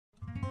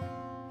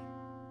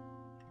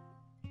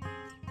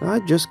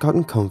I'd just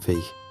gotten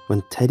comfy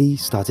when Teddy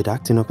started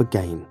acting up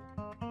again.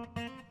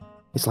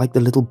 It's like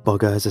the little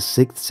bugger has a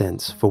sixth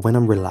sense for when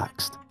I'm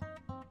relaxed.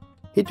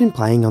 He'd been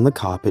playing on the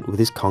carpet with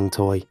his Kong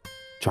toy,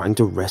 trying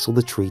to wrestle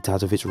the treat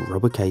out of its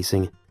rubber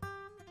casing.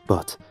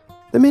 But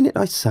the minute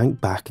I sank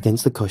back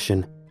against the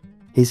cushion,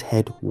 his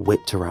head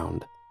whipped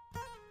around.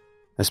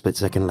 A split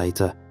second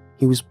later,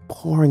 he was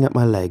pawing at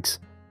my legs,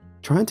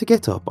 trying to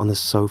get up on the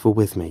sofa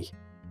with me.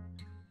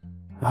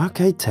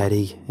 "Okay,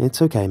 Teddy,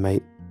 it's okay,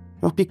 mate.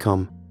 Up you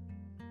come."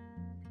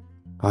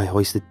 I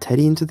hoisted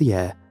Teddy into the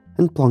air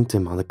and plonked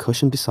him on the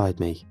cushion beside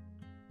me.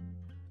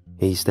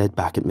 He stared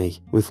back at me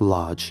with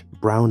large,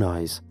 brown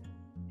eyes,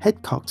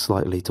 head cocked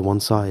slightly to one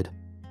side.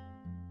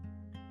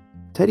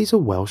 Teddy's a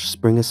Welsh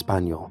Springer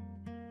Spaniel.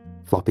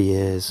 Floppy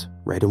ears,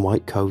 red and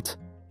white coat,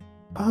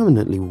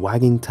 permanently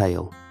wagging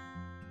tail.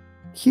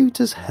 Cute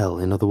as hell,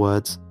 in other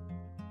words.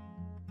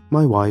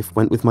 My wife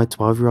went with my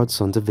 12-year-old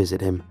son to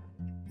visit him,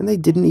 and they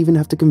didn't even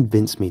have to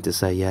convince me to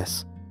say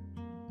yes.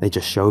 They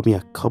just showed me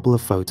a couple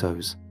of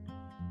photos.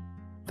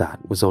 That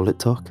was all it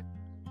took.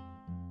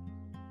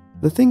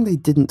 The thing they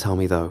didn't tell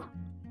me though,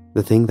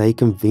 the thing they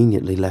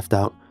conveniently left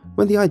out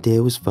when the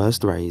idea was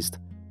first raised,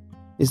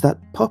 is that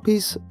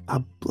puppies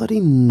are bloody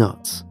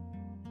nuts.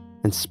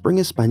 And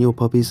Springer Spaniel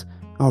puppies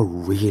are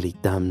really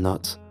damn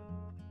nuts.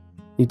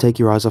 You take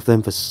your eyes off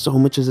them for so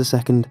much as a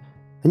second,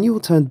 and you will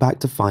turn back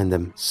to find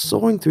them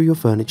sawing through your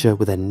furniture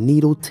with their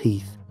needle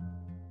teeth.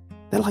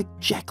 They're like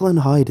Jekyll and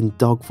Hyde in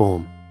dog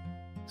form,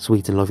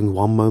 sweet and loving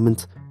one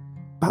moment,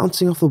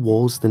 bouncing off the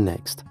walls the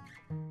next.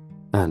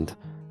 And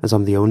as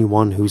I'm the only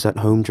one who's at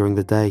home during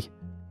the day,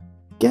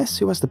 guess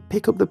who has to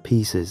pick up the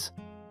pieces?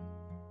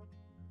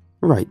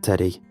 Right,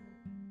 Teddy.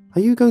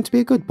 Are you going to be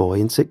a good boy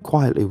and sit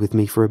quietly with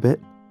me for a bit?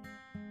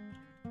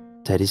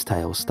 Teddy's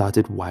tail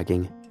started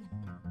wagging.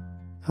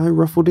 I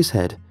ruffled his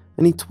head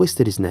and he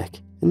twisted his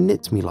neck and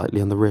nipped me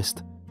lightly on the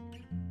wrist.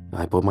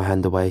 I pulled my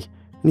hand away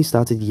and he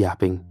started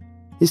yapping,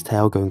 his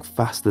tail going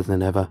faster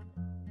than ever.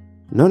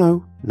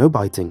 No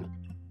biting.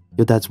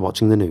 Your dad's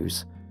watching the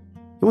news.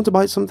 You want to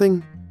bite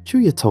something? Chew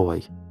your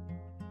toy."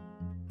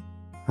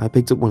 I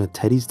picked up one of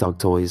Teddy's dog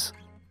toys,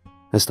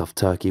 a stuffed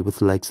turkey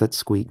with legs that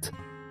squeaked,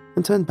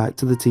 and turned back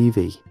to the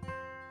TV.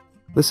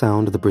 The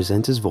sound of the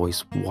presenter's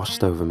voice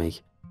washed over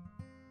me.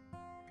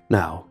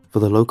 Now, for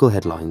the local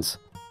headlines.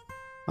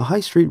 A high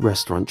street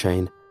restaurant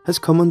chain has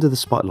come under the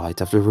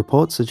spotlight after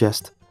reports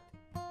suggest,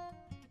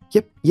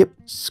 Yep,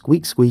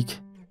 squeak squeak.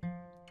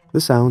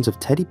 The sounds of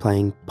Teddy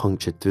playing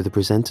punctured through the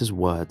presenter's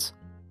words.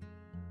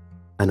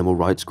 Animal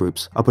rights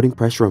groups are putting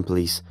pressure on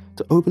police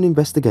to open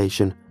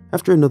investigation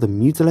after another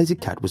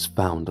mutilated cat was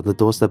found on the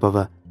doorstep of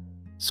a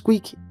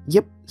squeak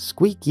yep.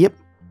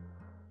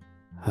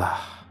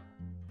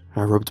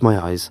 I rubbed my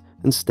eyes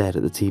and stared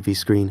at the TV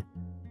screen,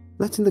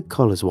 letting the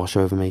colours wash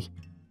over me.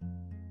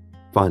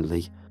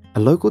 Finally, a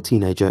local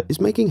teenager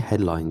is making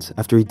headlines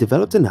after he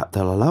developed an app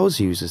that allows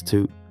users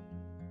to...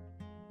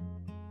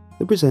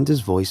 The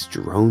presenter's voice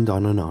droned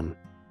on and on.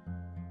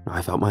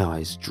 I felt my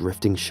eyes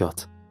drifting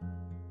shut.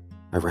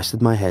 I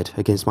rested my head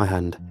against my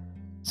hand,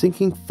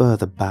 sinking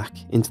further back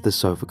into the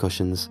sofa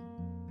cushions.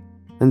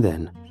 And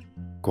then,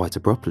 quite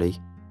abruptly,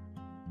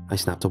 I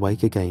snapped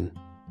awake again.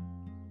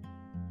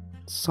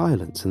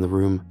 Silence in the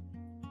room.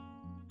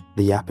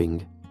 The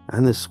yapping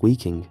and the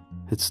squeaking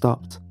had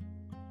stopped.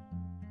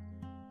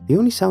 The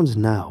only sounds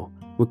now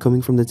were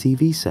coming from the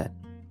TV set.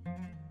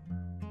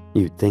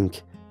 You'd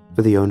think,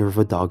 for the owner of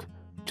a dog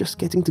just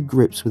getting to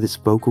grips with its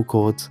vocal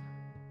cords,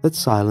 that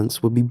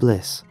silence would be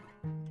bliss.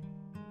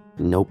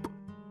 Nope.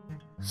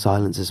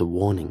 Silence is a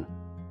warning.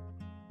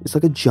 It's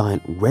like a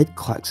giant red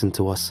klaxon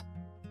to us.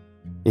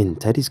 In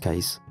Teddy's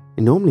case,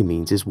 it normally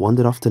means he's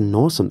wandered off to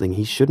gnaw something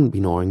he shouldn't be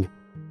gnawing,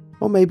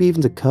 or maybe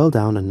even to curl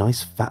down a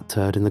nice fat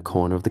turd in the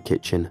corner of the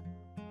kitchen.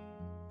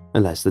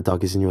 Unless the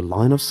dog is in your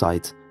line of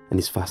sight and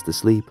is fast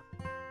asleep,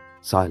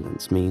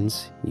 silence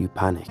means you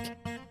panic.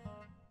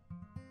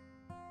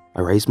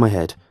 I raised my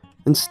head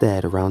and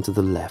stared around to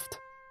the left,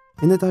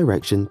 in the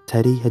direction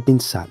Teddy had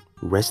been sat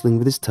wrestling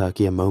with his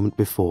turkey a moment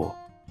before.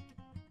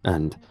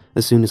 And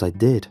as soon as I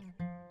did,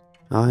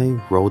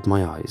 I rolled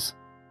my eyes.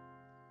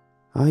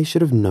 I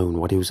should have known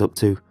what he was up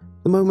to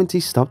the moment he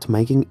stopped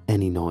making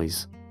any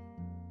noise.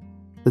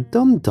 The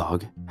dumb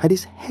dog had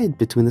his head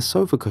between the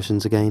sofa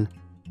cushions again.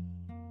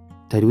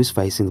 Teddy was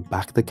facing the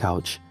back of the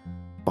couch,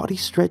 body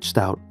stretched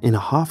out in a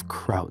half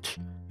crouch,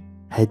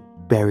 head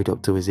buried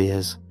up to his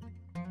ears.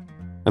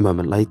 A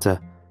moment later,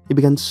 he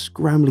began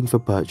scrambling for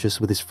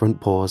purchase with his front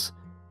paws,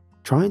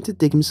 trying to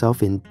dig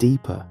himself in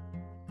deeper.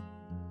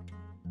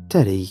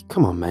 "Teddy,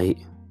 come on, mate."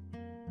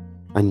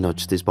 I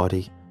nudged his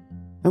body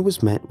and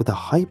was met with a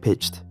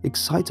high-pitched,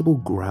 excitable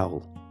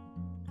growl.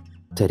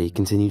 Teddy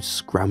continued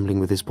scrambling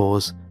with his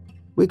paws,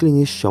 wiggling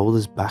his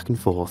shoulders back and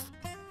forth.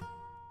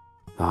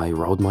 I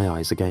rolled my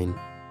eyes again.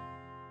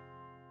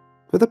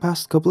 For the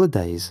past couple of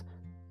days,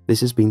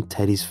 this has been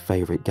Teddy's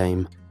favourite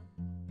game.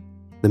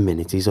 The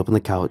minute he's up on the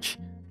couch,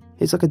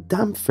 it's like a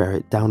damn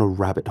ferret down a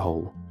rabbit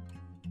hole,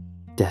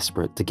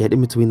 desperate to get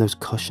in between those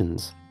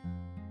cushions.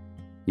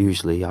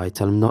 Usually I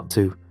tell him not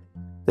to,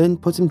 then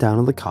put him down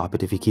on the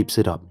carpet if he keeps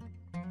it up.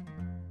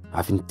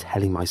 I've been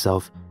telling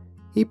myself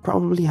he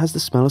probably has the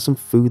smell of some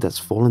food that's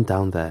fallen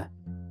down there.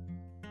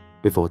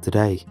 Before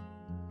today,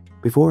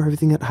 before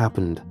everything had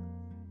happened,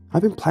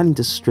 I've been planning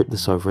to strip the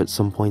sofa at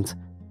some point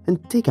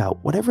and dig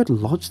out whatever had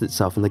lodged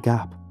itself in the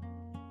gap.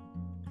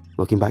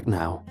 Looking back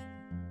now,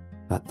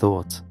 that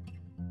thought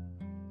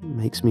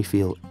makes me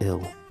feel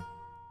ill.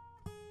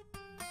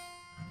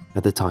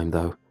 At the time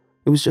though,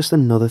 it was just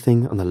another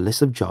thing on the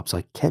list of jobs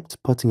I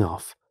kept putting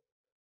off.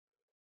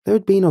 There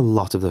had been a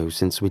lot of those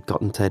since we'd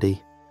gotten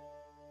Teddy.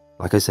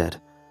 Like I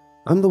said,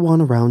 I'm the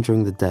one around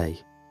during the day.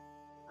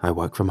 I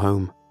work from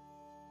home.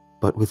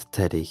 But with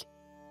Teddy,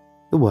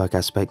 the work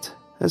aspect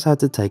has had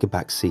to take a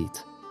back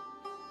seat.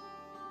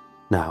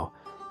 Now,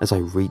 as I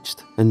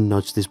reached and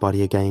nudged his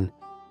body again,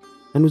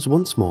 and was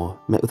once more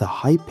met with a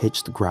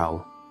high-pitched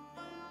growl,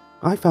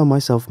 I found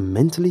myself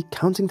mentally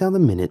counting down the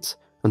minutes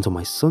until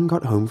my son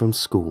got home from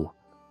school,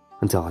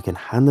 until I can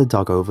hand the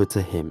dog over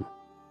to him.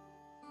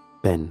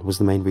 Ben was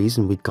the main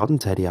reason we'd gotten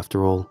Teddy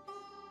after all.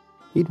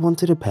 He'd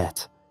wanted a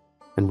pet,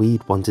 and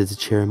we'd wanted to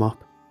cheer him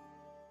up,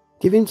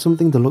 give him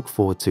something to look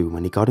forward to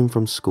when he got him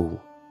from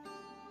school.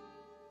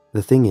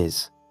 The thing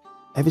is,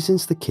 ever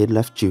since the kid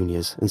left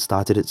juniors and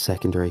started at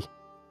secondary,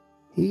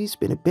 he's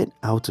been a bit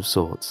out of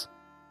sorts,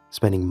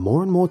 spending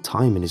more and more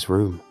time in his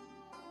room,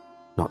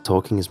 not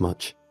talking as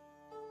much.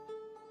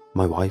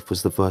 My wife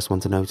was the first one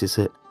to notice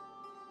it,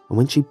 and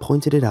when she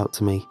pointed it out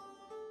to me,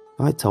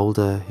 I told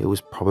her it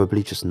was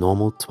probably just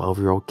normal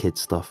 12-year-old kid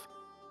stuff.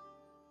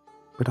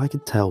 But I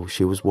could tell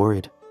she was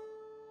worried.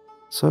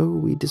 So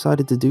we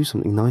decided to do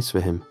something nice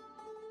for him,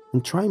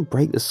 and try and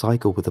break the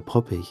cycle with the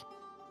puppy.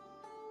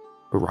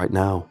 But right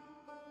now,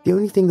 the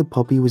only thing the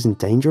puppy was in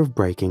danger of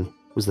breaking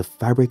was the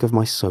fabric of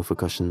my sofa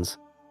cushions.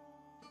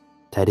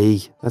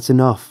 "Teddy, that's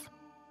enough."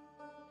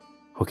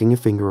 Hooking a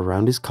finger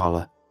around his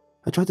collar,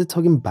 I tried to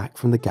tug him back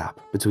from the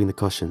gap between the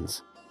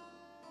cushions.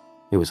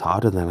 It was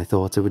harder than I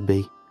thought it would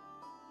be.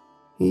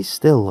 He's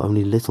still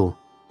only little,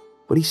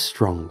 but he's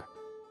strong,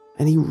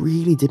 and he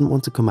really didn't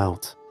want to come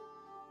out.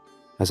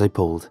 As I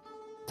pulled,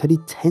 Teddy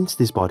tensed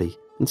his body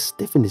and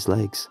stiffened his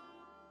legs.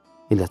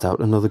 He let out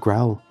another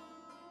growl.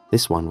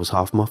 This one was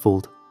half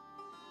muffled.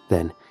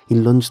 Then he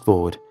lunged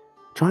forward,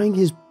 trying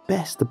his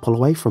best to pull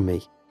away from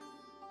me.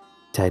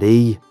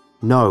 "Teddy,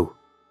 no!"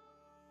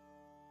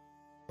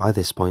 By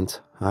this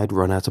point, I'd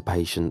run out of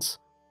patience.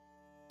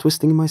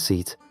 Twisting in my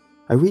seat,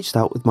 I reached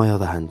out with my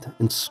other hand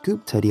and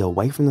scooped Teddy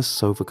away from the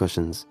sofa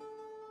cushions,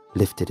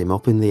 lifted him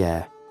up in the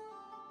air.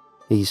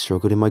 He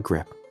struggled in my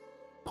grip,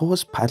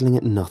 paws paddling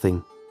at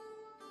nothing.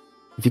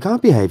 "If you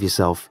can't behave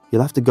yourself,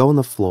 you'll have to go on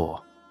the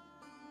floor."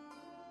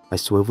 I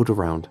swiveled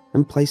around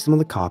and placed him on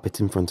the carpet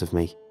in front of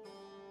me.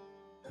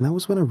 And that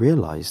was when I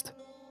realized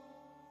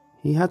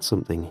he had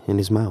something in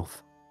his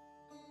mouth.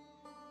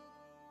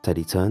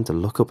 Teddy turned to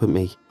look up at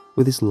me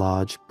with his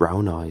large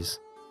brown eyes.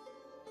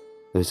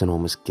 There was an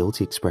almost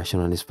guilty expression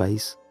on his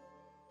face.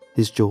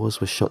 His jaws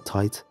were shut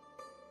tight,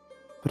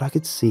 but I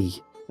could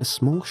see a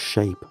small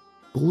shape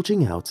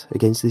bulging out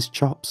against his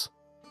chops.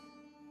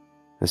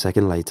 A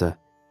second later,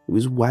 he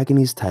was wagging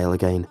his tail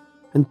again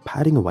and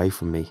padding away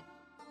from me.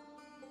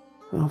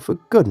 Oh, for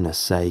goodness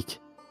sake.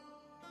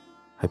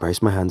 I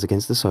braced my hands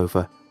against the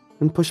sofa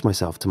and pushed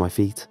myself to my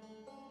feet.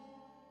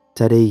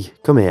 "Teddy,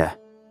 come here."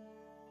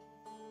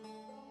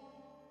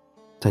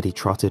 Teddy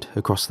trotted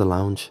across the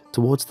lounge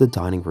towards the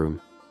dining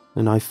room,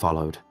 and I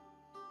followed.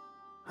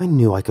 I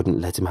knew I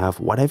couldn't let him have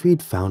whatever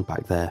he'd found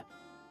back there.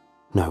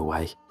 No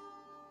way.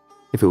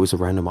 If it was a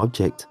random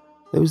object,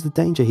 there was the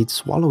danger he'd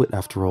swallow it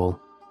after all.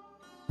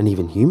 And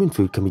even human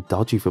food can be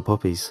dodgy for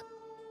puppies.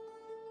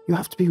 You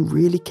have to be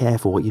really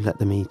careful what you let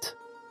them eat.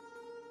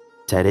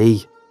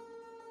 "Teddy."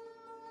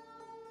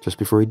 Just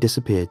before he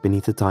disappeared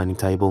beneath the dining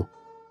table,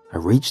 I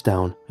reached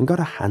down and got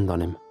a hand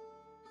on him.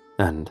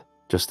 And,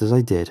 just as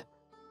I did,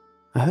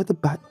 I heard the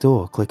back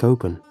door click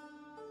open.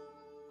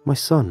 My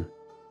son,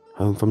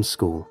 home from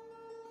school.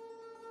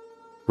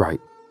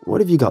 "Right,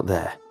 what have you got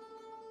there?"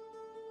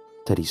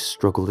 Teddy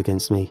struggled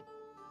against me,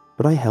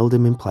 but I held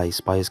him in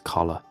place by his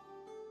collar.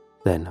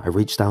 Then I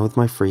reached down with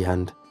my free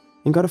hand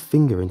and got a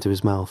finger into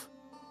his mouth.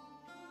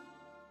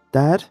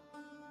 "Dad?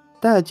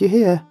 Dad, you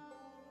here?"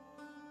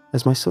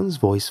 As my son's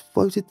voice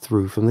floated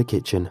through from the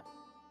kitchen,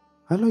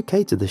 I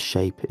located the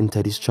shape in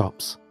Teddy's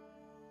chops.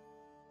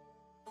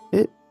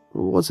 It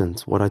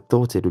wasn't what I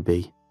thought it would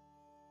be.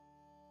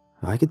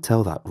 I could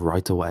tell that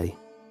right away.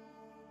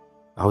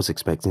 I was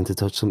expecting to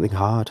touch something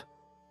hard,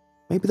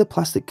 maybe the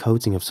plastic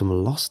coating of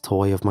some lost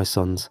toy of my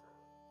son's,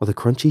 or the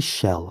crunchy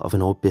shell of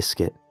an old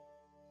biscuit.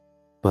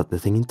 But the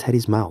thing in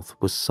Teddy's mouth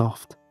was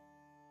soft.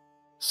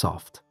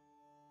 Soft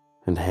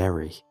and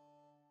hairy.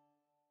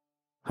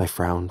 I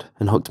frowned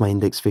and hooked my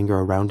index finger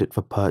around it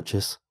for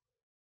purchase.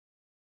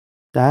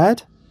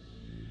 "Dad?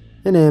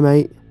 In here,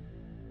 mate."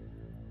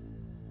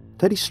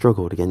 Teddy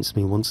struggled against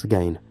me once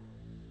again,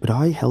 but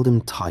I held him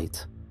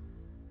tight.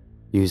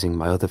 Using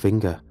my other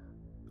finger,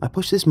 I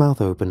pushed his mouth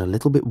open a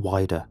little bit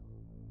wider.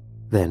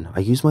 Then I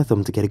used my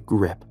thumb to get a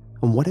grip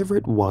on whatever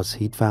it was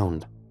he'd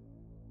found.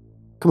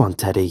 Come on,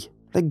 Teddy,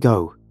 let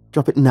go.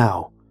 Drop it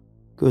now.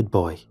 Good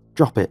boy,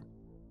 drop it.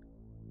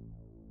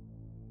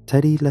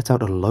 Teddy let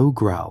out a low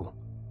growl.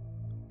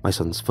 My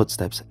son's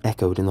footsteps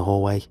echoed in the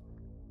hallway.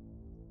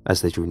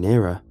 As they drew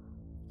nearer,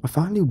 I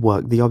finally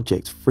worked the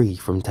object free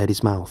from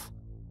Teddy's mouth,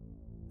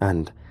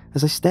 and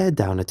as I stared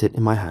down at it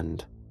in my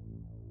hand,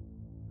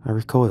 I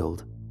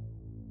recoiled.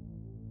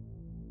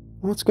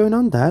 What's going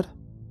on, Dad?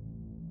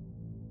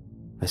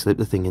 I slipped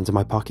the thing into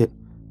my pocket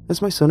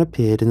as my son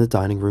appeared in the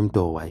dining room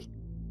doorway.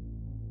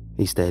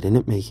 He stared in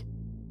at me,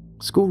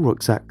 school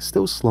rucksack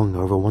still slung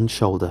over one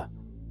shoulder,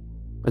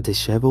 a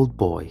dishevelled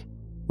boy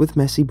with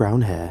messy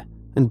brown hair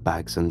and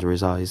bags under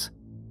his eyes.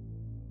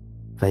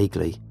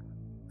 Vaguely,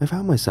 I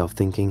found myself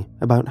thinking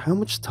about how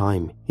much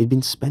time he'd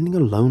been spending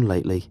alone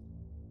lately,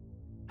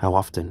 how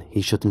often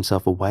he shut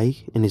himself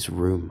away in his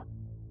room.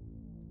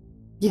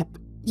 Yep,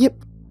 yep.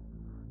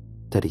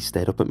 Teddy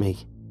stared up at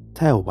me,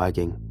 tail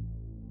wagging.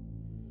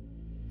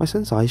 My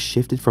son's eyes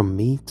shifted from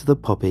me to the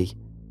puppy,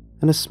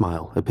 and a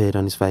smile appeared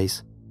on his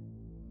face.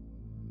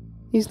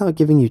 He's not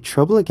giving you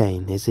trouble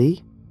again, is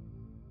he?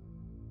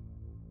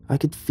 I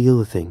could feel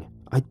the thing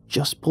I'd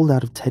just pulled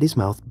out of Teddy's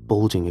mouth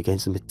bulging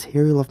against the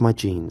material of my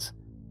jeans.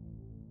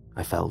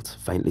 I felt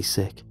faintly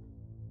sick.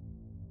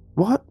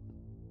 What?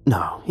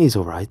 No, he's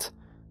all right,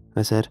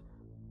 I said.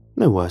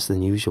 No worse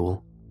than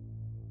usual.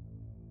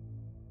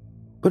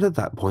 But at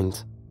that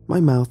point,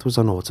 my mouth was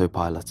on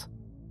autopilot.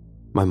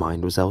 My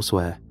mind was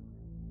elsewhere.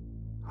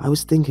 I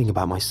was thinking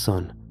about my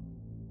son,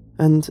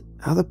 and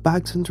how the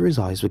bags under his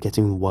eyes were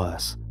getting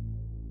worse.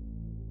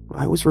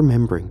 I was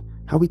remembering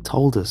how he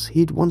told us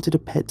he'd wanted a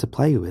pet to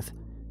play with,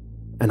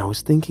 and I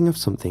was thinking of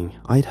something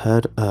I'd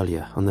heard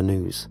earlier on the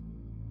news.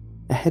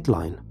 A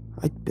headline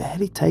I'd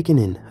barely taken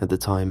in at the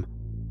time,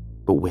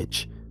 but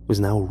which was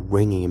now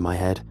ringing in my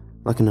head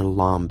like an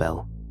alarm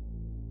bell.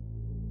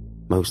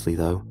 Mostly,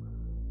 though,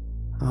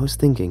 I was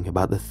thinking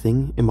about the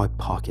thing in my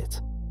pocket.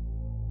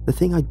 The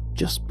thing I'd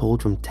just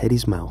pulled from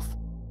Teddy's mouth.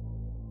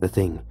 The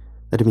thing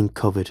that had been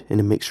covered in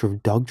a mixture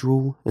of dog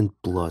drool and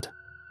blood,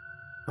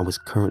 and was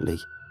currently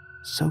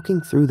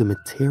soaking through the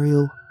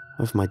material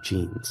of my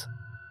jeans.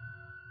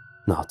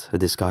 Not a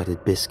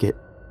discarded biscuit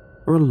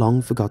or a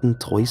long-forgotten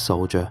toy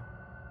soldier,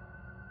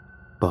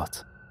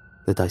 but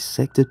the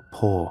dissected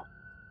paw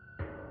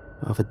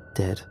of a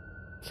dead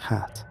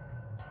cat.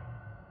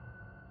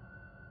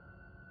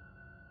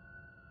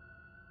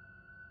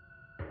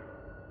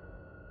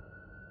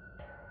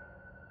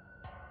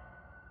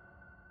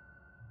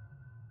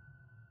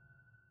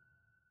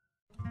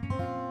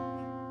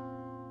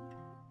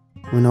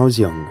 When I was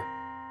young,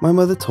 my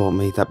mother taught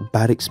me that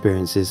bad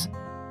experiences,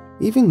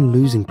 even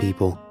losing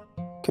people,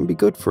 can be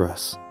good for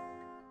us.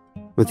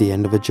 With the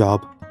end of a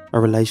job, a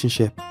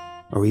relationship,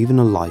 or even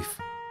a life,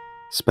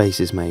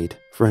 space is made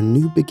for a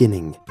new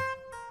beginning,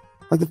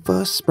 like the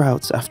first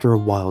sprouts after a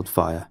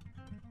wildfire.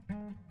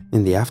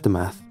 In the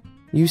aftermath,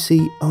 you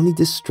see only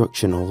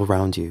destruction all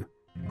around you.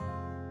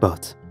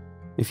 But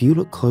if you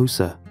look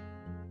closer,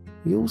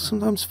 you'll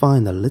sometimes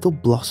find the little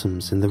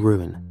blossoms in the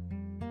ruin.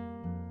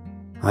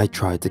 I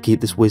tried to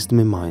keep this wisdom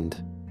in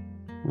mind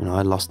when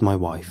I lost my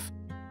wife.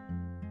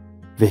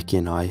 Vicky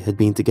and I had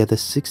been together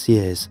 6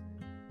 years,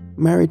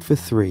 married for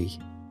 3.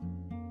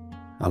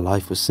 Our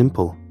life was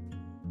simple.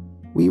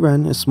 We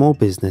ran a small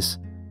business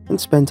and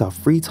spent our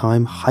free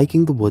time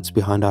hiking the woods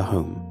behind our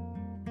home.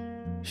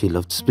 She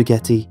loved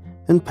spaghetti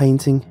and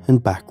painting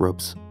and back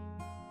rubs.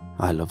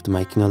 I loved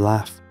making her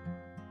laugh.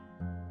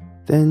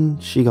 Then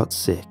she got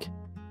sick.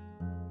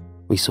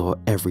 We saw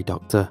every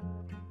doctor,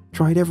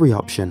 tried every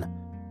option.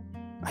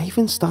 I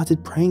even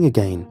started praying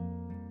again,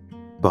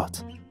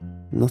 but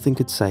nothing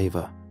could save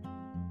her.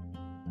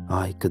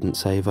 I couldn't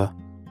save her,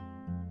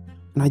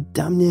 and I'd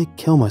damn near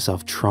kill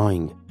myself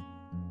trying.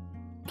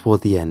 Toward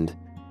the end,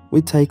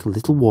 we'd take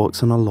little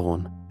walks on our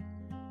lawn.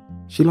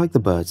 She liked the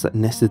birds that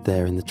nested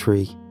there in the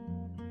tree,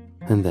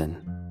 and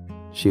then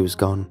she was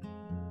gone.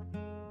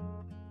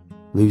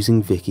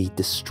 Losing Vicky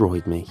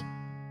destroyed me.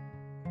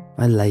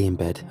 I lay in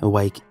bed,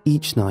 awake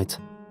each night,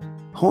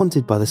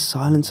 haunted by the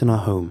silence in our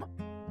home.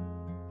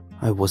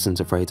 I wasn't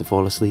afraid to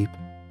fall asleep.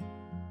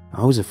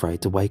 I was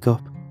afraid to wake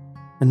up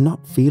and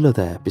not feel her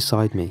there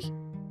beside me.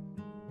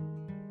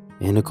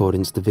 In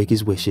accordance to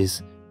Vicky's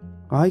wishes,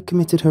 I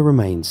committed her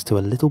remains to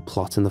a little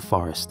plot in the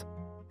forest.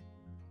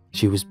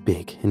 She was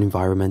big in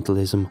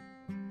environmentalism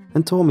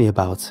and taught me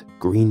about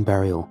green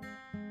burial.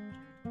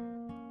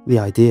 The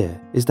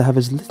idea is to have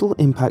as little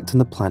impact on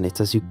the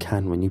planet as you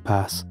can when you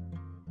pass.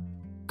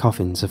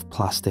 Coffins of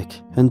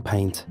plastic and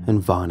paint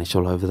and varnish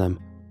all over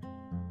them.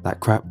 That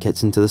crap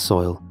gets into the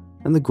soil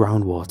and the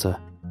groundwater.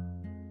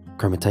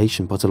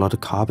 Cremation puts a lot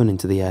of carbon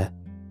into the air.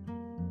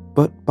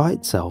 But by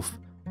itself,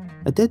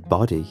 a dead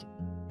body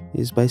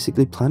is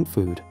basically plant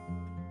food.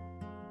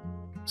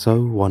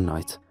 So one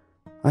night,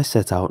 I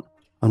set out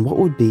on what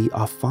would be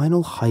our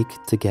final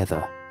hike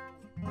together.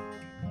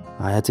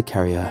 I had to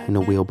carry her in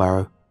a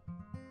wheelbarrow,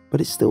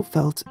 but it still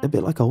felt a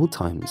bit like old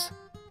times.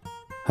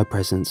 Her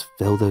presence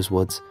filled those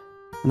woods,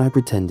 and I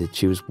pretended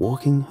she was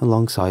walking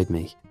alongside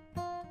me.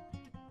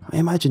 I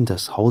imagined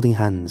us holding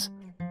hands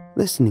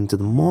listening to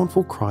the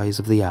mournful cries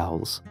of the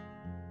owls.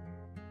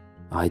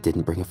 I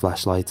didn't bring a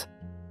flashlight.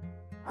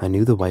 I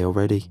knew the way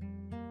already,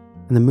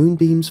 and the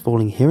moonbeams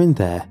falling here and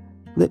there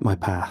lit my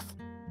path.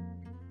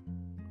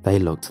 They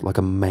looked like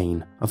a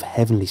mane of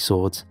heavenly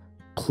swords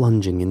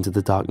plunging into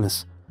the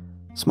darkness,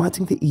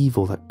 smiting the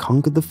evil that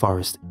conquered the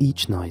forest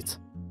each night.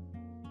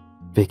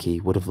 Vicky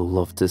would have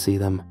loved to see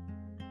them.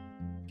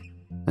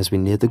 As we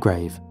neared the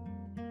grave,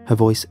 her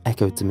voice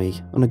echoed to me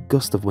on a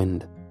gust of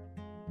wind.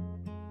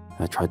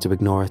 I tried to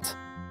ignore it.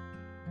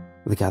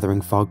 The gathering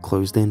fog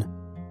closed in,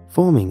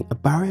 forming a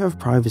barrier of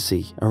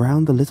privacy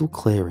around the little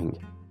clearing.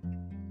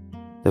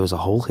 There was a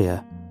hole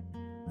here,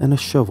 and a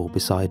shovel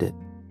beside it.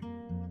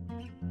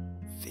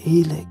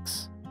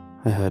 "Felix,"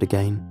 I heard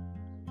again.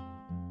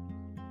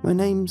 My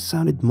name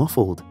sounded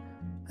muffled,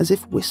 as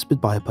if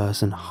whispered by a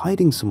person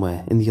hiding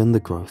somewhere in the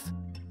undergrowth.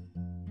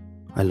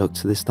 I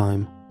looked this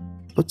time,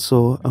 but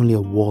saw only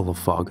a wall of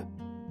fog,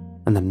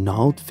 and the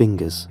gnarled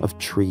fingers of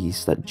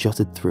trees that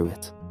jutted through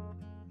it.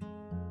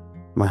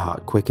 My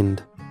heart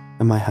quickened,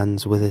 and my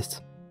hands with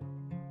it.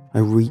 I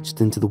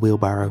reached into the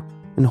wheelbarrow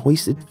and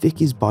hoisted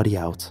Vicky's body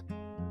out.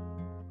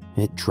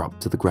 It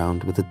dropped to the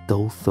ground with a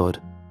dull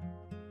thud.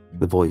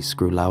 The voice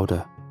grew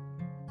louder,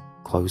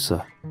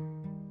 closer.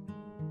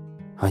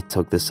 I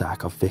tugged the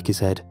sack off Vicky's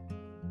head.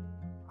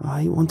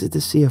 I wanted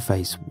to see her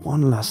face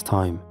one last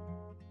time.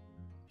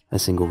 A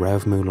single ray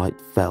of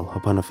moonlight fell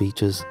upon her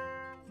features,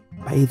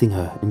 bathing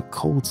her in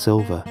cold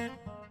silver.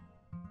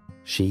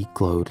 She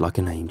glowed like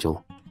an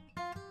angel.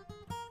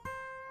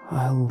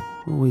 "I'll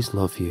always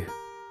love you,"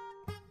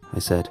 I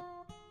said,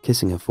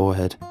 kissing her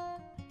forehead.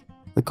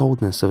 The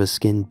coldness of her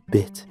skin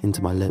bit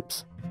into my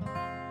lips.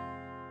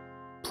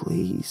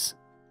 "Please,"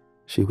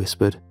 she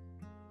whispered.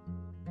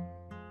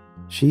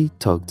 She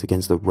tugged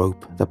against the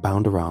rope that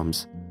bound her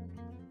arms,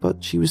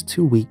 but she was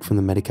too weak from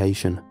the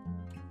medication.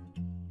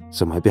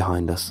 Somewhere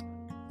behind us,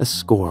 a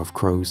score of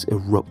crows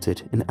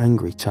erupted in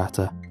angry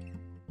chatter.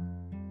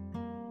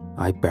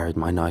 I buried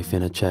my knife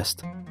in her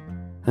chest,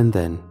 and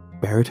then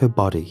buried her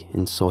body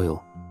in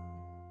soil.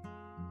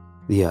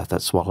 The earth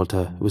that swallowed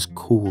her was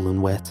cool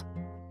and wet.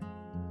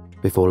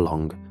 Before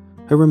long,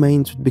 her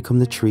remains would become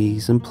the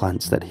trees and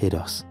plants that hid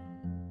us.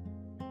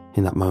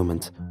 In that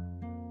moment,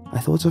 I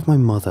thought of my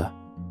mother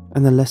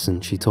and the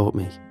lesson she taught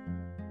me.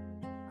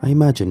 I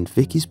imagined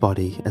Vicky's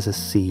body as a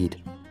seed,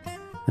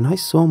 and I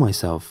saw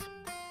myself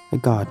a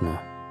gardener.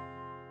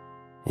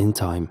 In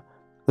time,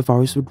 the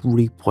forest would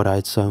reap what I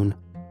had sown,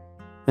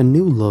 and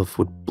new love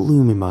would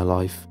bloom in my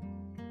life.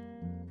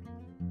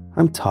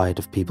 I'm tired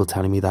of people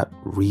telling me that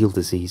real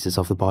disease is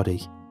of the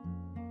body.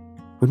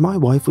 When my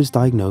wife was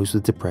diagnosed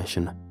with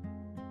depression,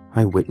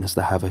 I witnessed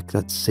the havoc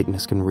that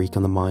sickness can wreak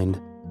on the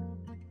mind.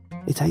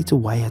 It ate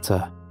away at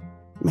her,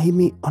 made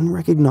me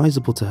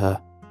unrecognizable to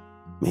her,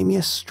 made me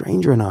a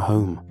stranger in our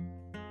home.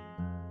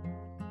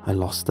 I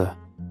lost her,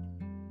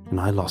 and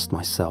I lost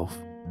myself.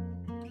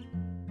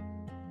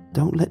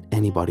 Don't let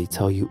anybody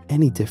tell you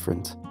any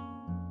different.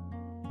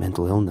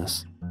 Mental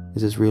illness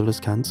is as real as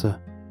cancer,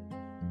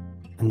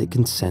 and it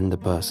can send a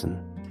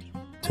person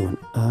to an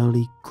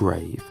early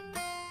grave.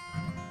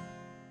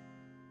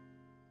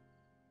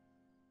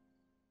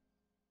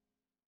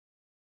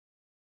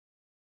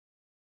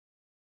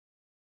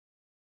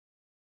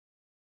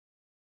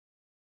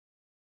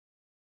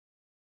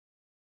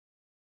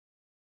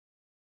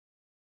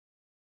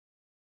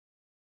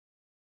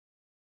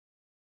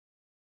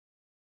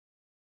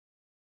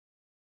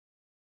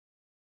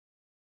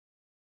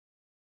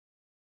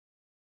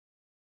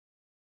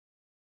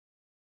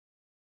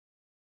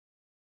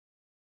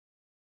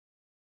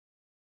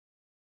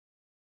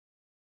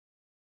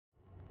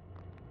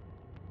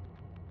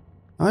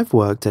 I've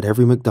worked at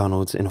every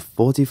McDonald's in a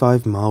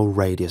 45-mile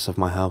radius of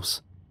my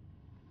house.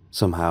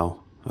 Somehow,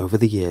 over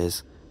the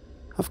years,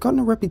 I've gotten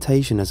a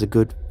reputation as a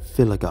good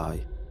filler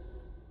guy.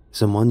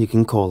 Someone you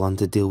can call on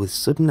to deal with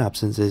sudden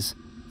absences,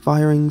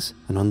 firings,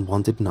 and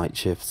unwanted night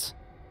shifts.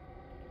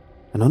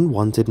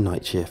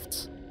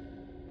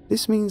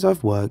 This means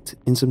I've worked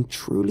in some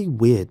truly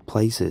weird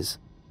places.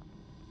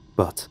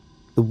 But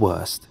the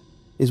worst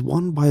is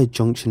one by a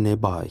junction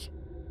nearby.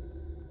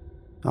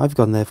 I've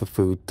gone there for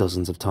food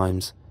dozens of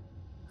times,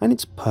 and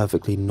it's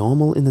perfectly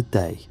normal in the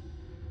day.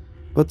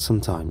 But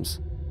sometimes,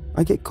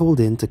 I get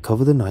called in to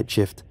cover the night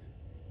shift,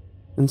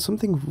 and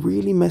something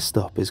really messed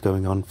up is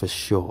going on for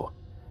sure.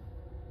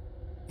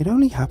 It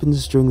only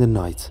happens during the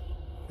night,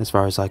 as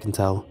far as I can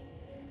tell,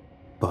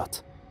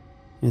 but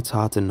it's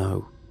hard to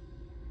know.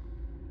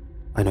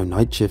 I know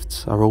night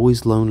shifts are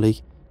always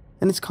lonely,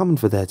 and it's common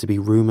for there to be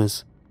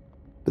rumours,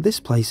 but this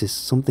place is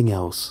something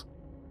else.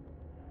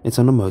 It's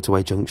on a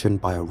motorway junction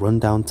by a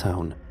rundown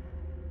town.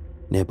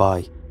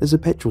 Nearby, there's a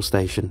petrol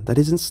station that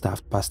isn't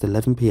staffed past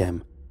 11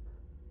 PM,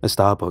 a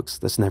Starbucks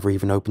that's never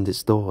even opened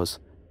its doors,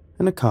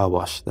 and a car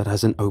wash that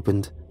hasn't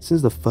opened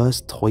since the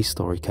first Toy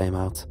Story came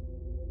out.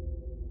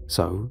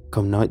 So,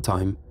 come night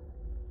time,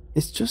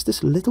 it's just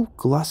this little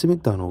glassy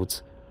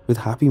McDonald's with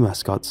happy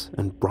mascots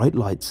and bright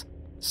lights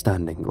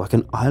standing like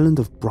an island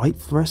of bright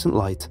fluorescent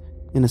light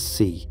in a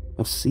sea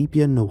of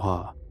sepia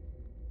noir.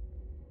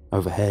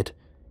 Overhead,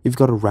 you've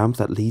got a ramp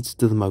that leads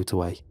to the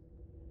motorway.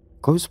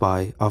 Close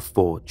by are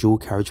 4 dual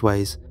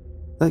carriageways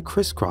that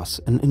crisscross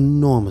an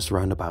enormous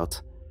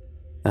roundabout.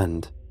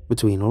 And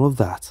between all of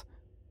that,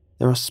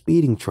 there are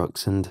speeding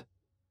trucks and,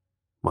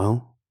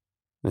 well,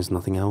 there's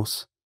nothing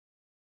else.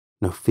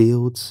 No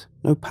fields,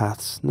 no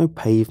paths, no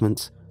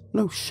pavements,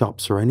 no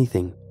shops or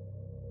anything.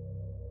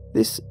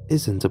 This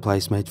isn't a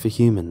place made for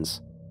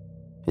humans.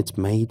 It's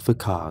made for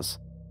cars.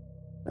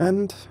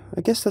 And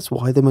I guess that's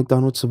why the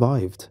McDonald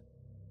survived.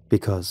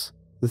 Because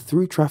the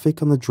through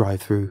traffic on the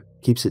drive-through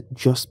keeps it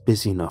just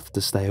busy enough to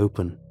stay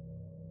open.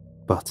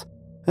 But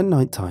at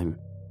night time,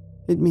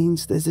 it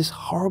means there's this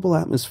horrible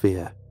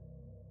atmosphere.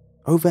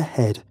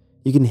 Overhead,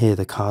 you can hear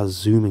the cars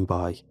zooming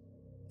by,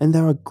 and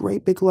there are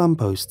great big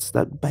lampposts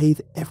that bathe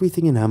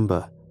everything in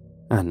amber,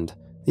 and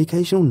the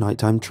occasional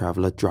nighttime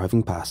traveller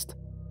driving past.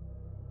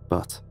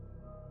 But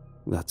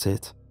that's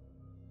it.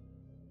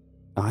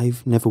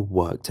 I've never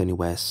worked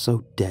anywhere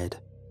so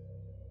dead.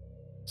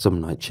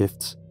 Some night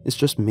shifts, it's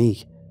just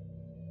me,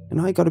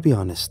 and I gotta be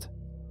honest,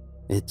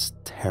 it's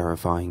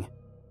terrifying.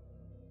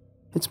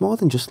 It's more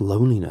than just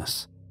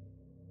loneliness.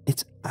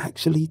 It's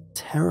actually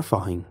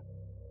terrifying.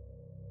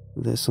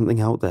 There's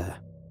something out there.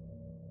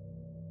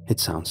 It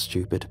sounds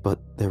stupid, but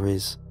there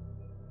is.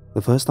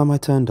 The first time I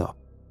turned up,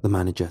 the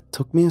manager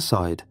took me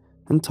aside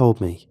and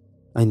told me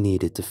I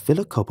needed to fill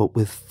a cup up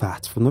with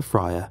fat from the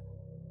fryer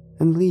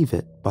and leave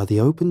it by the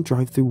open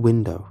drive-through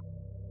window.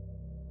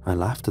 I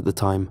laughed at the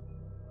time,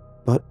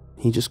 but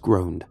he just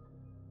groaned,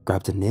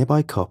 grabbed a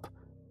nearby cup,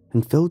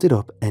 and filled it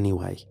up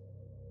anyway.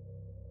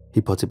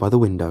 He put it by the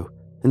window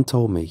and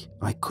told me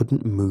I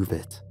couldn't move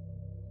it.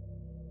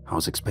 I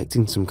was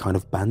expecting some kind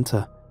of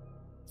banter,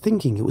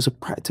 thinking it was a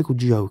practical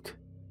joke.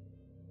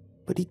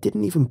 But he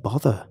didn't even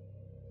bother.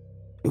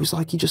 It was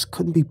like he just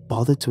couldn't be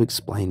bothered to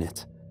explain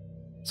it,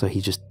 so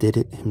he just did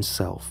it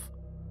himself.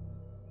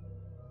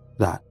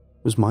 That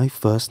was my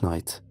first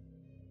night,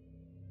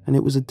 and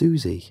it was a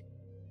doozy.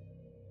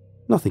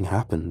 Nothing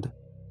happened,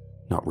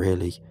 not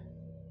really,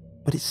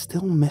 but it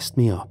still messed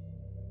me up.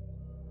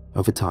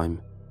 Over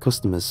time,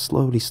 customers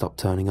slowly stopped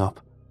turning up,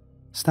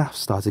 staff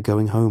started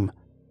going home,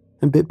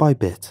 and bit by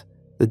bit,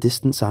 the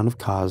distant sound of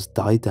cars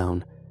died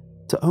down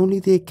to only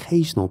the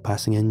occasional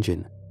passing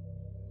engine.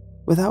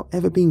 Without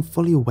ever being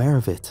fully aware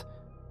of it,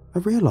 I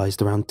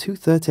realized around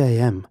 2:30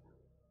 AM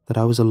that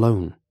I was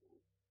alone.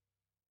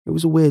 It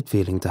was a weird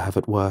feeling to have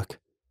at work,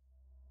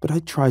 but I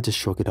tried to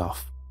shrug it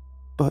off,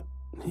 but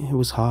it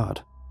was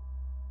hard.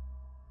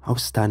 I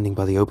was standing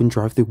by the open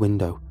drive-through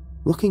window,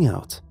 looking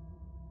out,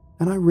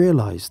 and I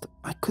realized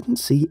I couldn't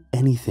see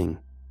anything.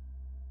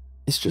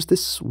 It's just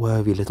this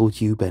swervy little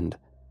U-bend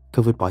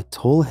covered by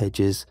tall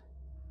hedges,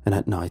 and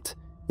at night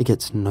it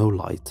gets no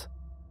light.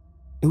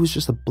 It was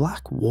just a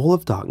black wall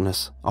of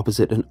darkness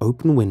opposite an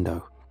open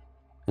window,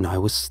 and I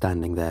was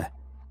standing there,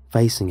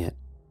 facing it,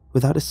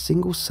 without a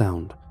single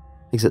sound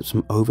except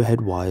some overhead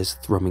wires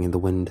thrumming in the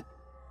wind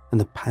and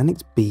the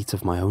panicked beat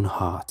of my own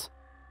heart.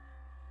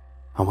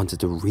 I wanted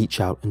to reach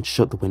out and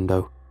shut the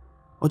window,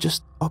 or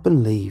just up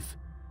and leave,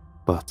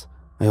 but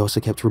I also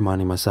kept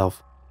reminding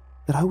myself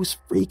that I was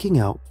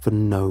freaking out for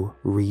no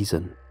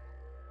reason.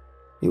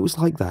 It was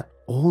like that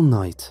all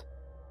night,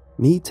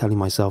 me telling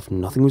myself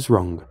nothing was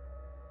wrong,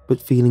 but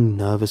feeling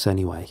nervous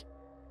anyway.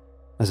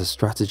 As a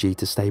strategy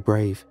to stay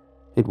brave,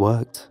 it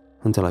worked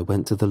until I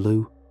went to the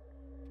loo,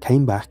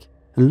 came back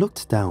and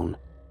looked down,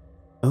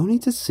 only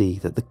to see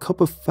that the cup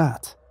of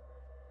fat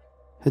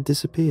had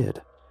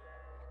disappeared.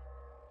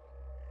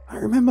 I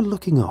remember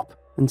looking up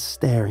and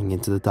staring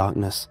into the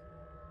darkness,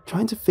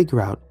 trying to figure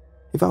out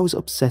if I was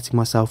upsetting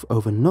myself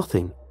over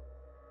nothing,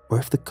 or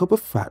if the cup of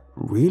fat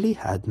really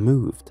had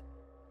moved.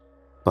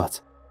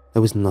 But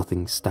there was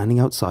nothing standing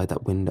outside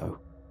that window.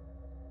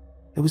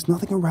 There was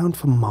nothing around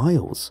for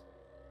miles,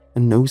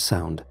 and no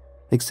sound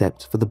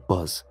except for the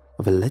buzz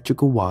of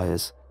electrical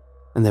wires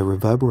and their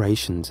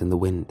reverberations in the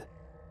wind.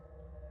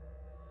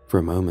 For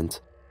a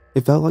moment,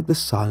 it felt like the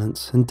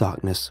silence and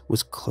darkness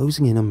was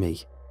closing in on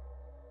me,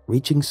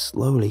 reaching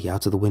slowly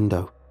out of the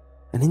window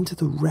and into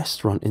the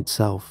restaurant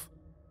itself.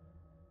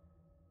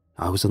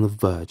 I was on the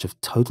verge of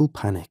total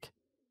panic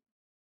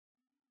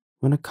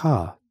when a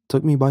car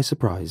took me by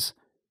surprise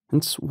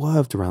and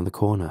swerved around the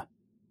corner,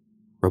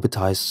 rubber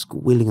tires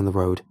squealing on the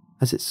road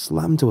as it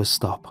slammed to a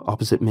stop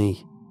opposite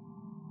me.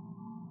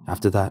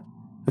 After that,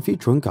 a few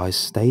drunk guys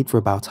stayed for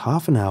about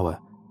half an hour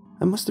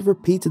and must have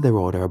repeated their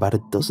order about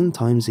a dozen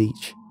times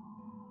each.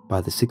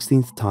 By the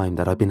 16th time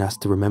that I'd been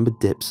asked to remember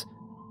dips,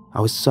 I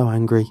was so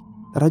angry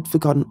that I'd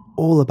forgotten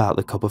all about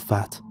the cup of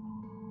fat.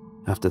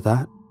 After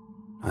that,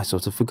 I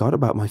sort of forgot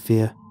about my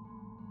fear.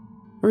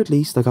 Or at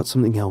least I got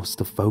something else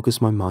to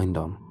focus my mind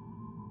on.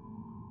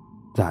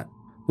 That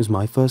was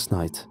my first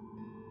night,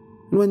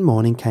 and when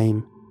morning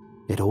came,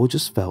 it all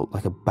just felt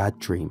like a bad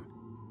dream,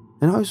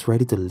 and I was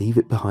ready to leave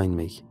it behind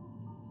me.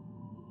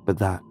 But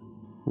that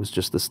was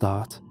just the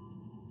start.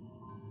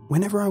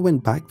 Whenever I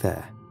went back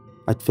there,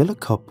 I'd fill a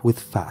cup with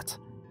fat,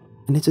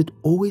 and it'd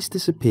always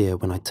disappear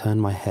when I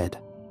turned my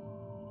head.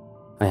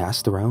 I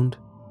asked around,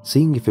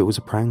 seeing if it was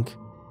a prank.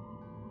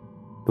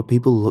 but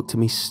people looked at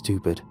me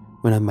stupid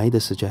when I made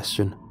the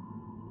suggestion.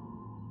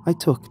 I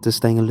took to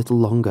staying a little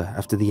longer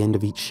after the end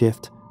of each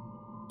shift,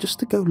 just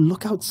to go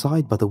look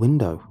outside by the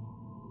window.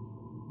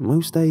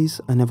 Most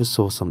days I never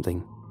saw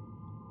something,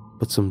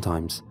 but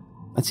sometimes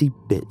I'd see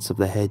bits of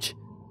the hedge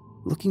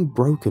looking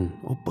broken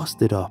or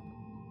busted up.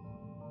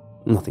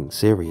 Nothing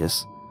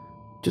serious,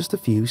 just a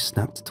few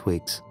snapped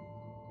twigs,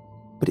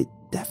 but it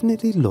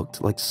definitely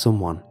looked like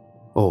someone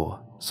or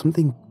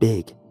something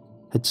big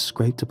had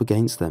scraped up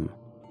against them.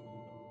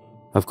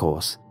 Of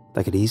course,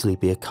 that could easily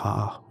be a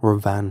car or a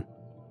van,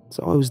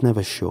 so I was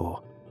never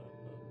sure.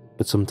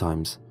 But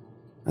sometimes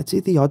I'd see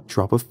the odd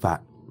drop of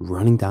fat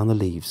running down the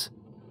leaves,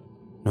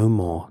 no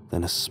more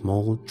than a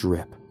small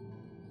drip.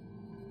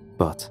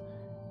 But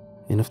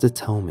enough to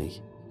tell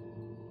me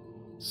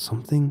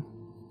something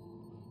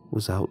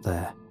was out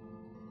there.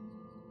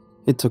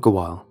 It took a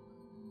while,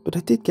 but I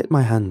did get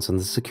my hands on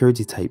the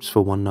security tapes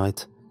for one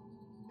night.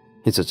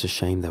 It's such a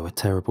shame they were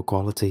terrible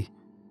quality,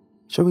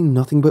 showing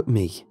nothing but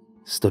me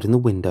stood in the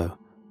window,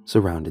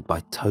 surrounded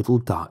by total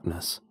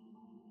darkness.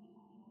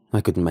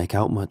 I couldn't make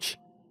out much,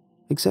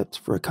 except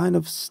for a kind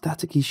of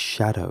staticky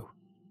shadow.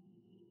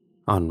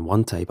 On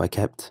one tape I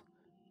kept,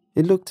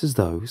 it looked as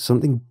though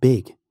something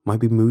big might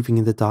be moving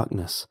in the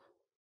darkness,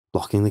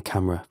 blocking the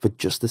camera for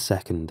just a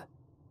second.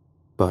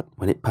 But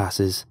when it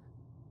passes,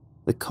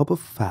 the cup of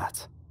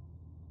fat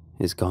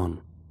is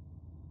gone.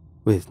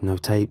 With no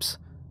tapes,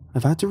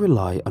 I've had to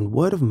rely on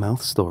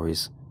word-of-mouth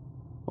stories,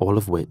 all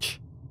of which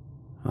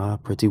are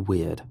pretty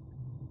weird.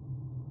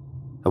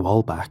 A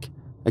while back,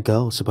 a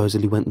girl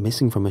supposedly went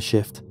missing from a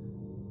shift,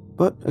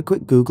 but a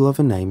quick Google of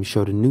her name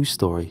showed a news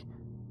story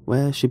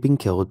where she'd been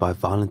killed by a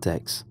violent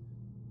ex,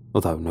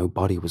 although no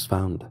body was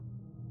found.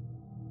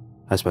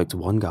 I spoke to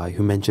one guy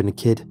who mentioned a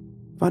kid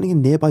finding a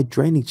nearby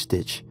drainage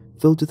ditch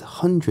filled with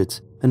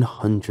hundreds and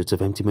hundreds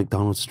of empty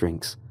McDonald's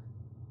drinks.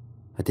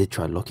 I did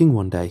try looking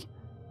one day,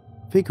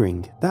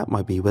 figuring that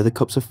might be where the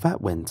cups of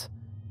fat went,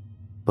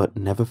 but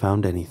never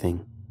found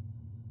anything.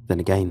 Then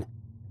again,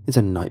 it's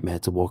a nightmare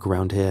to walk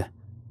around here,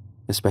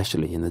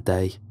 especially in the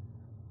day,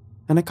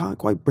 and I can't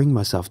quite bring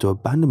myself to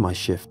abandon my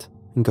shift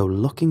and go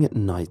looking at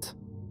night.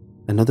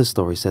 Another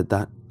story said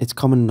that it's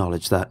common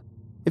knowledge that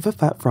if a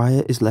fat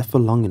fryer is left for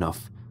long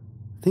enough,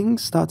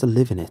 things start to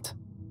live in it.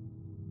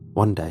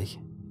 One day,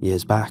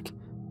 years back,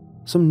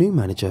 some new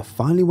manager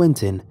finally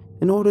went in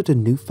and ordered a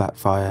new fat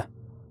fryer,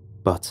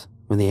 but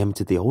when they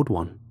emptied the old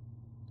one,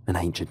 an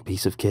ancient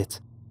piece of kit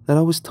that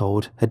I was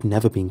told had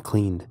never been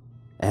cleaned,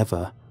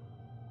 ever,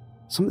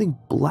 something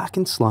black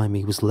and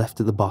slimy was left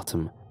at the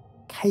bottom,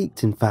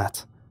 caked in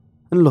fat,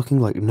 and looking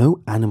like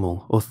no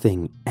animal or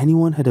thing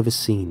anyone had ever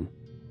seen.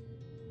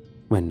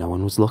 When no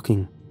one was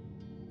looking,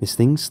 this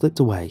thing slipped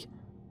away,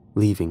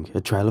 leaving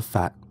a trail of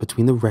fat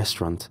between the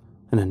restaurant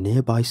and a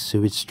nearby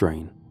sewage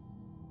drain.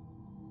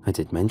 I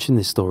did mention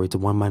this story to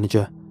one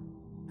manager,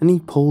 and he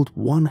pulled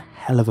one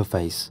hell of a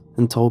face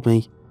and told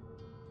me,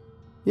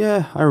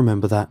 "Yeah, I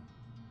remember that,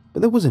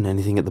 but there wasn't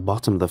anything at the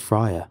bottom of the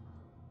fryer.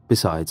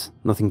 Besides,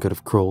 nothing could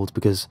have crawled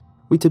because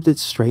we tipped it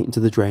straight into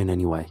the drain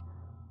anyway,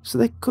 so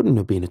there couldn't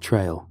have been a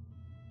trail."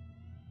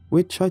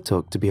 Which I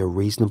took to be a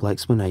reasonable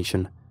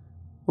explanation,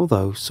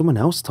 although someone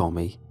else told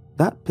me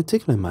that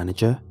particular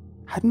manager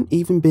hadn't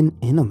even been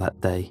in on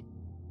that day.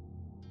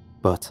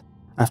 But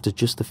after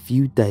just a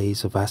few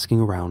days of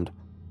asking around,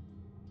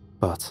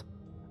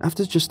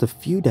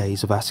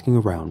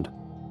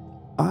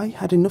 I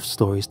had enough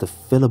stories to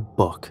fill a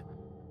book,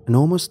 and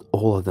almost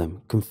all of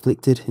them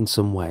conflicted in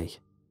some way.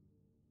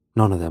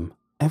 None of them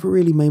ever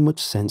really made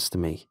much sense to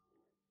me.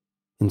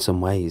 In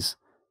some ways,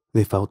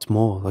 they felt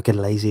more like a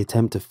lazy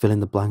attempt to fill in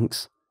the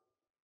blanks.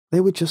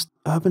 They were just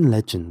urban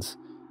legends,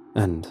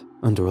 and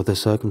under other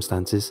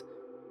circumstances,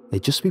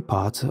 they'd just be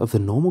part of the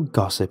normal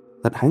gossip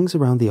that hangs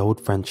around the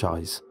old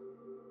franchise.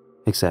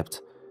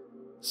 Except,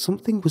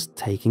 something was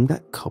taking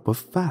that cup of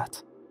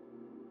fat.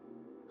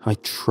 I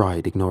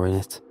tried ignoring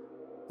it,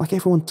 like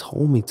everyone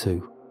told me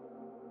to,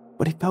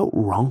 but it felt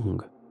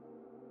wrong.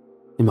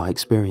 In my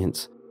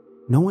experience,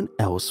 no one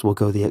else will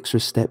go the extra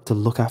step to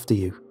look after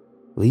you,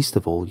 least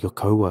of all your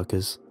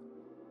co-workers.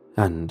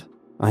 And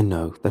I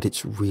know that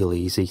it's real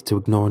easy to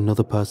ignore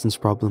another person's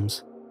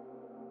problems.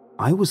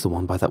 I was the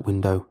one by that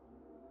window,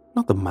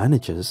 not the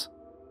managers.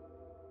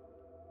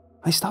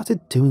 I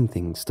started doing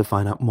things to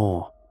find out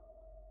more.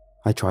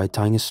 I tried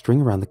tying a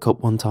string around the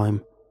cup one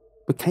time,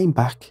 but came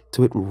back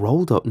to it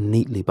rolled up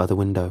neatly by the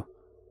window.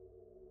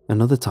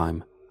 Another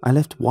time, I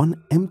left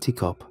one empty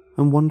cup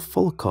and one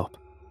full cup,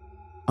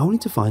 only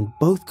to find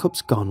both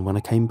cups gone when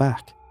I came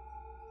back.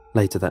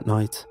 Later that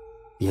night,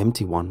 the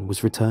empty one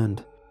was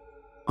returned,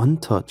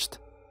 untouched,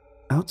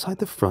 outside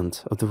the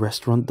front of the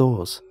restaurant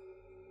doors.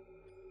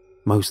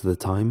 Most of the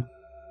time,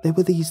 there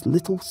were these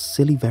little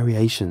silly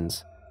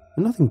variations,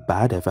 and nothing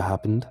bad ever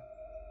happened.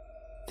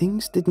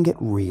 Things didn't get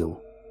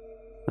real,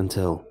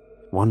 until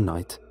one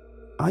night,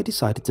 I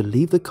decided to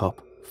leave the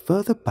cup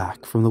further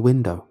back from the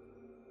window,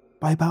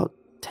 by about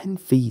 10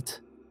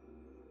 feet.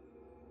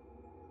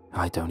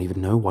 I don't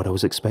even know what I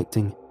was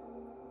expecting.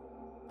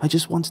 I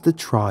just wanted to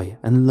try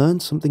and learn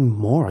something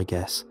more, I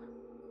guess.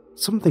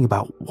 Something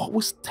about what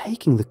was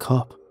taking the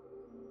cup.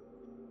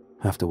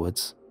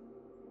 Afterwards,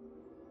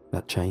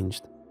 that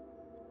changed.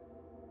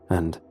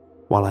 And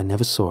while I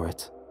never saw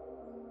it,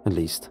 at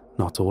least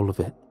not all of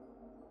it,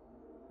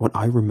 what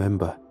I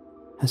remember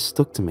has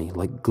stuck to me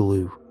like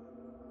glue.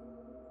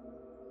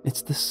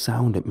 It's the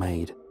sound it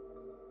made.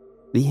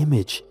 The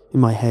image in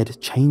my head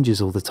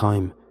changes all the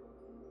time.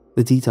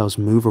 The details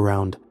move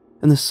around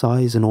and the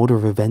size and order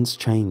of events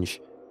change.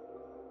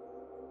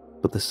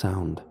 But the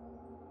sound,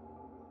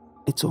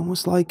 it's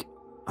almost like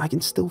I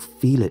can still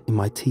feel it in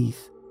my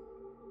teeth.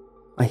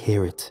 I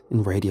hear it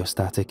in radio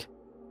static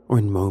or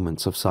in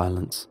moments of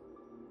silence.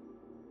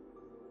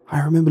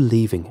 I remember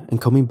leaving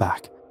and coming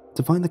back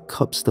to find the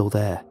cup still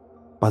there,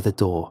 by the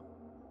door.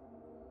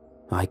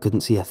 I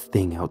couldn't see a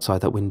thing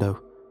outside that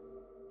window,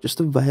 just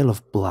a veil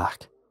of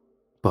black,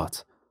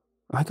 but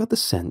I got the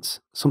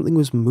sense something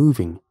was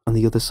moving on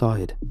the other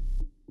side.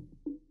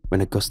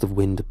 When a gust of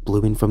wind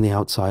blew in from the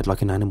outside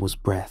like an animal's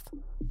breath,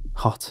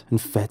 hot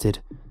and fetid,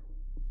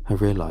 I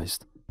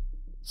realized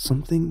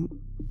something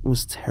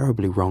was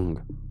terribly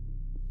wrong.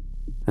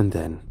 And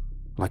then,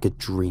 like a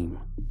dream,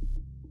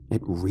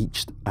 it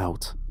reached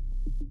out.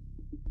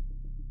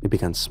 It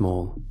began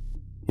small,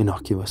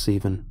 innocuous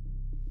even.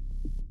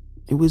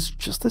 It was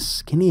just a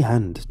skinny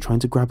hand trying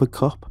to grab a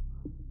cup,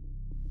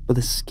 but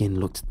the skin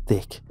looked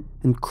thick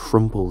and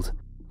crumpled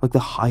like the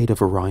hide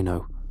of a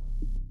rhino.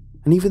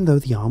 And even though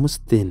the arm was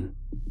thin,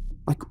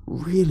 like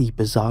really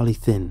bizarrely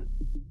thin,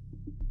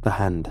 the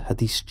hand had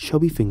these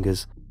chubby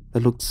fingers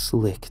that looked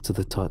slick to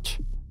the touch.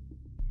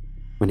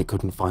 When it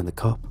couldn't find the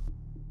cup,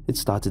 it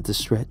started to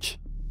stretch.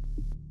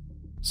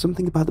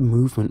 Something about the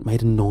movement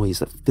made a noise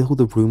that filled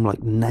the room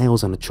like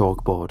nails on a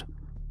chalkboard.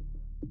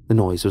 The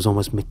noise was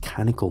almost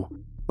mechanical,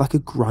 like a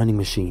grinding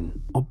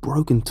machine or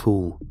broken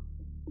tool.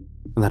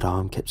 And that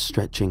arm kept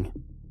stretching,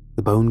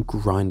 the bone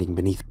grinding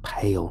beneath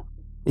pale,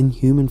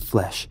 inhuman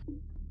flesh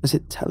as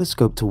it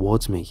telescoped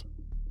towards me,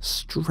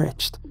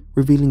 stretched,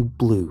 revealing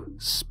blue,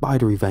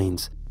 spidery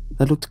veins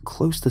that looked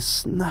close to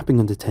snapping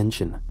under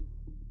tension.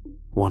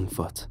 1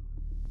 foot,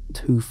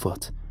 2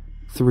 foot,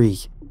 3,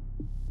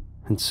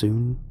 and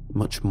soon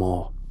much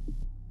more.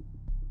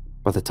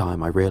 By the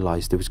time I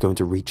realized it was going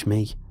to reach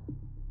me,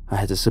 I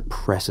had to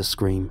suppress a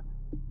scream.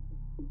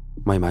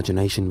 My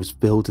imagination was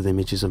filled with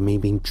images of me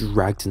being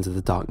dragged into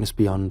the darkness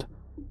beyond,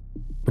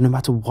 but no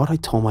matter what I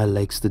told my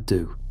legs to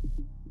do,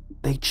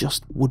 they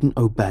just wouldn't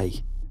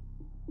obey.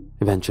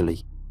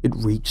 Eventually, it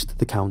reached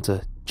the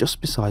counter just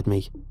beside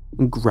me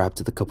and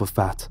grabbed the cup of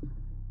fat,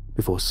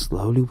 before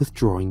slowly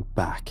withdrawing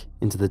back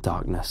into the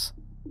darkness.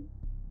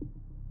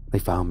 They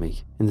found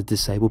me in the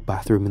disabled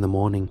bathroom in the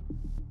morning.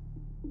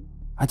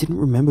 I didn't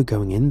remember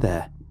going in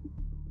there,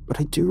 but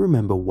I do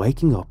remember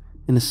waking up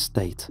in a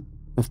state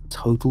of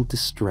total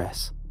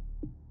distress.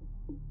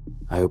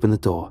 I opened the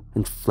door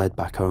and fled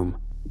back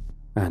home,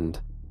 and,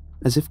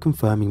 as if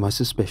confirming my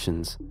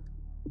suspicions,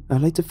 I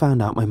later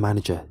found out my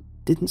manager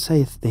didn't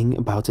say a thing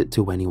about it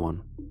to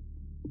anyone.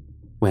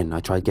 When I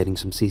tried getting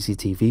some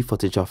CCTV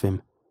footage of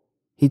him,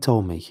 he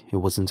told me it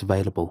wasn't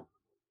available.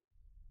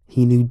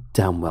 He knew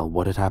damn well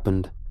what had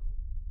happened.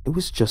 It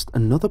was just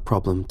another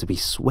problem to be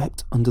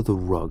swept under the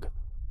rug.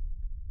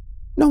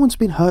 "No one's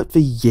been hurt for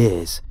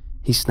years,"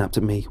 he snapped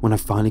at me when I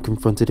finally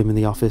confronted him in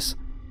the office.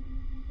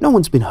 "No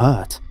one's been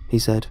hurt," he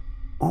said,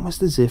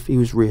 almost as if he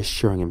was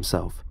reassuring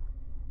himself.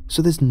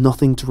 "So there's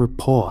nothing to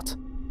report."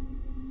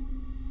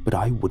 But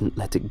I wouldn't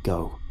let it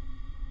go.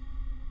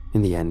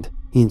 In the end,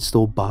 he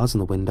installed bars in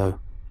the window.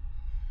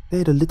 They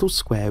had a little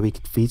square we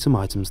could feed some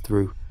items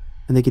through,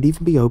 and they could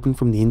even be opened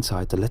from the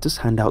inside to let us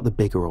hand out the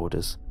bigger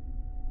orders.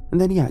 And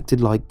then he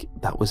acted like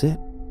that was it.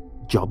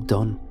 Job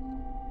done.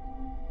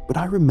 But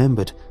I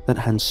remembered that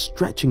hand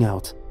stretching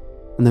out,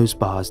 and those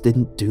bars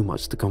didn't do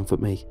much to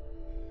comfort me.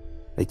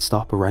 They'd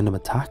stop a random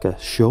attacker,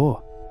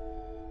 sure.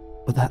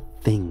 But that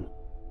thing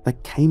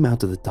that came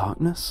out of the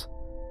darkness?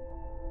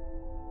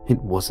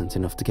 It wasn't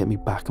enough to get me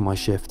back on my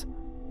shift.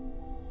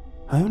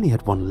 I only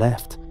had one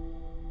left,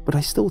 but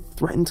I still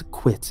threatened to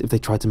quit if they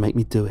tried to make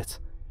me do it.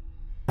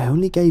 I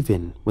only gave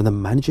in when the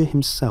manager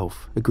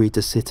himself agreed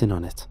to sit in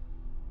on it.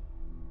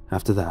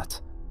 After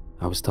that,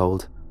 I was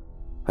told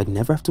I'd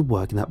never have to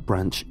work in that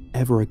branch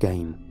ever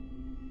again.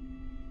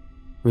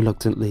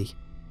 Reluctantly,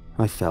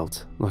 I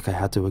felt like I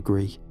had to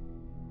agree.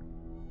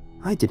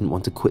 I didn't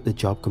want to quit the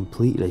job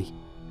completely.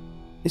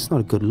 It's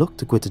not a good look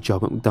to quit a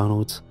job at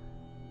McDonald's.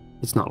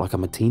 It's not like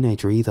I'm a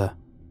teenager either.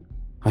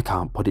 I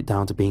can't put it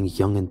down to being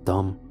young and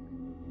dumb.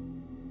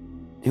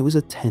 It was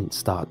a tense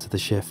start to the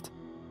shift.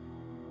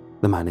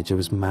 The manager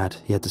was mad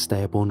he had to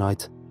stay up all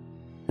night,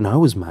 and I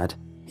was mad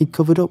he'd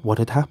covered up what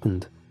had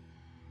happened,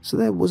 so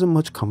there wasn't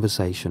much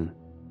conversation.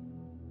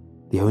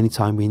 The only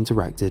time we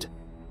interacted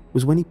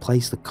was when he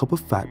placed a cup of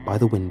fat by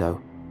the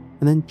window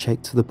and then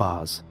checked the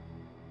bars.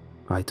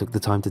 I took the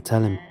time to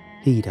tell him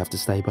he'd have to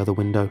stay by the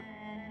window,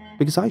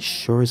 because I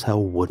sure as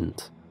hell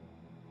wouldn't.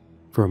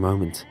 For a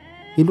moment,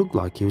 he looked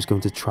like he was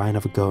going to try and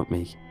have a go at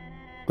me,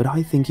 but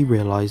I think he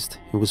realized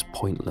it was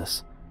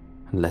pointless,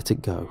 and let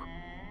it go.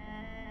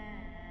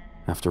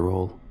 After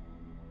all,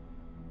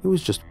 it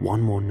was just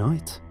one more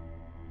night,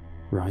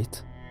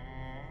 right?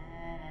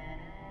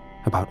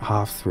 About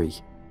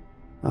 3:30,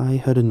 I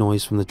heard a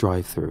noise from the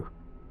drive-thru.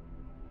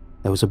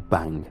 There was a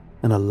bang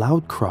and a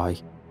loud cry,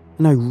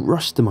 and I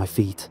rushed to my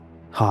feet,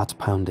 heart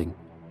pounding.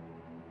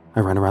 I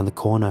ran around the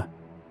corner,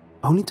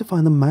 only to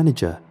find the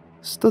manager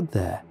stood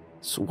there,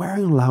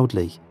 swearing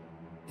loudly,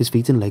 his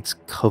feet and legs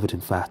covered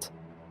in fat.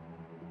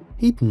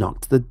 He'd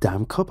knocked the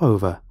damn cup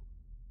over,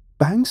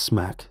 bang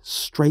smack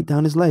straight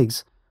down his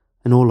legs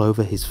and all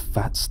over his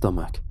fat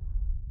stomach.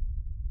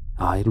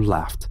 I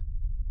laughed,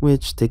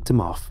 which ticked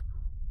him off,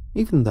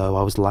 even though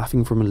I was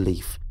laughing from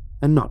relief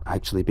and not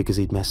actually because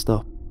he'd messed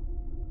up.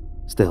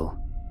 Still,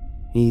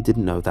 he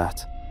didn't know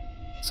that,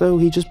 so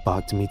he just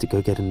barked at me to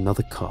go get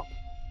another cup.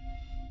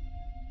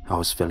 I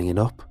was filling it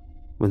up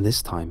when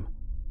this time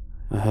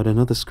I heard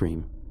another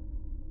scream.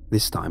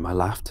 This time I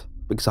laughed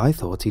because I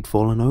thought he'd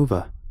fallen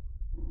over.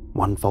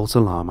 One false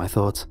alarm, I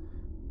thought.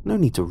 No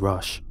need to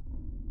rush.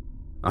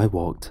 I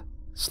walked,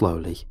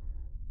 slowly,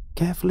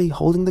 carefully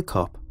holding the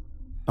cup,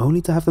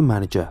 only to have the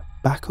manager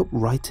back up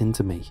right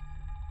into me.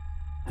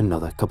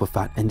 Another cup of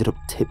fat ended up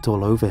tipped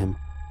all over him,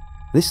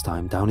 this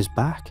time down his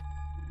back.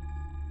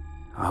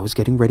 I was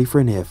getting ready for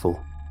an earful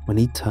when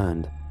he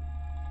turned,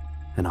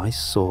 and I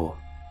saw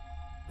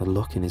the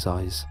look in his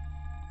eyes,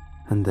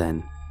 and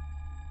then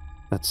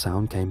that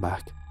sound came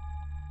back.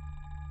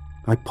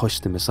 I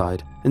pushed him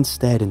aside and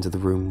stared into the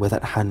room where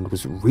that hand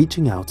was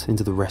reaching out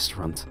into the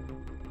restaurant,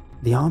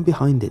 the arm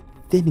behind it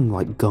thinning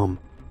like gum,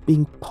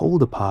 being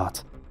pulled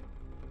apart.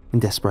 In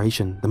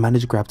desperation, the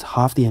manager grabbed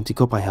half the empty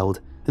cup I held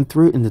and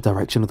threw it in the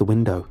direction of the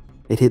window.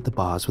 It hit the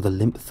bars with a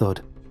limp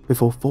thud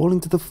before falling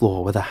to the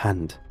floor where the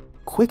hand,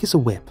 quick as a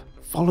whip,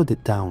 followed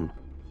it down.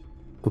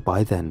 But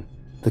by then,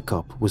 the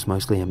cup was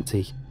mostly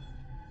empty,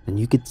 and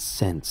you could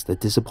sense the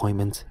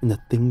disappointment in the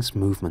thing's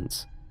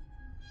movements.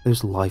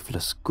 Those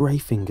lifeless, grey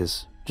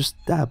fingers just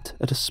dabbed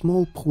at a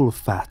small pool of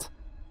fat,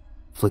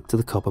 flicked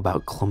the cup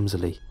about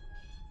clumsily,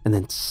 and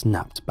then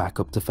snapped back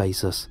up to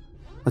face us,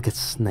 like a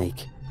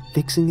snake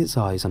fixing its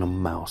eyes on a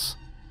mouse.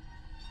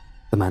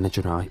 The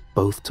manager and I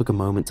both took a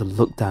moment to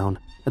look down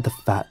at the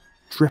fat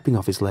dripping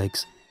off his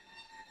legs,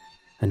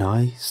 and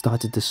I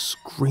started to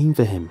scream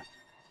for him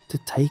to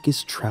take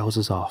his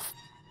trousers off.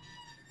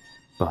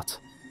 But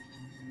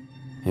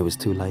it was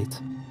too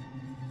late.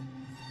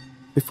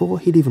 Before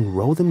he'd even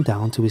rolled them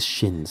down to his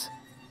shins,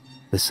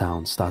 the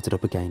sound started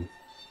up again.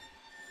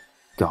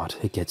 God,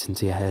 it gets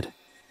into your head.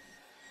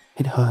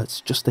 It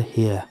hurts just to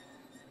hear.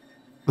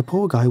 The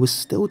poor guy was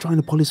still trying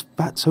to pull his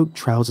fat-soaked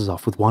trousers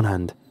off with one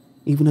hand,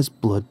 even as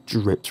blood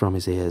dripped from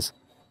his ears,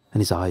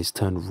 and his eyes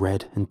turned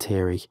red and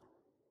teary.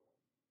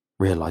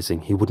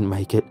 Realizing he wouldn't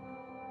make it,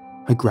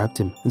 I grabbed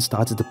him and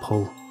started to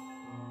pull,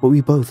 but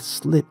we both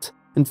slipped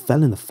and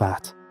fell in the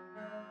fat.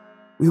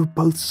 We were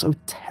both so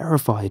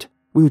terrified,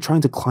 we were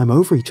trying to climb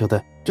over each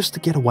other just to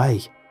get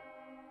away.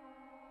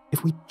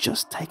 If we'd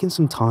just taken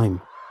some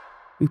time,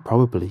 we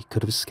probably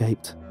could have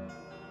escaped.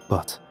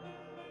 But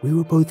we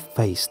were both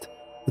faced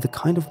with a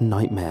kind of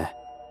nightmare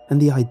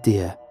and the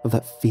idea of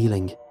that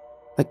feeling,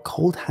 that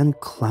cold hand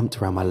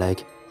clamped around my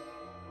leg.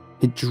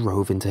 It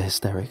drove into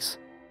hysterics.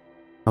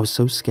 I was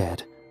so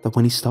scared that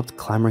when he stopped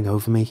clambering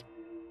over me,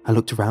 I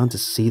looked around to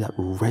see that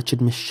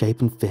wretched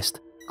misshapen fist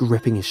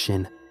gripping his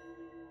shin.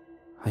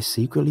 I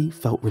secretly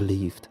felt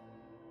relieved.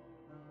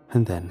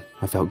 And then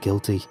I felt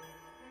guilty,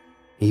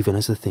 even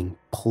as the thing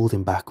pulled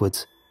him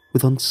backwards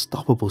with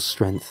unstoppable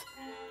strength.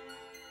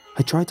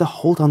 I tried to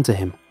hold on to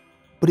him,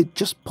 but it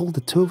just pulled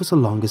the two of us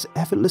along as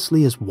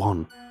effortlessly as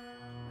one,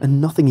 and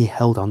nothing he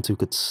held onto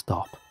could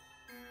stop.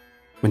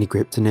 When he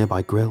gripped a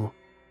nearby grill,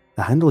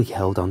 the handle he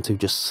held onto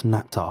just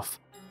snapped off.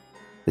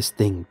 This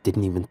thing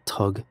didn't even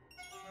tug.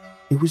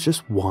 It was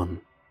just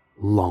one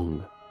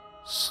long,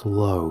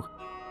 slow,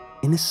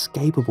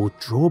 inescapable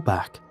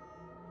drawback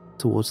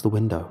towards the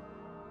window.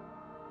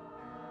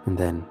 And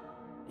then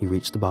he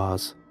reached the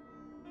bars.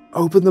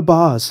 "Open the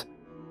bars!"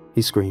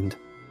 he screamed.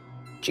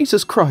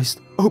 "Jesus Christ,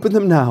 open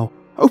them now!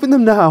 Open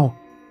them now!"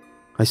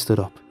 I stood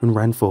up and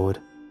ran forward,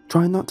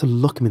 trying not to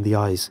look him in the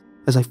eyes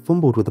as I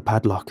fumbled with the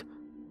padlock.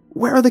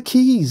 "Where are the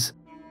keys?"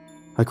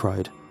 I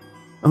cried,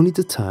 only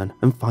to turn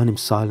and find him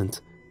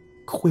silent,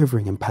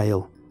 quivering and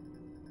pale.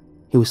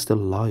 He was still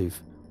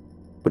alive,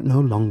 but no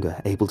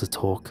longer able to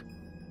talk,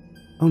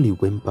 only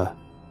whimper.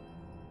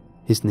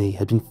 His knee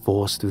had been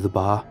forced through the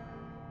bar.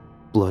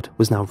 Blood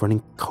was now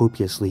running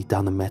copiously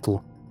down the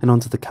metal and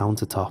onto the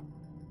countertop.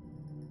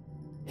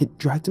 It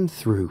dragged him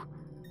through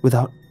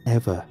without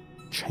ever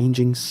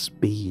changing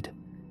speed.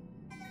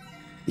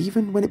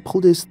 Even when it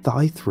pulled his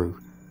thigh through,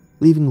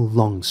 leaving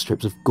long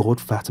strips of gored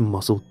fat and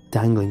muscle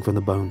dangling from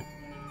the bone.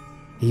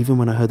 Even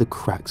when I heard the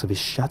cracks of his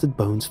shattered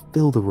bones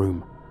fill the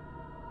room.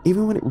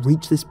 Even when it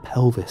reached his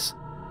pelvis,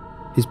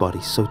 his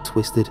body so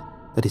twisted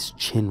that his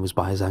chin was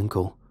by his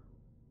ankle.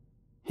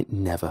 It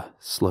never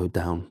slowed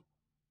down.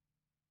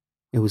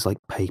 It was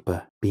like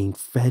paper being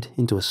fed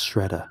into a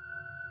shredder.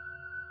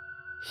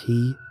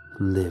 He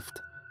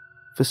lived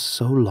for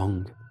so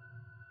long,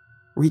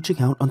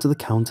 reaching out onto the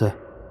counter,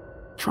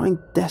 trying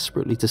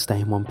desperately to stay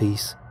in one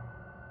piece.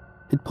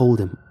 It pulled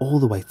him all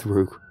the way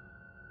through.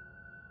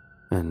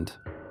 And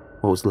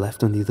what was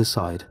left on the other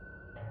side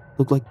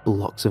looked like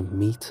blocks of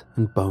meat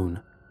and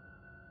bone.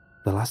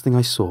 The last thing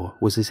I saw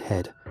was his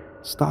head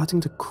starting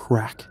to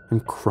crack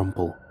and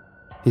crumple,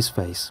 his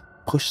face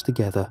pushed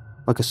together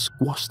like a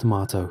squashed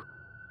tomato,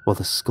 while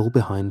the skull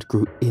behind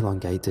grew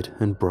elongated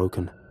and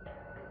broken.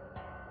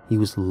 He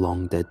was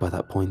long dead by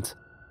that point,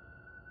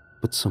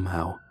 but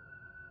somehow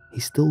he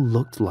still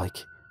looked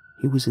like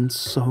he was in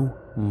so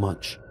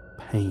much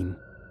pain.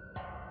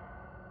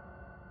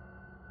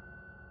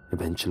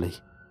 Eventually,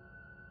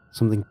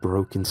 something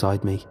broke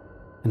inside me,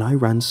 and I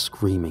ran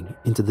screaming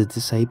into the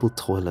disabled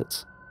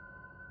toilets.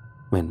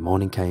 When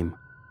morning came,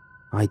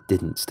 I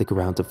didn't stick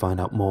around to find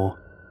out more.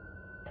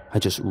 I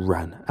just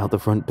ran out the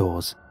front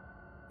doors,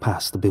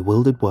 past the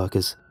bewildered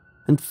workers,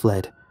 and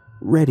fled,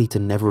 ready to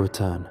never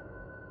return.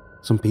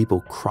 Some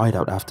people cried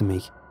out after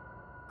me.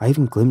 I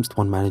even glimpsed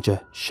one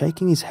manager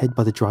shaking his head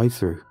by the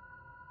drive-thru.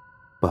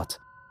 But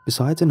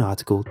besides an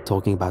article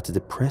talking about a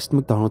depressed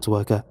McDonald's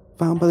worker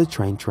found by the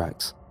train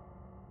tracks,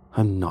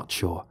 I'm not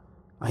sure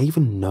I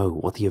even know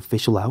what the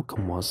official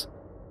outcome was.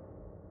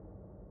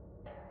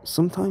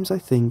 Sometimes I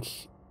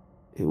think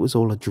it was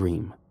all a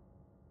dream.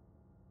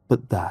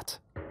 But that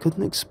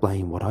couldn't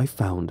explain what I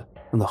found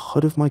on the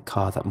hood of my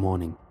car that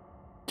morning,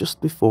 just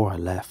before I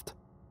left.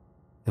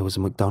 There was a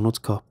McDonald's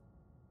cup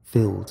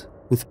filled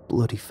with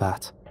bloody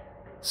fat,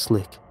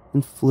 slick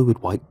and fluid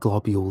white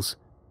globules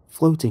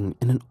floating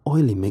in an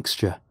oily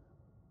mixture,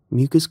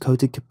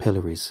 mucus-coated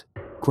capillaries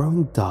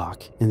growing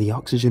dark in the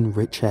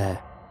oxygen-rich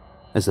air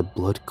as the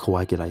blood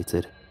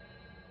coagulated.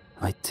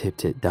 I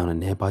tipped it down a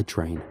nearby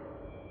drain,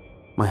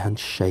 my hand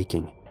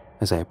shaking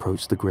as I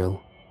approached the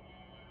grill.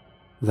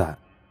 That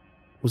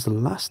was the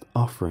last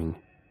offering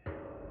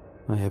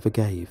I ever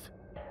gave.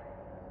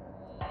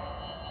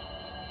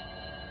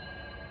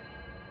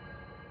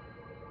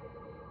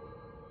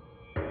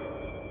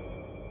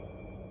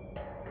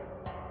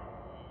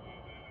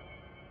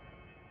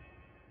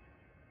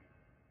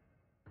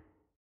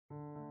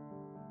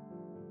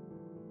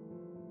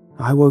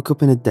 I woke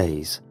up in a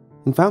daze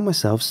and found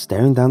myself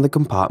staring down the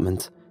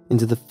compartment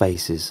into the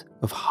faces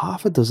of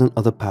half a dozen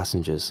other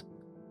passengers.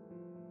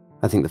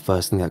 I think the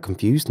first thing that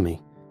confused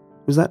me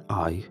was that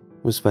I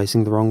was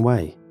facing the wrong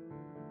way.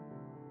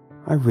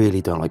 I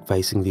really don't like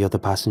facing the other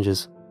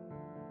passengers.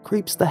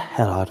 Creeps the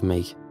hell out of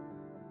me.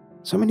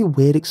 So many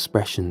weird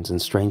expressions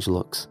and strange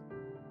looks.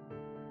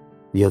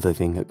 The other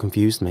thing that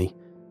confused me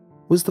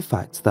was the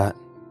fact that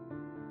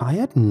I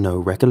had no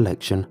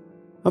recollection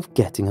of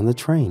getting on the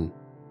train.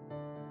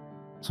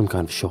 Some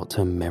kind of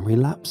short-term memory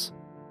lapse?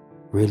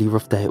 Really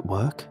rough day at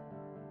work?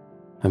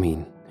 I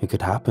mean, it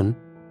could happen.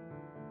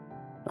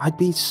 I'd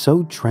be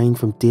so drained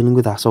from dealing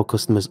with asshole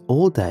customers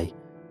all day,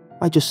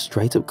 I'd just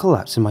straight up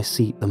collapse in my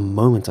seat the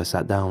moment I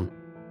sat down.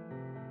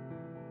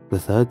 The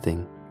third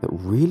thing that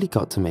really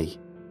got to me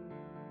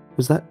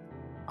was that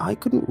I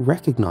couldn't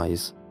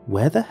recognize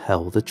where the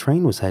hell the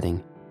train was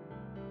heading.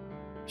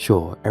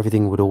 Sure,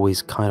 everything would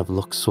always kind of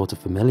look sort of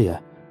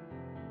familiar,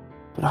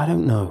 but I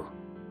don't know.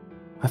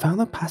 I found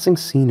the passing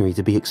scenery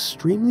to be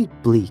extremely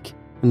bleak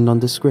and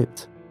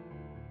nondescript.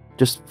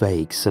 Just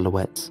vague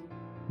silhouettes,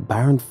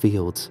 barren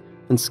fields,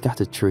 and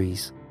scattered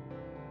trees.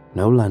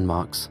 No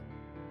landmarks,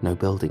 no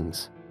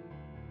buildings,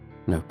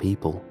 no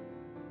people.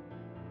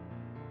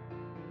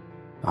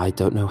 I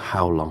don't know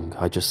how long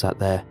I just sat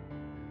there,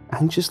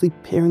 anxiously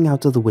peering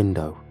out of the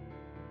window.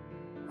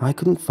 I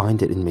couldn't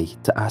find it in me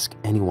to ask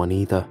anyone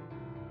either.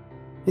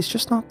 It's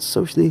just not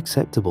socially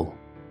acceptable.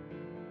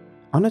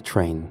 On a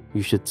train,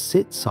 you should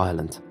sit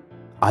silent,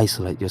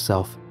 isolate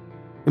yourself,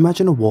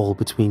 imagine a wall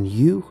between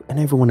you and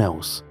everyone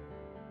else.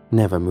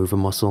 Never move a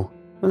muscle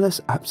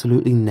unless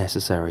absolutely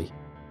necessary.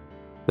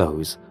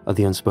 Those are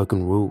the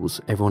unspoken rules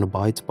everyone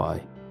abides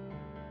by.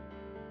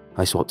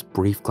 I swapped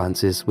brief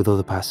glances with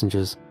other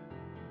passengers,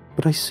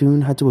 but I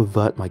soon had to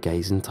avert my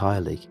gaze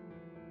entirely.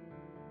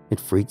 It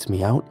freaked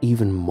me out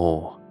even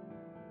more.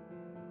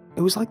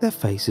 It was like their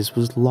faces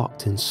was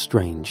locked in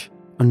strange,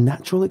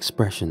 unnatural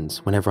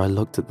expressions whenever I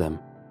looked at them.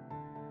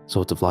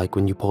 Sort of like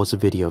when you pause a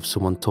video of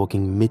someone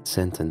talking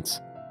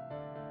mid-sentence.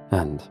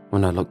 And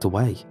when I looked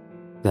away,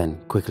 then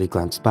quickly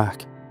glanced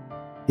back,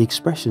 the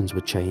expressions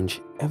would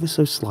change ever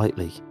so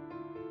slightly.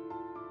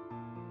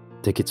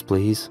 "Tickets,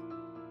 please,"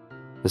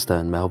 the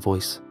stern male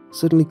voice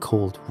suddenly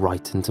called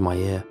right into my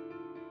ear.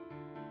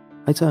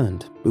 I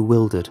turned,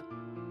 bewildered,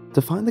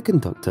 to find the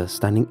conductor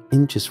standing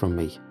inches from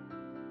me,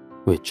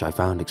 which I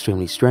found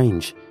extremely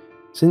strange,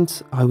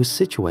 since I was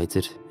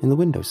situated in the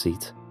window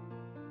seat.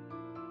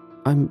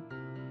 "I'm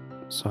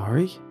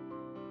sorry,"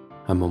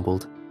 I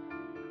mumbled.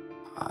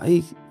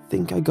 "I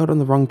think I got on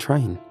the wrong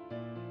train."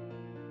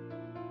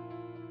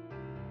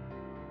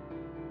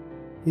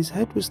 His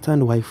head was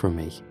turned away from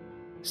me,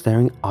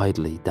 staring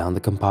idly down the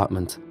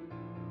compartment,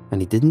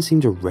 and he didn't seem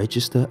to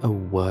register a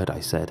word I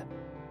said.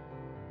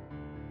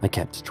 I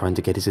kept trying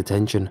to get his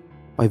attention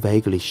by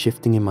vaguely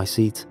shifting in my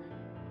seat,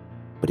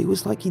 but it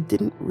was like he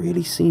didn't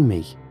really see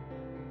me.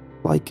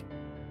 like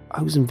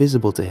I was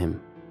invisible to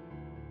him.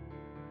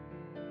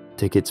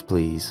 "Tickets,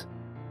 please,"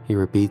 he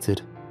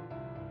repeated.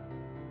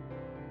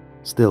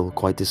 Still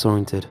quite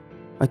disoriented,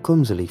 I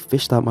clumsily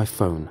fished out my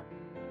phone.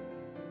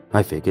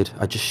 I figured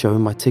I'd just show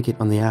him my ticket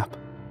on the app,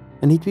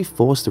 and he'd be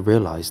forced to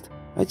realise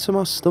I'd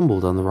somehow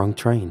stumbled on the wrong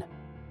train,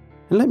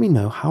 and let me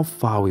know how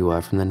far we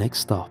were from the next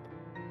stop.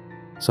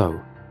 So,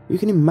 you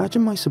can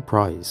imagine my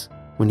surprise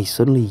when he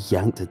suddenly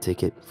yanked a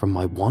ticket from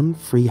my one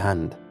free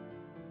hand.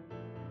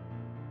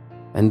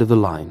 "End of the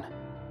line,"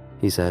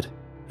 he said,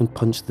 and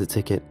punched the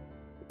ticket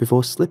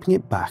before slipping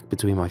it back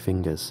between my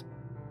fingers.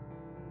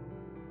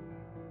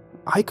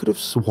 I could have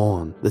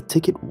sworn the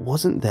ticket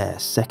wasn't there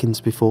seconds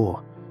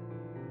before,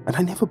 and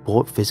I never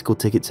bought physical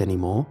tickets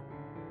anymore.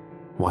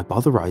 Why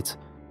bother, right,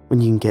 when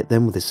you can get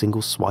them with a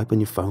single swipe on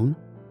your phone?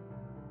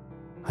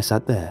 I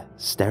sat there,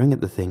 staring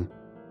at the thing,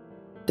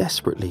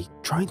 desperately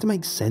trying to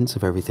make sense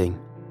of everything.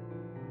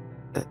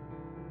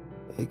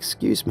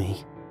 "Excuse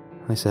me,"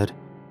 I said.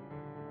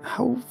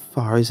 "How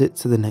far is it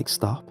to the next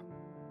stop?"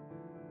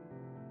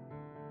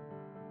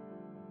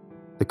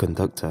 The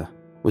conductor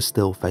was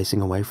still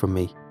facing away from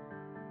me,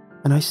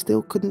 and I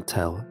still couldn't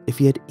tell if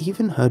he had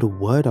even heard a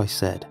word I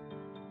said.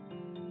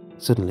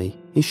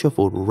 Suddenly, he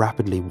shuffled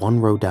rapidly one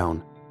row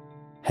down,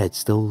 head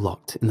still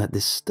locked in that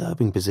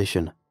disturbing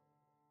position.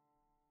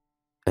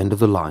 "End of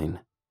the line,"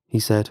 he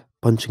said,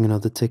 punching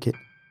another ticket.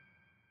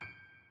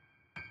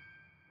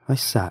 I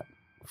sat,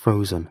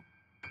 frozen,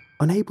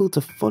 unable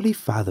to fully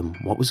fathom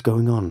what was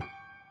going on.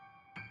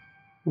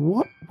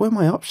 What were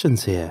my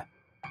options here?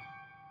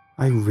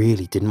 I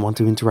really didn't want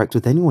to interact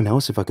with anyone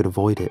else if I could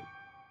avoid it,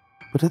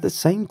 but at the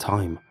same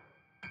time,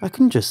 I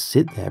couldn't just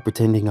sit there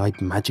pretending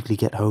I'd magically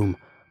get home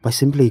by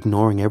simply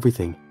ignoring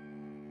everything.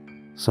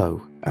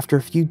 So, after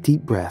a few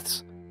deep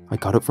breaths, I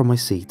got up from my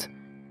seat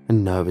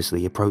and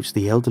nervously approached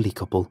the elderly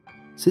couple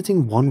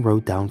sitting one row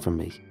down from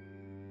me.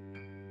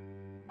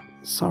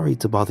 "Sorry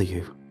to bother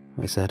you,"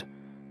 I said,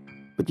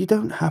 "but you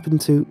don't happen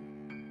to—"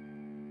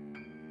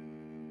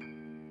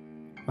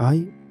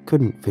 I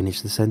couldn't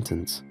finish the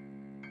sentence.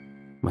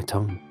 My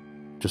tongue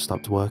just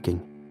stopped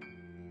working.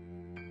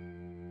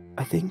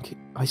 I think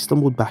I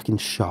stumbled back in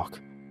shock,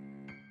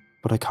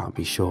 but I can't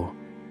be sure.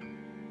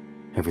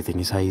 Everything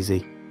is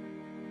hazy.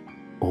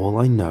 All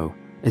I know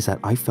is that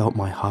I felt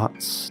my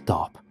heart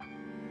stop.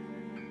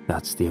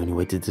 That's the only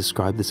way to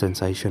describe the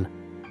sensation.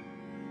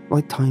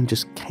 Like time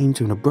just came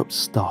to an abrupt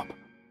stop,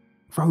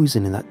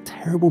 frozen in that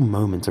terrible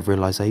moment of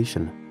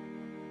realization.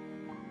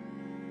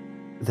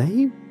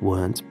 They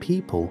weren't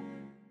people.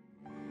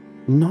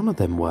 None of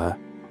them were.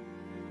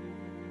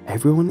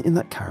 Everyone in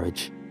that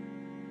carriage,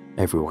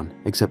 everyone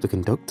except the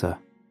conductor,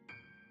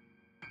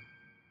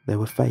 they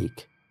were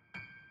fake.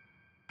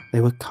 They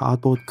were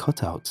cardboard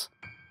cutouts,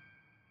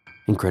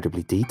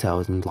 incredibly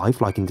detailed and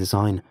lifelike in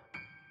design,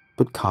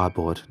 but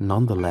cardboard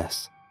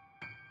nonetheless.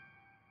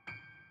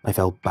 I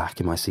fell back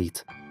in my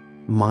seat,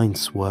 mind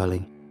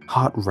swirling,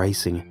 heart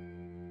racing.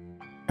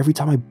 Every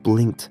time I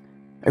blinked,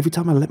 every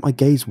time I let my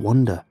gaze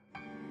wander,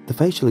 the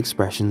facial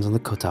expressions on the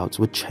cutouts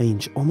would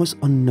change almost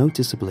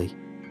unnoticeably.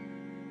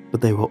 But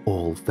they were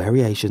all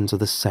variations of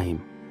the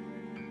same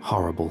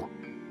horrible,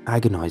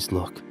 agonized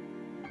look.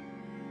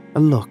 A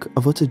look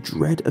of utter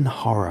dread and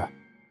horror,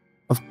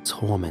 of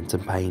torment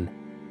and pain.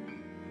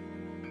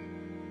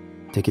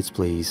 "Tickets,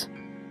 please,"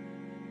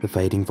 the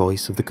fading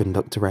voice of the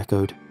conductor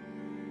echoed.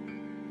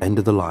 "End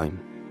of the line."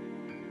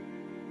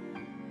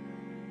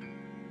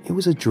 It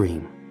was a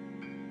dream,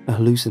 a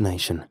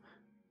hallucination,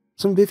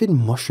 some vivid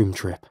mushroom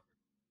trip.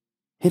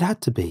 It had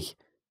to be.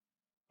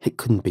 It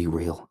couldn't be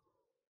real.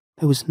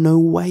 There was no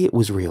way it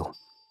was real.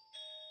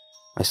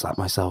 I slapped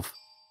myself,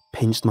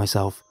 pinched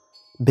myself,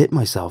 bit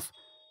myself.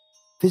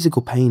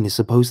 Physical pain is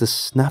supposed to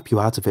snap you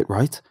out of it,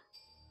 right?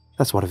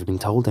 That's what I've been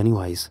told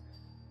anyways.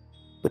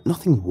 But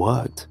nothing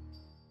worked.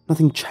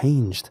 Nothing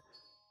changed.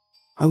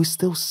 I was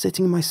still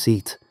sitting in my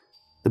seat,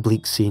 the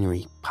bleak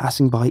scenery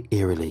passing by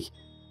eerily,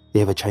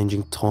 the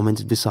ever-changing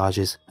tormented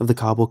visages of the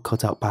cardboard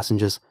cutout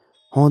passengers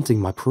haunting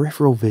my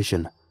peripheral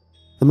vision,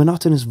 the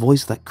monotonous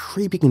voice of that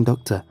creepy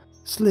conductor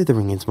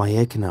slithering into my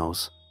ear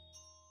canals.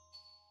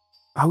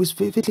 I was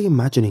vividly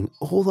imagining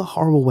all the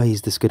horrible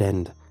ways this could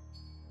end,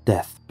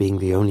 death being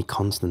the only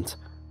constant,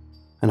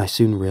 and I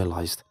soon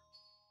realized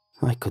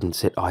I couldn't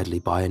sit idly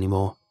by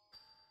anymore.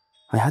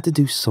 I had to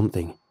do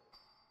something,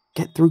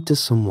 get through to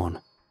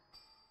someone,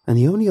 and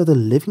the only other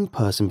living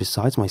person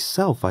besides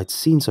myself I'd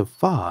seen so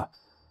far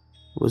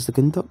was the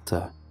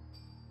conductor.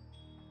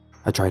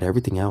 I tried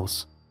everything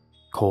else,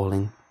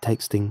 calling,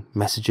 texting,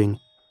 messaging,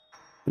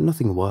 but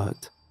nothing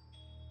worked.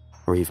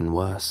 Or even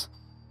worse,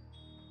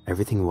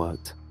 everything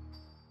worked.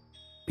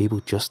 People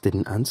just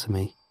didn't answer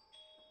me.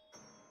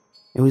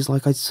 It was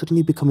like I'd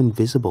suddenly become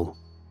invisible.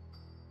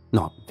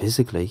 Not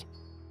physically,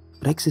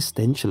 but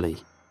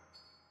existentially.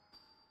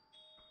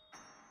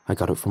 I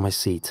got up from my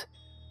seat,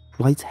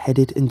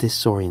 light-headed and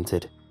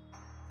disoriented,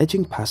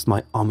 edging past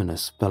my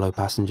ominous fellow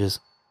passengers,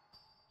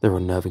 their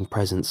unnerving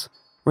presence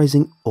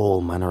raising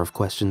all manner of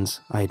questions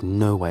I had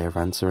no way of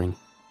answering.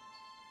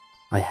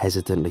 I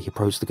hesitantly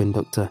approached the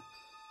conductor,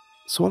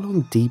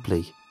 swallowing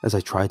deeply as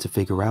I tried to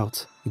figure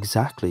out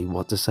exactly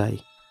what to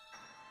say.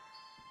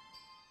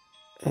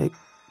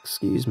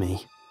 "Excuse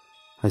me,"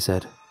 I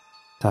said,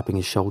 tapping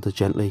his shoulder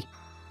gently.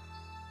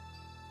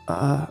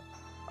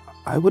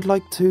 I would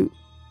like to—"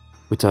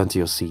 "Return to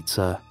your seat,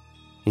 sir,"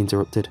 he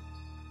interrupted.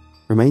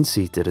 "Remain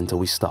seated until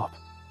we stop.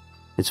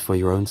 It's for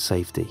your own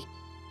safety."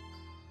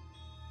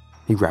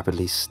 He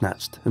rapidly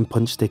snatched and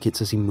punched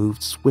tickets as he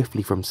moved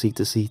swiftly from seat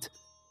to seat,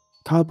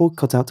 cardboard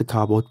cutout to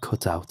cardboard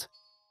cutout.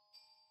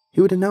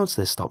 He would announce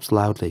their stops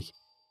loudly,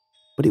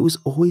 but it was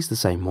always the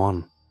same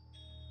one.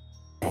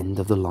 End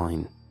of the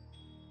line.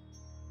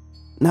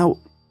 "Now,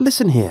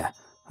 listen here,"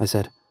 I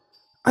said.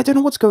 "I don't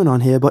know what's going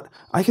on here, but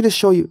I can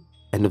assure you—"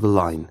 "End of the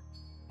line,"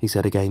 he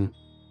said again,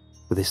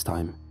 but this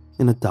time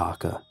in a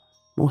darker,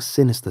 more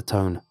sinister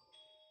tone.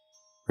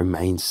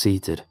 "Remain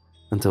seated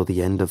until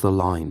the end of the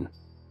line."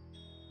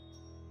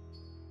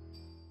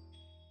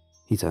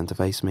 He turned to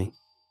face me,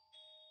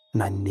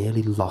 and I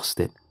nearly lost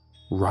it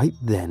right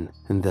then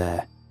and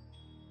there.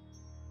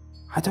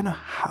 I don't know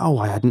how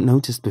I hadn't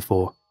noticed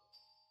before.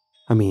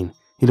 I mean,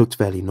 he looked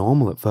fairly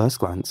normal at first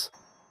glance.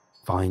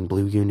 Fine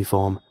blue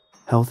uniform,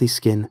 healthy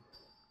skin,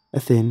 a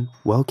thin,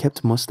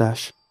 well-kept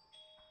mustache.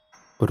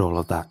 But all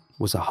of that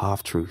was a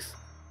half-truth,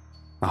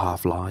 a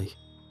half-lie.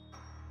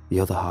 The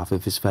other half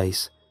of his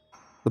face,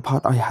 the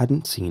part I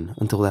hadn't seen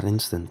until that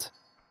instant,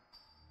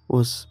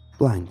 was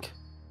blank.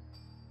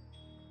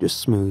 Just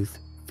smooth,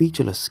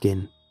 featureless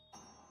skin.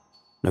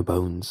 No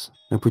bones,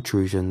 no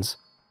protrusions.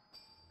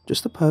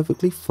 Just a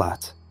perfectly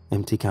flat,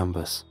 empty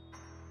canvas.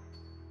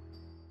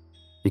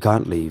 "You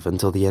can't leave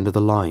until the end of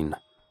the line,"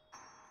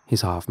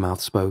 his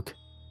half-mouth spoke.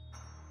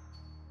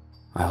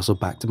 I hustled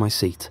back to my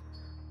seat,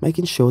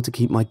 making sure to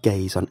keep my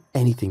gaze on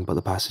anything but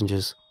the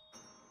passengers.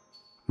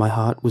 My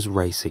heart was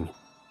racing,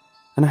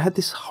 and I had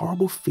this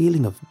horrible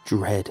feeling of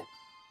dread.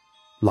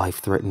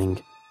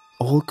 Life-threatening,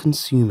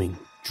 all-consuming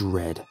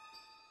dread.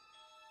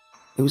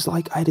 It was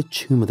like I had a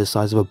tumor the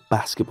size of a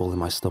basketball in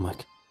my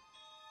stomach.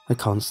 A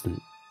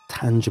constant,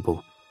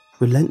 tangible,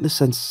 relentless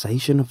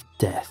sensation of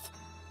death.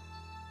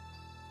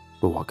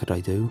 But what could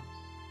I do?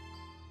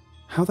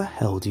 How the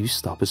hell do you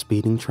stop a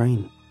speeding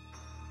train?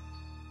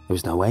 There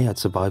was no way I'd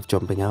survive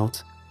jumping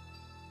out.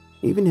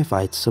 Even if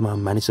I had somehow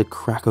managed to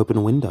crack open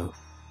a window,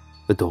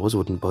 the doors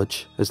wouldn't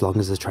budge as long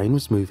as the train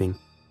was moving.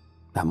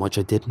 That much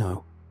I did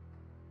know.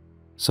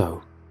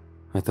 So,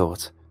 I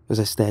thought, as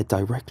I stared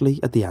directly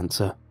at the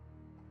answer,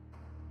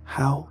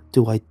 how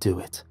do I do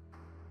it?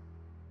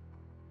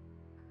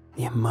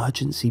 The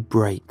emergency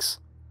brakes.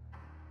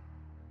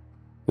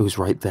 It was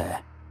right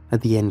there,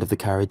 at the end of the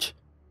carriage,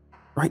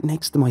 right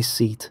next to my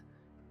seat.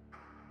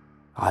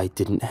 I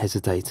didn't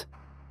hesitate.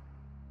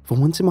 For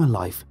once in my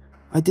life,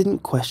 I didn't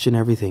question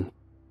everything.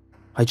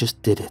 I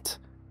just did it.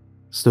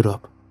 Stood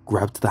up,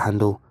 grabbed the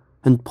handle,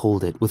 and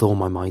pulled it with all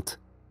my might.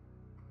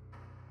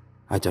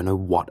 I don't know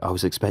what I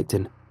was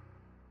expecting,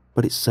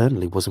 but it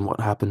certainly wasn't what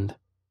happened.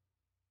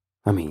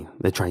 I mean,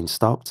 the train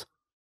stopped,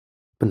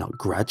 but not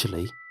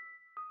gradually.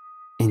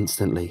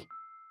 Instantly.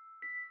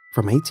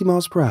 From 80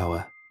 miles per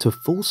hour to a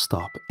full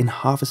stop in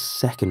half a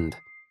second.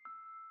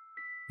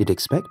 You'd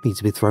expect me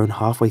to be thrown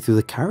halfway through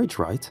the carriage,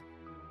 right?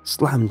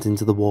 Slammed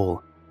into the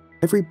wall,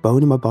 every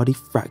bone in my body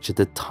fractured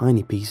to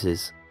tiny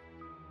pieces.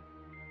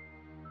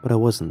 But I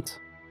wasn't.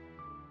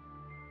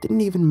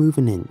 Didn't even move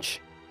an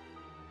inch.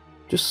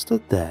 Just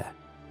stood there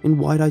in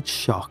wide-eyed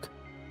shock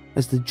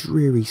as the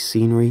dreary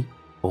scenery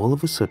all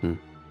of a sudden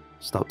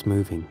stopped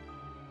moving.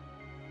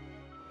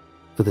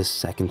 For the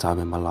second time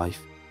in my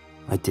life,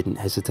 I didn't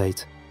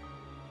hesitate.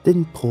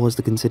 Didn't pause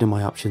to consider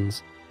my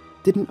options.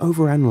 Didn't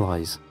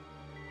overanalyze.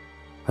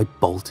 I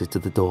bolted to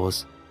the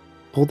doors,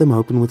 pulled them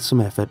open with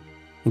some effort,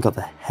 and got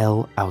the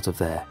hell out of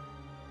there.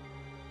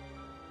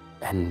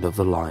 End of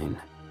the line.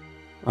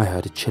 I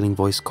heard a chilling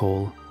voice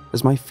call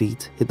as my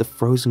feet hit the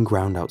frozen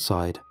ground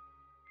outside.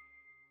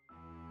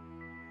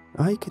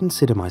 I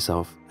consider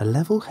myself a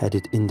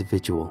level-headed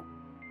individual.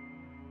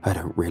 I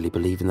don't really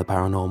believe in the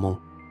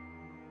paranormal.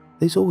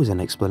 There's always an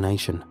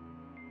explanation,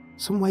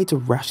 some way to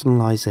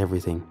rationalize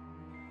everything.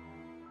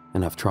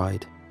 And I've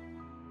tried.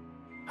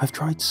 I've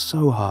tried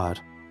so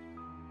hard,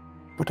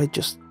 but I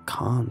just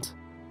can't.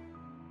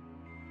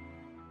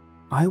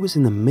 I was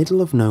in the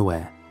middle of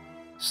nowhere,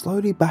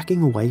 slowly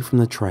backing away from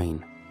the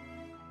train.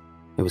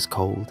 It was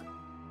cold,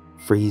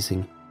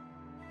 freezing,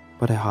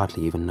 but I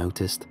hardly even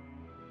noticed.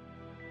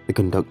 The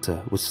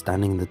conductor was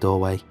standing in the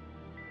doorway,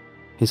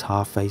 his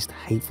half-faced,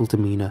 hateful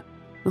demeanor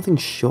nothing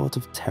short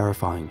of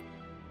terrifying.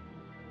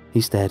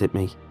 He stared at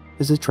me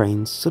as the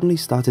train suddenly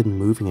started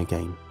moving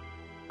again,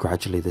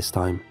 gradually this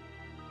time.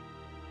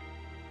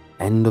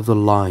 End of the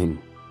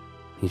line,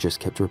 he just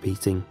kept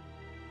repeating.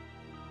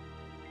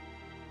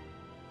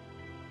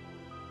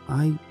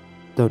 I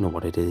don't know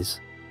what it is,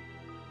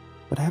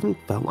 but I haven't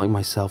felt like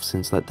myself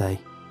since that day.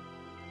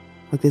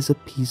 Like there's a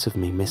piece of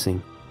me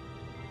missing,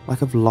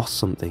 like I've lost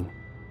something,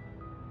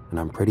 and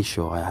I'm pretty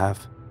sure I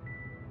have.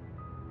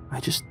 I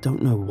just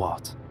don't know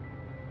what.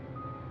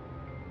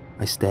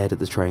 I stared at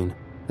the train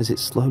as it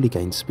slowly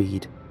gained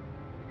speed.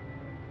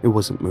 It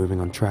wasn't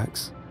moving on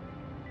tracks.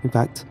 In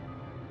fact,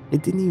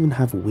 it didn't even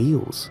have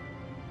wheels.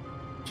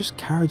 Just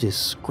carriages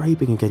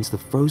scraping against the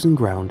frozen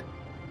ground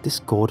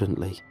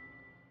discordantly,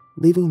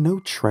 leaving no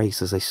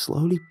trace as they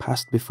slowly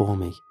passed before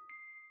me.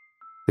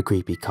 The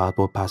creepy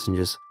cardboard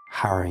passengers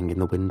harrying in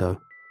the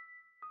window.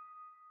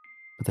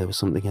 But there was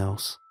something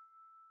else.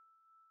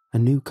 A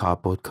new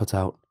cardboard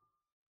cutout.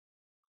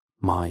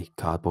 My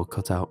cardboard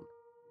cutout.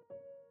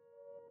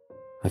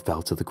 I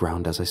fell to the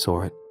ground as I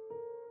saw it.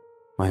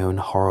 My own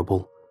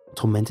horrible,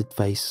 tormented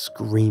face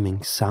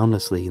screaming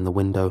soundlessly in the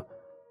window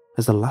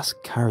as the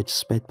last carriage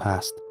sped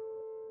past.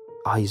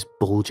 Eyes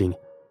bulging,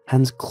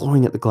 hands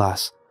clawing at the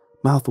glass,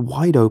 mouth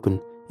wide open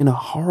in a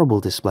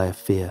horrible display of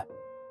fear.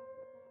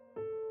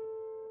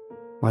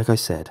 Like I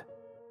said,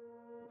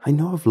 I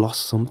know I've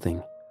lost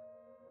something.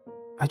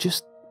 I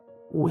just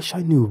wish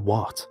I knew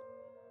what.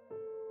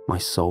 My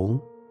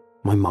soul?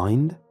 My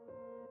mind?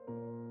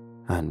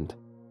 And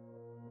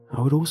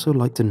I would also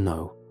like to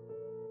know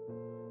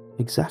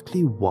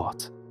exactly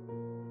what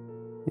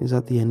is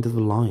at the end of the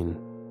line.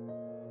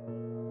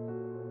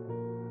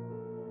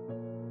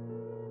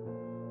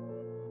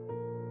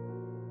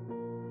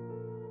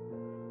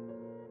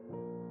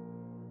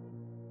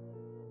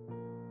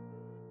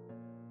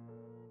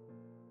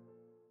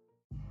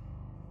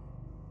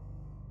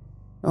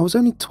 I was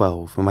only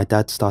 12 when my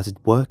dad started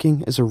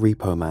working as a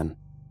repo man,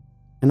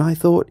 and I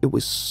thought it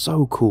was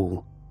so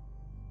cool.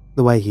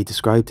 The way he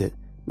described it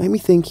made me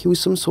think he was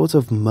some sort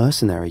of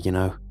mercenary, you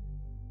know.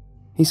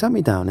 He sat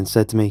me down and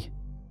said to me,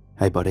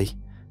 "Hey buddy,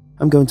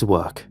 I'm going to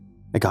work.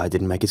 A guy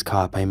didn't make his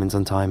car payments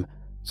on time,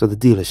 so the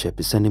dealership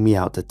is sending me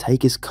out to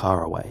take his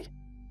car away."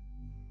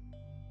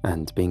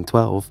 And being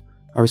 12,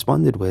 I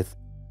responded with,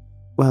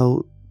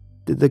 "Well,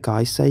 did the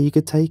guy say you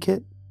could take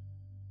it?"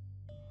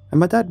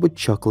 And my dad would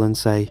chuckle and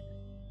say,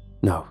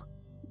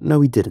 No,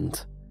 he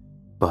didn't.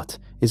 But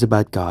he's a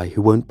bad guy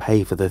who won't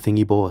pay for the thing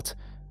he bought.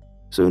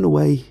 So in a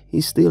way,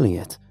 he's stealing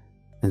it.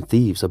 And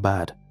thieves are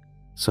bad.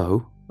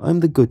 So I'm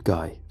the good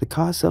guy the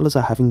car sellers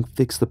are having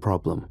fix the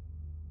problem.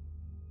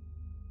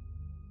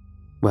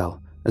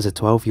 Well, as a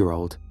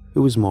 12-year-old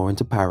who was more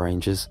into Power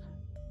Rangers,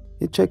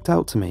 it checked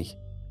out to me.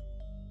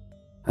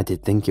 I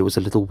did think it was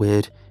a little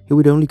weird he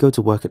would only go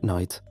to work at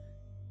night.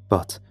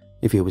 But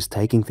if he was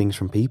taking things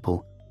from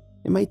people,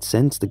 it made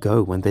sense to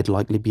go when they'd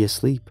likely be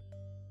asleep.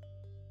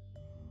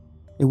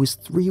 It was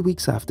 3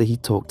 weeks after he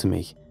talked to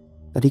me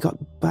that he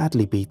got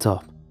badly beat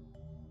up.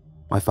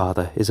 My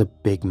father is a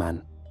big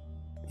man.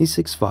 He's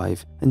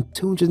 6'5" and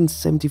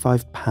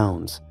 275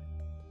 pounds.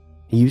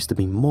 He used to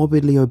be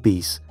morbidly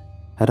obese,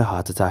 had a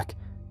heart attack,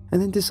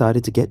 and then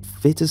decided to get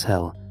fit as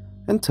hell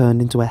and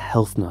turned into a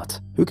health nut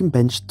who can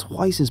bench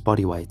twice his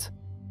body weight.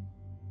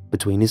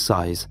 Between his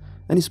size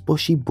and his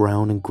bushy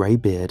brown and grey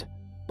beard,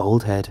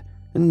 bald head,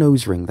 and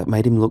nose ring that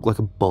made him look like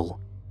a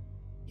bull,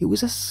 he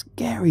was a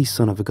scary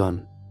son of a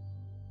gun.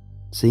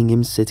 Seeing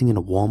him sitting in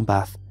a warm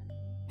bath,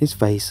 his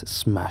face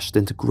smashed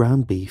into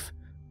ground beef,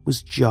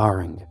 was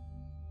jarring.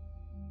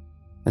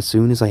 As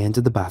soon as I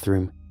entered the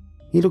bathroom,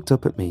 he looked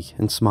up at me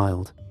and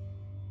smiled,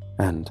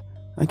 and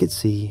I could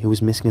see he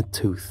was missing a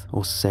tooth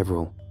or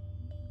several.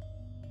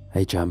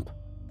 "Hey champ,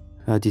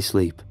 how'd you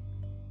sleep?"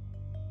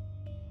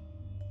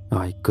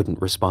 I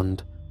couldn't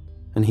respond,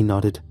 and he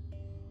nodded.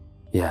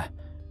 "Yeah,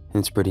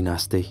 it's pretty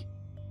nasty.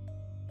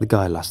 The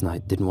guy last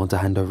night didn't want to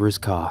hand over his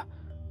car.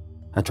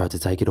 I tried to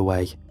take it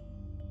away.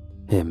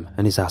 Him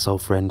and his asshole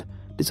friend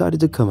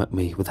decided to come at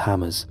me with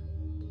hammers.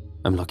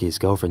 I'm lucky his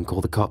girlfriend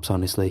called the cops,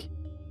 honestly."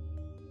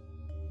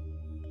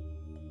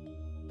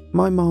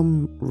 My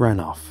mom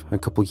ran off a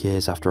couple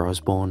years after I was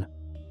born,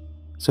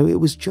 so it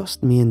was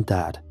just me and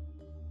Dad.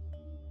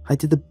 I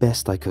did the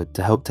best I could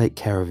to help take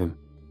care of him,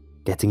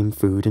 getting him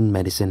food and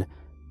medicine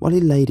while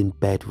he laid in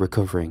bed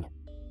recovering.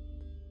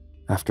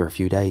 After a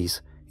few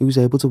days, he was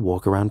able to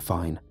walk around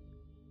fine,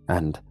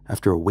 and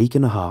after a week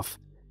and a half,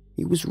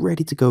 he was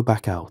ready to go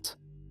back out.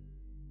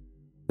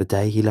 The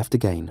day he left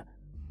again,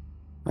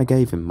 I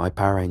gave him my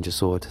Power Ranger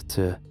sword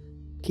to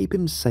keep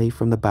him safe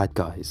from the bad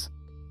guys.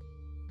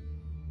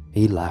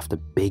 He laughed a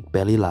big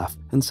belly laugh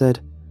and said,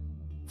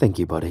 "Thank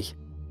you, buddy.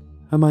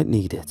 I might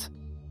need it."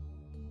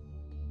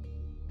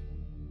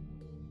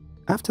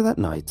 After that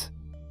night,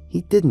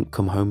 he didn't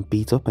come home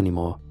beat up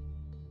anymore,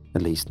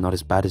 at least not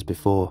as bad as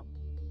before.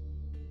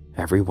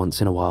 Every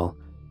once in a while,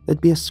 there'd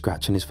be a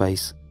scratch on his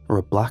face or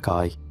a black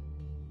eye,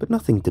 but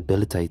nothing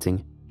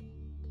debilitating.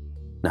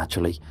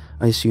 Naturally,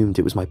 I assumed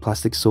it was my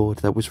plastic sword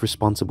that was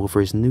responsible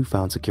for his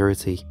newfound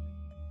security.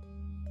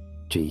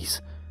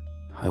 Geez,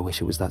 I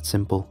wish it was that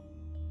simple.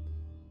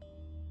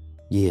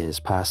 Years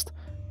passed,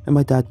 and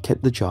my dad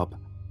kept the job,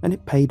 and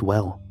it paid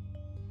well.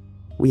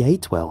 We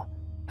ate well,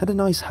 had a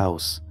nice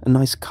house, a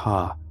nice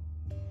car,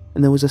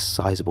 and there was a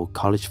sizable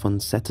college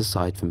fund set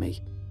aside for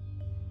me.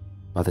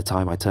 By the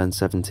time I turned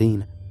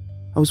 17,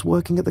 I was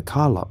working at the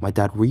car lot my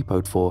dad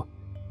repoed for,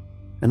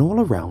 and all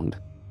around,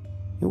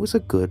 it was a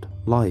good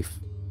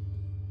life.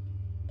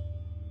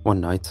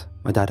 One night,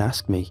 my dad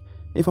asked me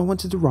if I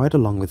wanted to ride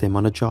along with him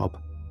on a job.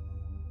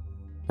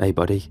 "Hey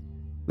buddy,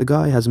 the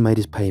guy hasn't made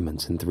his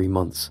payments in 3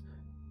 months,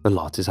 The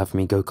lot is having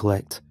me go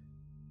collect.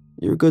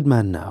 You're a good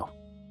man now.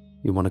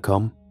 You want to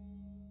come?"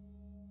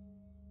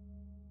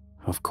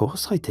 Of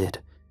course I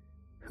did.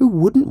 Who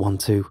wouldn't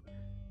want to?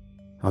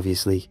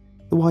 Obviously,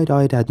 the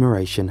wide-eyed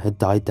admiration had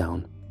died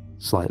down,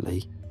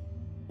 slightly,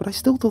 but I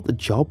still thought the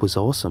job was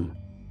awesome.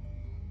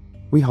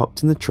 We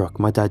hopped in the truck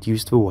my dad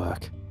used for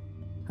work,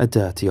 a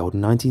dirty old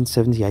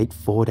 1978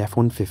 Ford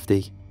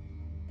F-150.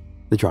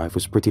 The drive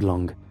was pretty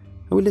long,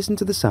 and we listened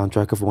to the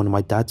soundtrack of one of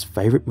my dad's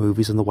favourite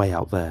movies on the way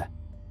out there.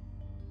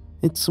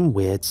 It's some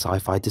weird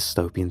sci-fi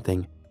dystopian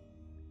thing.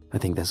 I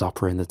think there's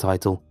opera in the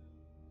title.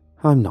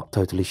 I'm not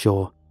totally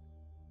sure.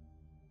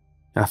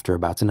 After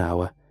about an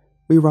hour,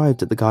 we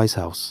arrived at the guy's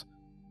house,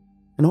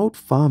 an old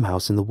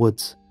farmhouse in the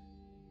woods.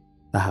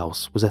 The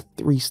house was a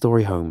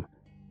 3-story home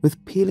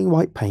with peeling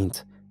white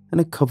paint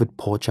and a covered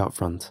porch out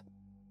front.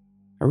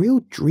 A real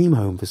dream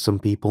home for some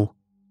people.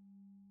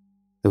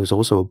 There was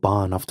also a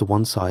barn off to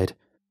one side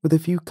with a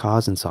few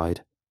cars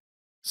inside,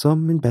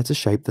 some in better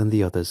shape than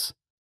the others.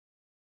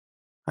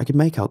 I could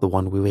make out the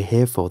one we were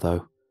here for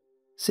though,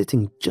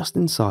 sitting just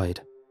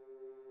inside.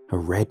 A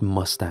red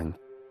Mustang.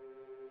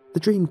 The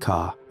dream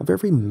car of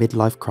every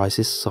midlife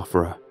crisis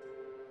sufferer.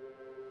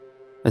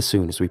 As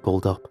soon as we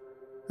pulled up,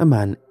 a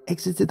man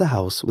exited the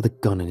house with a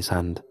gun in his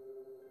hand.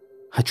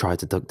 I tried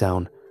to duck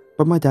down,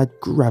 but my dad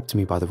grabbed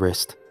me by the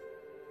wrist.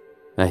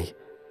 "Hey,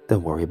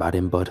 don't worry about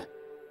him, bud.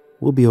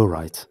 We'll be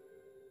alright."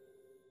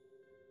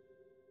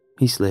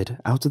 He slid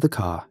out of the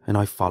car and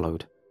I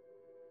followed,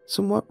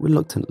 somewhat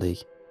reluctantly.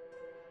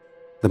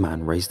 The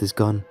man raised his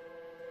gun,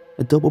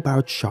 a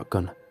double-barreled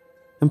shotgun,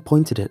 and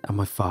pointed it at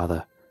my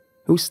father,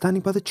 who was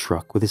standing by the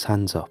truck with his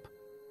hands up.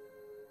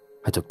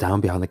 I ducked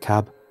down behind the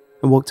cab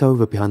and walked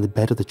over behind the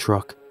bed of the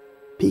truck,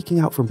 peeking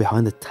out from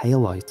behind the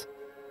taillight.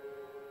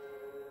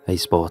 "Hey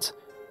sport,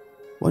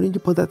 why don't you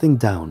put that thing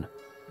down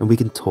and we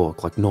can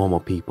talk like normal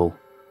people?"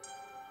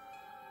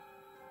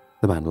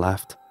 The man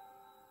laughed,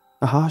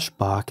 a harsh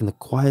bark in the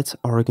quiet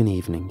Oregon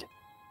evening.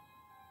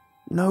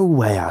 "No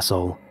way,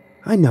 asshole.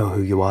 I know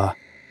who you are,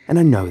 and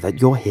I know that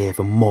you're here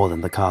for more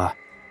than the car.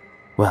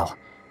 Well,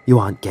 you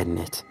aren't getting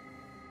it.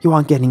 You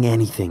aren't getting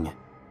anything."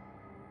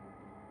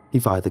 He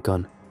fired the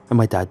gun, and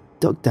my dad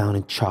ducked down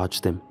and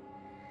charged him.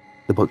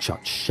 The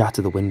buckshot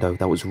shattered the window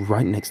that was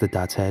right next to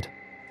Dad's head,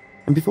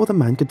 and before the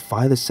man could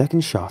fire the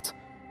second shot,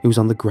 he was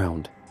on the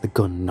ground, the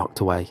gun knocked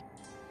away.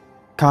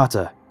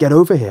 "Carter, get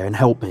over here and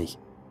help me."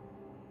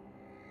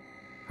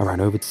 I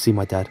ran over to see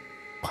my dad,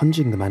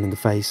 punching the man in the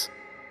face.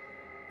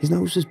 His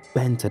nose was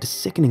bent at a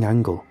sickening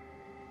angle,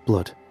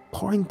 blood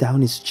pouring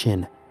down his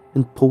chin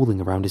and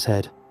pooling around his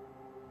head.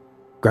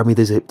 "Grab me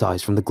the zip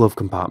ties from the glove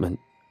compartment,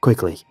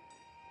 quickly.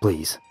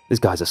 Please, this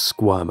guy's a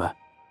squirmer."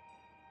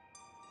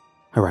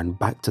 I ran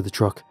back to the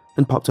truck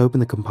and popped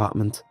open the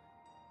compartment.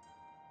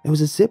 There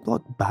was a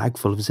Ziploc bag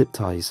full of zip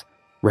ties,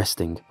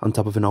 resting on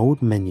top of an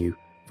old menu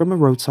from a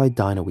roadside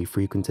diner we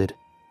frequented.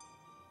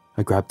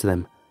 I grabbed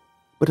them,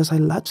 but as I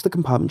latched the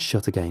compartment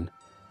shut again,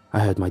 I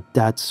heard my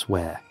dad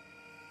swear.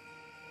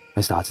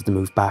 I started to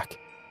move back,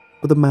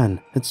 but the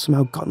man had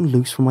somehow gotten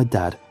loose from my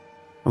dad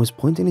and was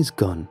pointing his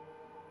gun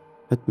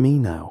at me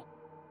now.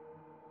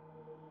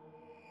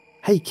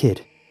 "Hey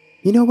kid,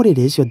 you know what it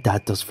is your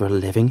dad does for a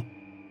living?"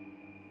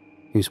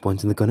 He was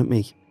pointing the gun at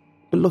me,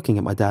 but looking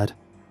at my dad,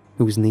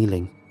 who was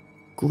kneeling,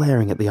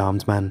 glaring at the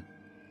armed man.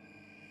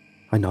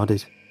 I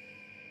nodded.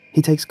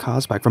 "He takes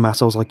cars back from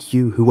assholes like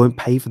you who won't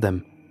pay for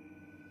them."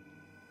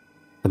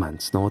 The man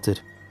snorted.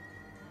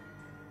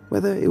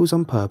 Whether it was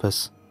on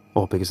purpose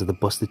or because of the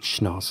busted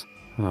schnoz,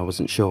 I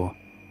wasn't sure.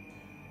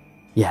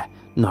 "Yeah,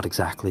 not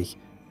exactly.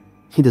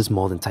 He does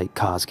more than take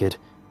cars, kid.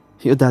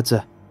 Your dad's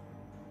a..."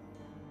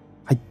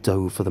 I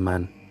dove for the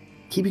man,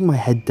 keeping my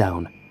head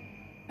down,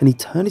 and he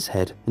turned his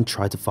head and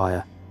tried to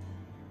fire.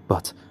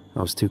 But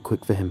I was too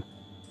quick for him,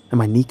 and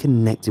my knee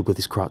connected with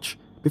his crotch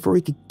before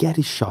he could get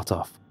his shot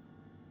off.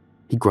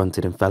 He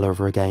grunted and fell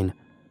over again,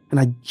 and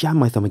I jammed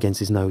my thumb against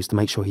his nose to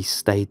make sure he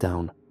stayed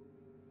down.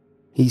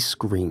 He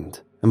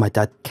screamed, and my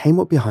dad came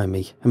up behind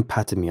me and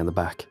patted me on the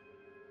back.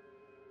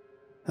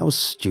 "That was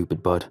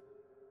stupid, bud.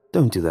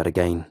 Don't do that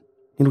again.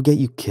 It'll get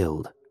you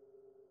killed."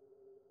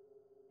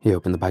 He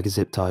opened the bag of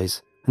zip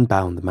ties and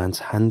bound the man's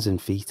hands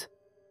and feet.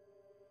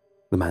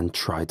 The man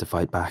tried to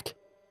fight back,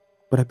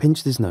 but I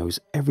pinched his nose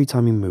every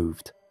time he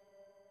moved,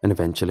 and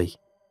eventually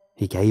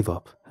he gave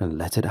up and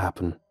let it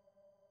happen.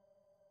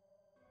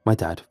 My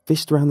dad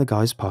fished around the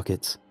guy's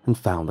pockets and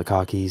found the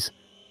car keys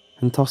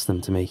and tossed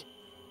them to me.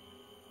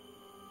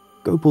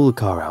 "Go pull the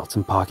car out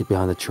and park it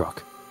behind the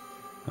truck.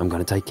 I'm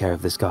going to take care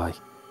of this guy,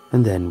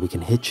 and then we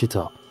can hitch it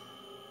up."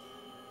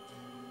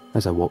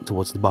 As I walked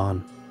towards the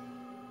barn,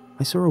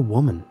 I saw a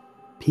woman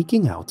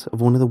peeking out of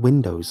one of the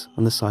windows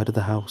on the side of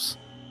the house.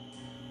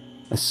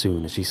 As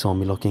soon as she saw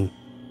me looking,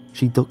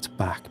 she ducked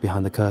back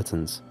behind the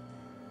curtains.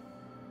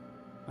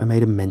 I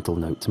made a mental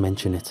note to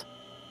mention it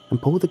and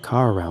pulled the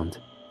car around,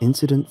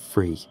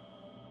 incident-free.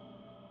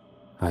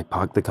 I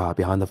parked the car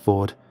behind the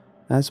Ford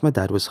as my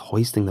dad was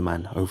hoisting the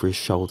man over his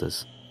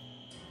shoulders.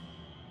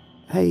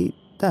 "Hey,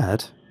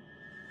 Dad,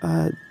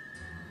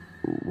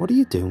 what are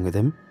you doing with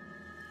him?"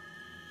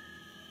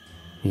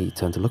 He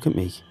turned to look at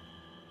me,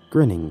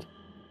 grinning.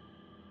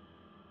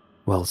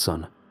 Well,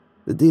 son,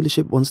 the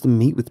dealership wants to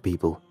meet with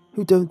people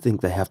who don't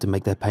think they have to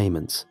make their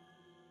payments.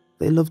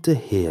 They love to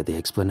hear the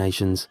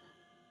explanations,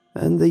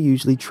 and they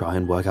usually try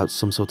and work out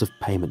some sort of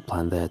payment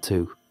plan there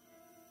too.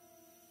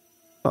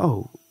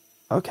 Oh,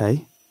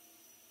 okay.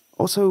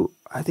 Also,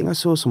 I think I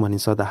saw someone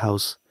inside the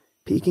house,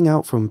 peeking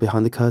out from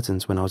behind the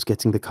curtains when I was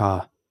getting the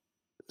car.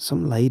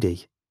 Some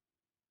lady.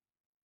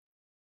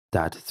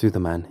 Dad threw the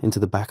man into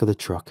the back of the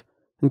truck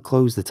and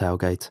closed the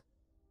tailgate.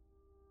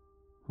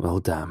 Well,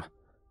 damn.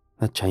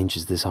 That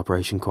changes this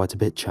operation quite a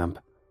bit, champ.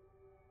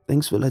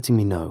 Thanks for letting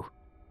me know.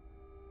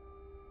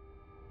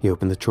 He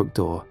opened the truck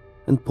door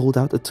and pulled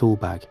out a tool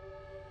bag.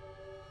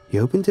 He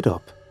opened it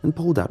up and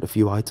pulled out a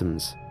few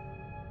items.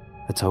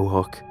 A tow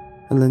hook,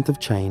 a length of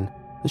chain,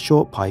 a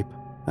short pipe,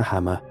 a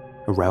hammer,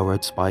 a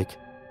railroad spike,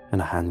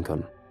 and a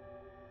handgun.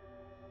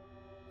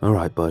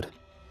 Alright, bud.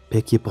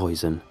 Pick your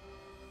poison.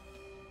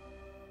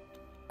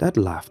 Dad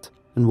laughed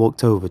and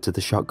walked over to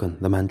the shotgun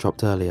the man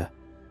dropped earlier.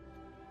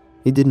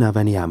 He didn't have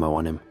any ammo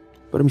on him,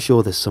 but I'm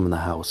sure there's some in the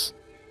house.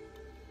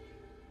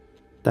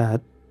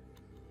 Dad,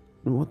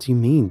 what do you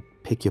mean,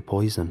 pick your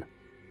poison?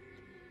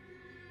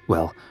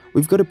 Well,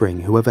 we've got to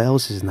bring whoever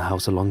else is in the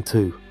house along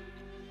too.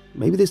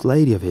 Maybe this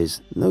lady of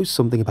his knows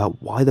something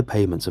about why the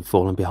payments have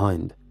fallen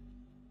behind.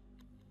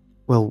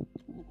 Well,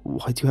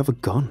 why do you have a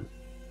gun?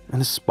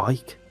 And a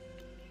spike?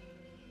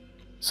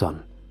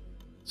 Son,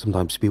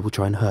 sometimes people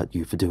try and hurt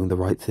you for doing the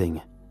right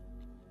thing.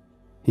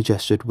 He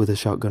gestured with a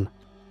shotgun.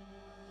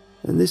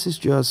 And this is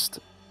just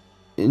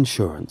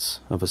insurance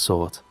of a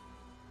sort.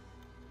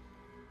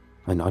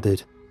 I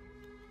nodded.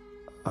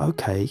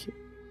 Okay,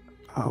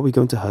 are we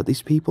going to hurt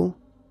these people?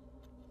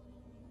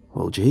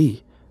 Well,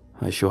 gee,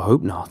 I sure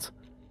hope not.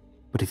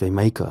 But if they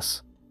make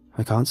us,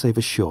 I can't say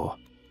for sure.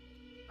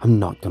 I'm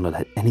not gonna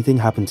let anything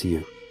happen to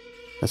you.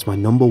 That's my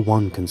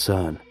 #1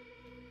 concern.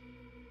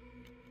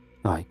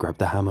 I grabbed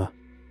the hammer.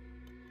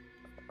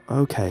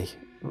 Okay,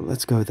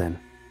 let's go then.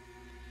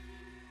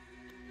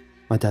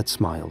 My dad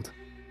smiled,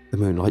 the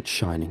moonlight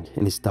shining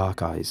in his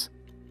dark eyes.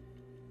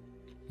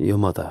 Your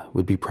mother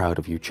would be proud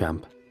of you,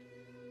 champ.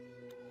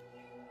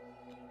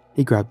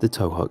 He grabbed the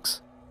tow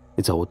hooks,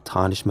 its old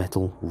tarnished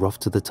metal rough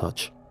to the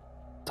touch,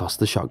 tossed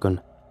the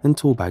shotgun and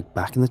tool bag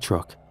back in the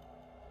truck,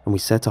 and we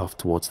set off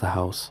towards the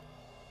house.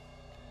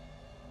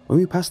 When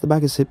we passed the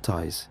bag of zip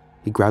ties,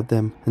 he grabbed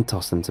them and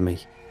tossed them to me.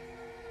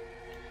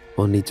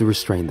 We'll need to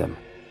restrain them,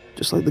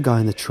 just like the guy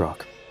in the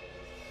truck.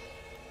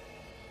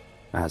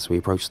 As we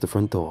approached the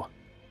front door,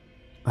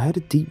 I heard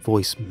a deep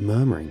voice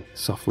murmuring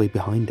softly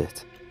behind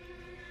it.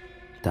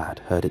 Dad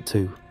heard it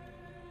too,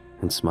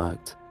 and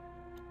smirked.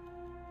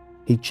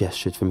 He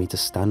gestured for me to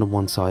stand on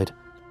one side,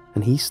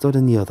 and he stood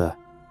on the other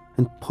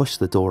and pushed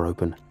the door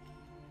open.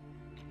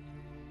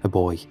 A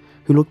boy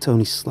who looked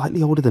only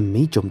slightly older than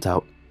me jumped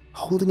out,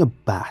 holding a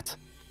bat.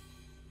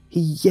 He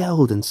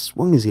yelled and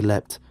swung as he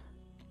leapt,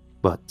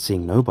 but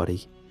seeing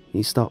nobody,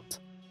 he stopped.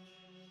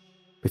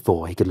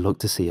 Before he could look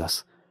to see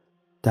us,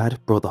 Dad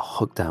brought the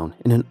hook down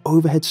in an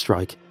overhead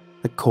strike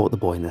that caught the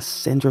boy in the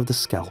center of the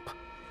scalp.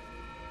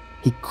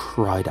 He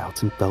cried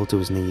out and fell to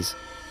his knees,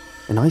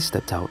 and I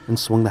stepped out and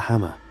swung the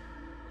hammer.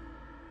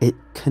 It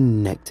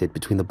connected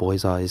between the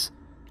boy's eyes,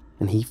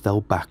 and he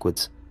fell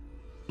backwards,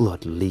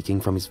 blood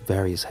leaking from his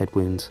various head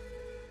wounds.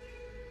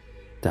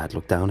 Dad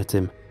looked down at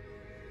him,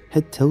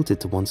 head tilted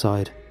to one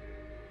side.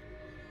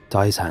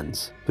 Tie his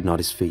hands, but not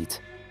his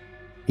feet.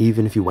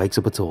 Even if he wakes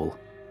up at all,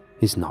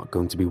 he's not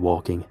going to be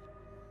walking.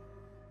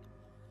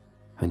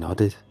 I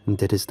nodded and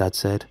did as Dad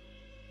said,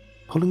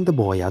 pulling the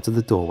boy out of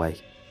the doorway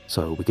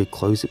so we could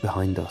close it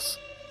behind us.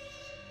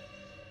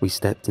 We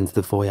stepped into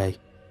the foyer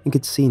and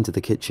could see into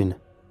the kitchen,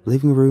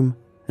 living room,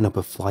 and up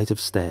a flight of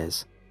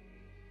stairs.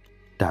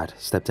 Dad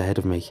stepped ahead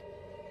of me.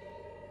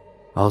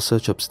 I'll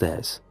search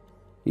upstairs.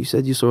 You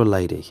said you saw a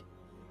lady.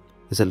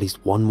 There's at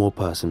least one more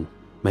person,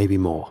 maybe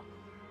more.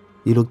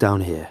 You look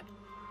down here.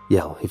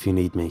 Yell if you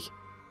need me.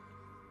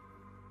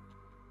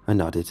 I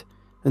nodded,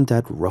 and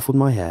Dad ruffled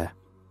my hair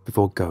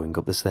before going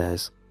up the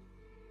stairs.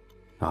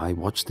 I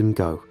watched him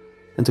go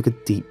and took a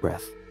deep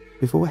breath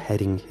before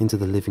heading into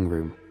the living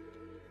room.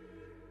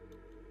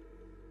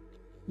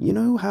 You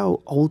know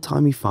how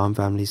old-timey farm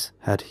families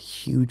had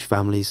huge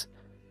families,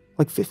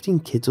 like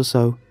 15 kids or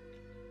so?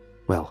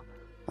 Well,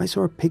 I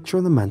saw a picture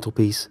on the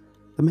mantelpiece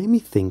that made me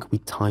think we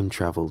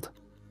time-travelled.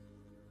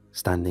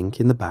 Standing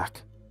in the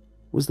back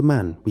was the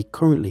man we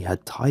currently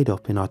had tied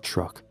up in our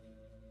truck,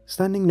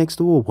 standing next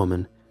to a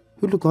woman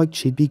who looked like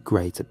she'd be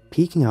great at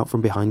peeking out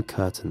from behind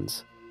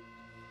curtains.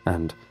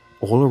 And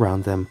all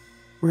around them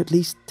were at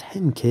least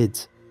 10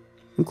 kids,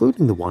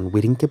 including the one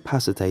we'd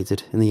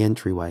incapacitated in the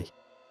entryway.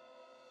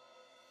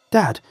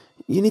 Dad,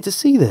 you need to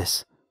see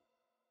this!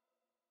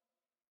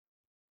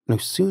 No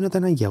sooner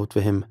than I yelled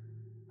for him,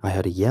 I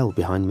heard a yell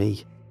behind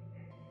me.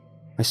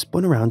 I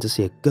spun around to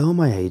see a girl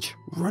my age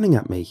running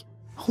at me,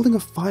 holding a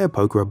fire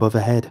poker above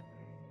her head.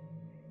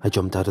 I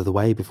jumped out of the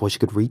way before she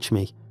could reach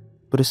me,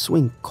 but a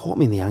swing caught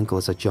me in the ankle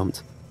as I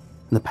jumped,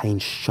 and the pain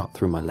shot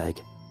through my leg.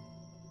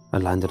 I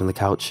landed on the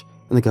couch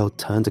and the girl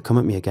turned to come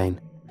at me again.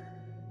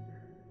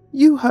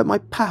 "You hurt my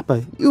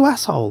papa, you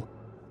asshole!"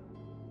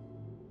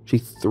 She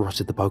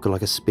thrusted the poker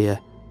like a spear,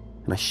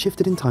 and I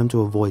shifted in time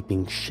to avoid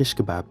being shish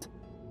kebabbed.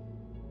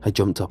 I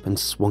jumped up and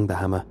swung the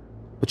hammer,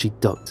 but she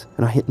ducked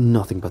and I hit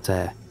nothing but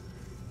air.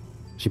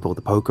 She pulled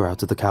the poker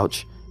out of the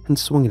couch and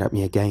swung it at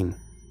me again,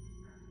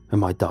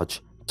 and my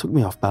dodge took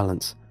me off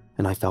balance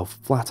and I fell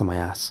flat on my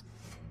ass.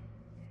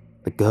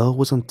 The girl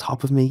was on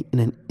top of me in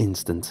an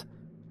instant,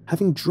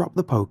 having dropped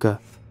the poker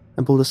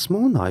and pulled a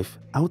small knife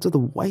out of the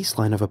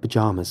waistline of her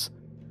pajamas.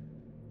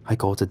 I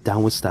caught a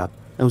downward stab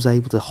and was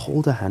able to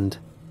hold her hand.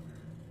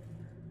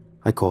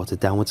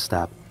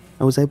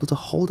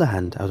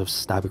 out of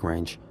stabbing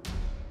range,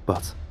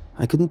 but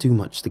I couldn't do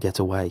much to get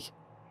away.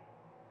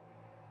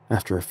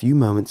 After a few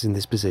moments in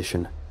this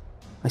position,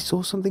 I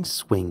saw something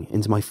swing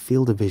into my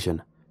field of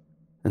vision,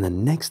 and the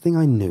next thing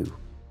I knew,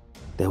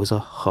 there was a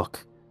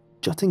hook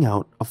jutting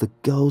out of the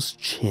girl's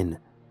chin,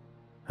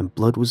 and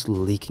blood was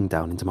leaking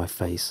down into my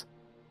face.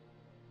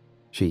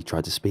 She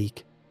tried to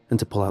speak and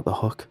to pull out the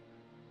hook,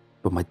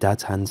 but my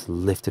dad's hands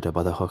lifted her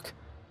by the hook,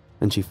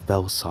 and she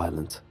fell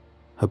silent,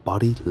 her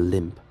body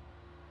limp.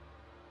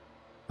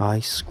 I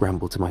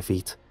scrambled to my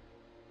feet,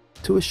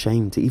 too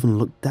ashamed to even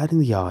look Dad in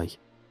the eye.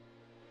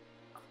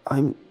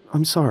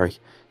 I'm sorry,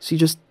 she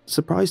just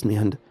surprised me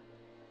and...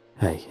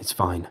 Hey, it's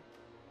fine.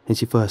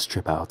 It's your first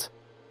trip out.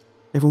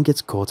 Everyone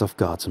gets caught off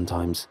guard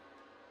sometimes.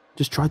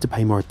 Just try to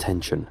pay more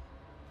attention.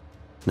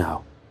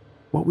 Now,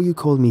 what were you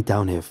calling me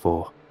down here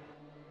for?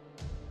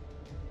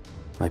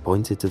 I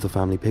pointed to the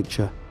family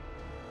picture.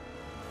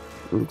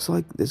 It looks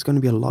like there's going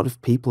to be a lot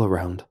of people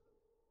around.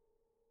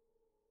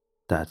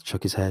 Dad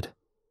shook his head.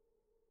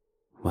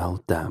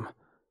 Well, damn.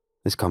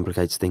 This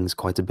complicates things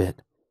quite a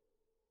bit.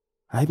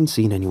 I haven't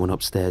seen anyone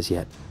upstairs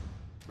yet,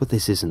 but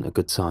this isn't a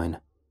good sign.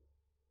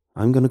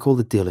 I'm going to call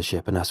the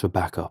dealership and ask for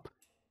backup.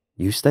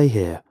 You stay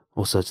here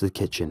or search the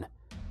kitchen.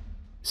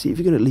 See if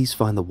you can at least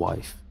find the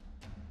wife.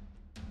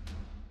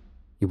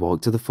 He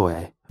walked to the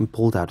foyer and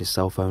pulled out his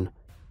cell phone,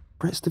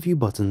 pressed a few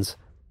buttons,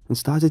 and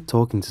started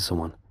talking to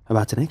someone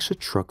about an extra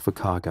truck for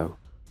cargo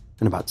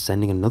and about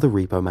sending another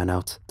repo man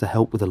out to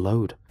help with a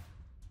load.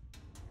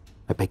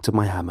 I picked up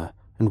my hammer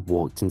and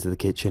walked into the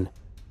kitchen,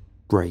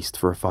 braced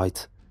for a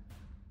fight.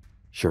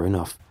 Sure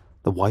enough,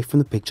 the wife from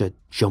the picture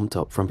jumped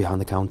up from behind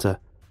the counter,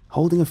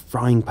 holding a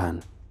frying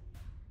pan.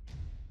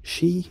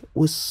 She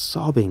was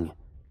sobbing,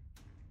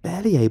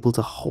 barely able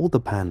to hold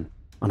the pan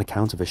on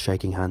account of her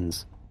shaking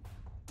hands.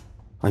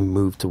 I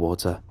moved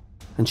towards her,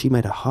 and she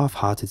made a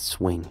half-hearted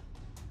swing.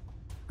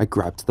 I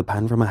grabbed the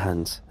pan from her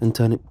hands and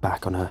turned it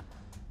back on her,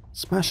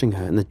 smashing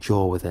her in the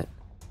jaw with it.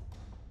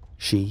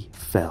 She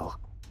fell,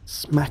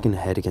 smacking her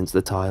head against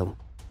the tile.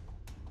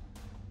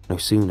 No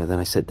sooner than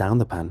I set down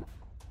the pan,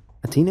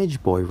 a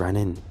teenage boy ran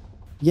in,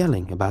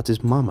 yelling about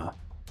his mama.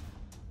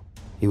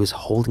 He was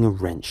holding a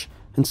wrench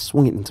and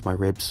swung it into my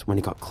ribs when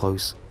he got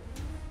close.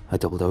 I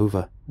doubled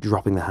over,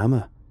 dropping the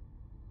hammer.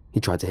 He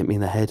tried to hit me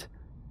in the head,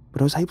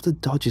 but I was able to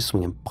dodge his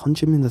swing and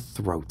punch him in the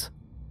throat.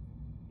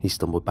 He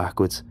stumbled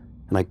backwards,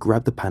 and I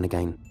grabbed the pan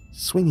again,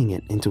 swinging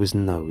it into his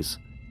nose.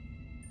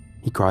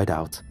 He cried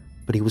out,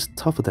 but he was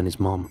tougher than his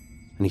mom,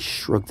 and he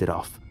shrugged it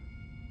off.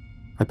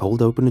 I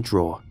pulled open a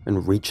drawer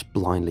and reached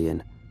blindly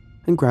in,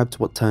 and grabbed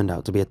what turned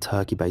out to be a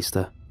turkey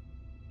baster.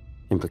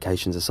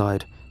 Implications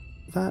aside,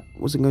 that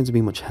wasn't going to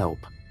be much help.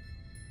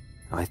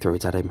 I threw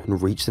it at him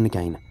and reached in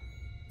again,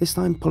 this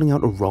time pulling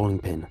out a rolling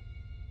pin.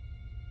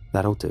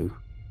 That'll do.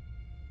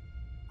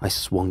 I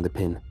swung the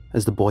pin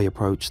as the boy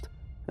approached,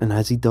 and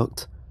as he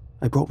ducked,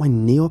 I brought my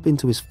knee up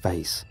into his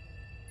face.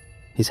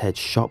 His head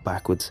shot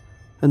backwards,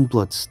 and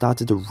blood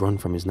started to run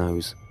from his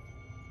nose.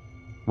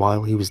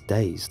 While he was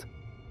dazed,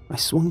 I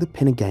swung the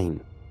pin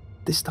again,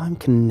 this time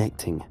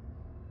connecting.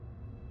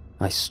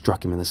 I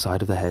struck him in the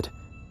side of the head,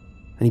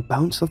 and he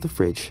bounced off the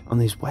fridge on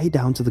his way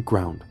down to the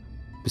ground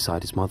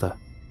beside his mother.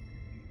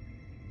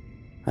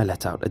 I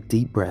let out a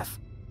deep breath,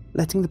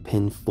 letting the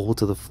pin fall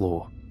to the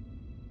floor.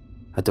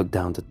 I dug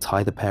down to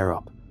tie the pair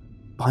up,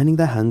 binding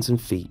their hands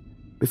and feet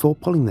before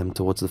pulling them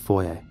towards the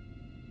foyer.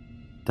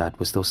 Dad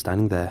was still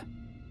standing there,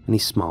 and he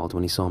smiled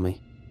when he saw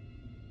me.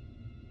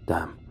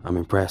 Damn, I'm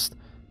impressed.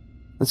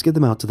 Let's get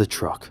them out to the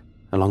truck,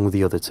 along with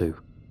the other two.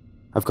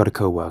 I've got a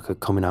co-worker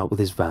coming out with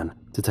his van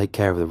to take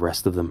care of the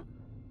rest of them,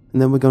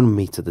 and then we're going to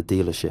meet at the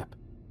dealership.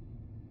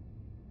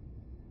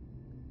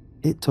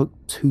 It took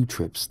 2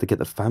 trips to get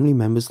the family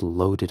members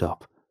loaded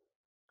up.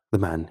 The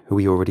man who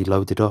we already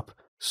loaded up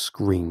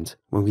screamed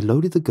when we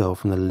loaded the girl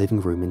from the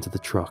living room into the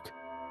truck.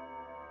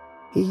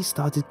 He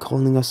started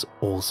calling us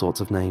all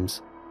sorts of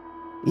names,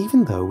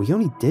 even though we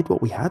only did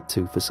what we had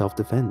to for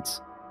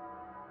self-defense.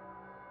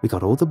 We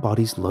got all the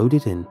bodies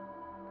loaded in,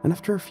 and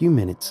after a few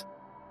minutes,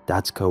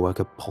 Dad's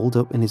co-worker pulled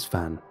up in his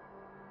van.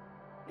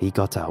 He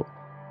got out,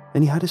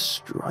 and he had a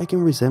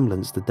striking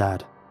resemblance to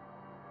Dad.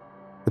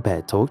 The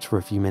pair talked for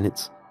a few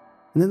minutes,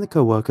 and then the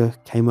co-worker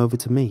came over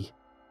to me.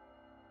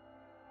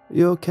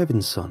 "You're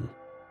Kevin's son?"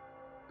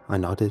 I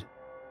nodded.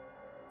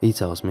 "He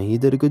tells me you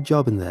did a good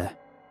job in there.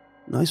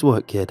 Nice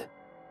work, kid."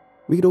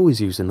 We could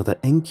always use another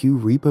NQ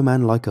repo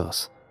man like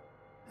us,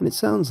 and it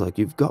sounds like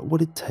you've got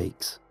what it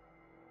takes."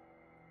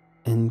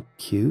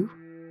 "NQ?"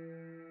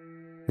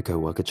 The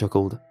co-worker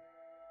chuckled.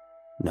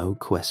 "No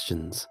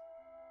questions."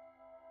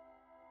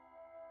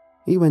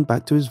 He went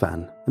back to his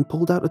van and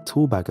pulled out a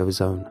tool bag of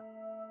his own.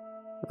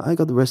 "I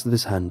got the rest of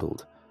this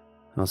handled.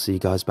 I'll see you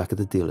guys back at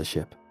the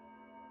dealership."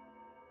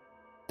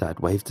 Dad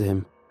waved to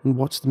him and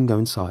watched him go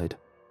inside.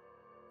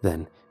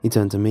 Then he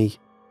turned to me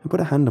and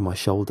put a hand on my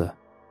shoulder.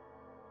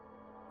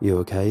 "You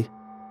okay?"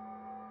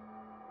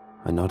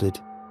 I nodded.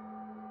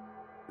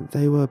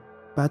 "They were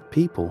bad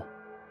people.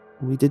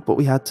 We did what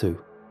we had to.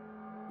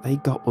 They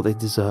got what they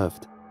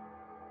deserved."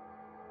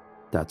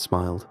 Dad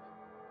smiled.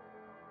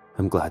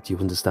 "I'm glad you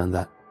understand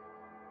that.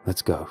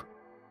 Let's go.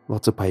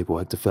 Lots of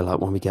paperwork to fill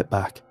out when we get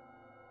back."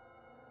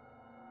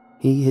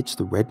 He hitched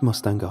the red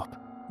Mustang up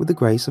with the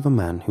grace of a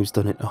man who's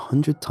done it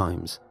 100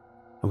 times,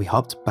 and we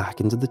hopped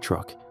back into the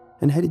truck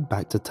and headed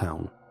back to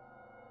town.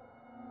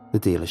 The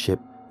dealership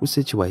was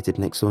situated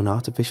next to an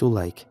artificial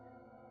lake,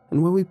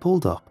 and when we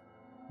pulled up,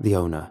 the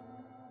owner,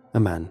 a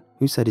man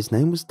who said his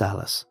name was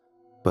Dallas,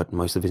 but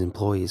most of his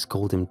employees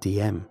called him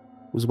DM,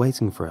 was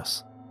waiting for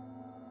us.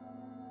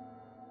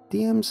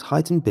 DM's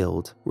height and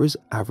build were as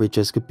average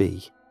as could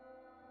be,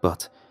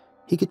 but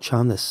he could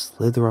charm the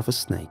slither off a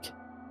snake,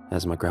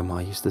 as my grandma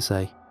used to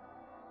say.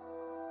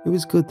 It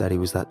was good that he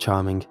was that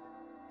charming,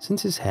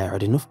 since his hair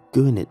had enough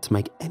goo in it to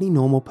make any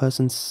normal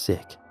person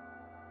sick.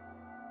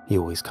 He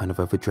always kind of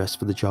overdressed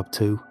for the job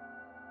too.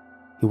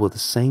 He wore the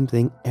same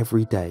thing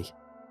every day.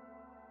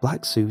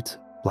 Black suit,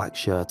 black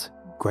shirt,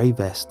 grey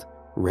vest,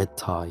 red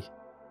tie.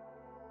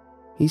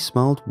 He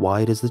smiled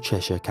wide as the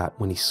Cheshire Cat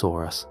when he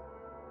saw us,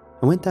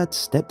 and when Dad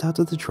stepped out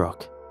of the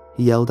truck,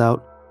 he yelled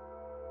out,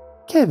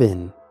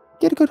 "Kevin,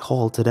 get a good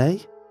haul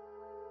today?"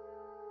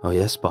 "Oh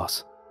yes,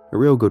 boss. A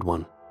real good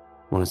one.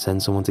 Want to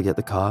send someone to get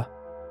the car?"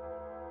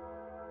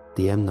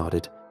 DM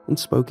nodded and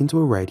spoke into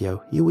a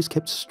radio he always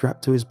kept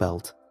strapped to his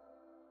belt.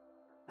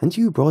 "And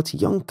you brought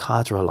young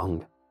Carter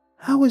along.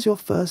 How was your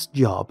first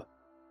job?"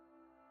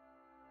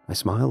 I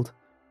smiled.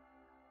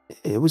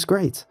 "It was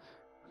great.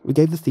 We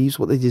gave the thieves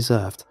what they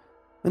deserved,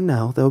 and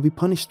now they'll be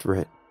punished for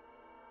it."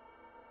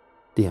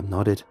 DM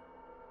nodded.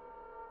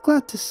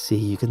 "Glad to see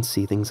you can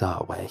see things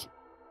our way."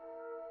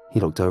 He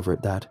looked over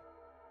at Dad.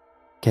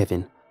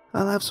 "Kevin,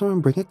 I'll have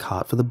someone bring a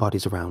cart for the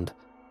bodies around.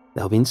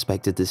 They'll be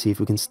inspected to see if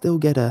we can still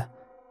get a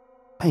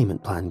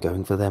payment plan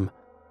going for them,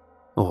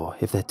 or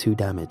if they're too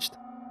damaged."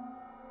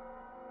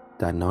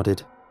 Dad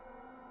nodded.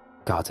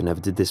 "Carter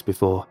never did this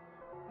before.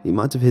 He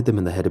might have hit them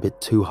in the head a bit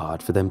too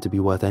hard for them to be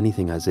worth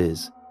anything as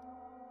is."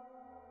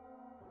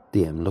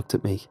 DM looked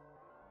at me.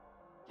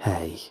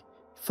 "Hey,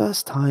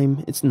 first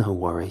time, it's no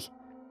worry."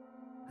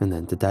 And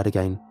then to Dad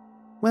again.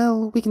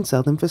 "Well, we can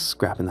sell them for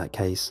scrap in that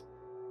case.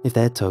 If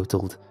they're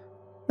totaled,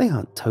 they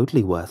aren't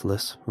totally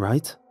worthless,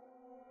 right?"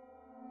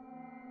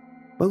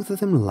 Both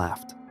of them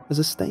laughed as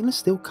a stainless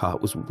steel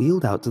cart was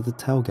wheeled out to the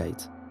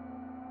tailgate.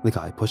 The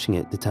guy pushing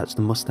it detached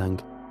the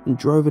Mustang and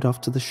drove it off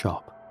to the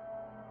shop.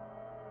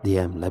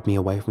 DM led me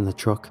away from the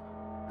truck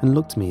and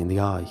looked me in the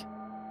eye.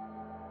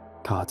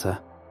 "Carter,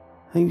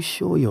 are you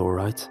sure you're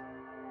alright?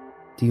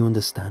 Do you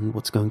understand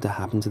what's going to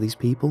happen to these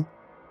people?"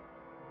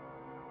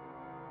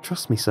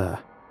 "Trust me, sir.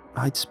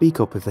 I'd speak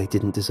up if they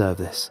didn't deserve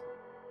this.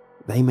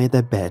 They made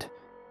their bed.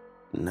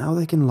 Now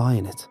they can lie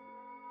in it."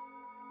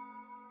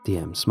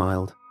 DM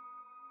smiled.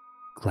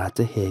 "Glad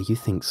to hear you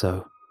think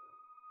so."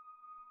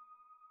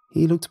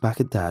 He looked back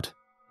at Dad,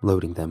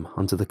 loading them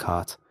onto the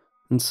cart,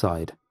 and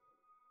sighed.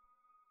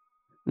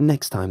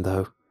 "Next time,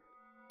 though,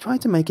 try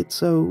to make it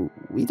so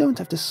we don't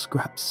have to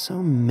scrap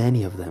so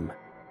many of them."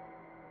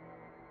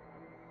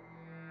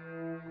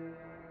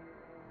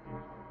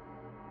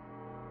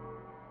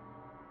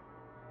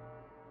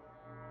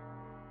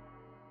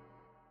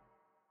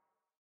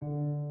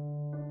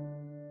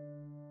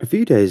 A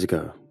few days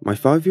ago, my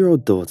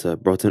 5-year-old daughter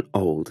brought an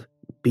old,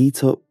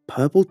 beat-up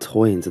purple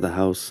toy into the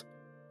house.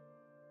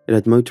 It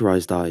had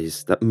motorized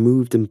eyes that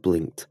moved and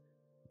blinked,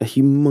 a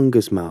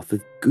humongous mouth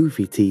with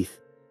goofy teeth,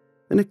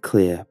 and a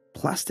clear,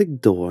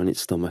 plastic door on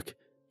its stomach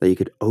that you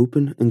could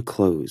open and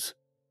close.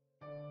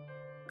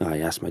 I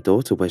asked my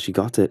daughter where she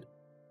got it,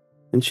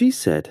 and she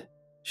said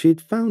she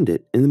had found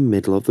it in the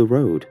middle of the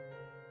road.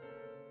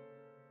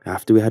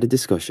 After we had a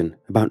discussion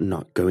about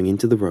not going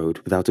into the road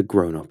without a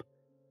grown-up,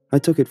 I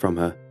took it from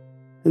her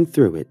and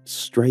threw it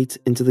straight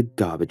into the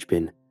garbage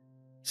bin,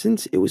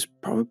 since it was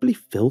probably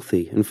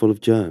filthy and full of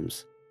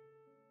germs.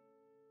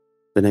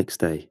 The next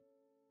day,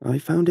 I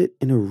found it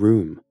in a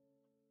room.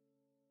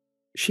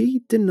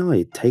 She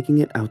denied taking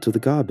it out of the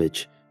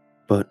garbage,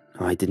 but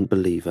I didn't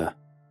believe her.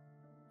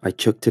 I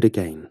chucked it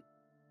again.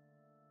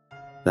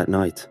 That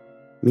night,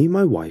 me and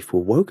my wife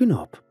were woken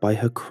up by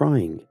her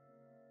crying.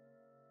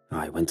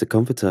 I went to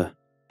comfort her.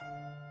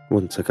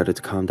 Once I got her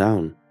to calm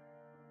down,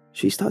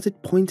 she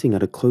started pointing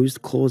at a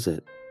closed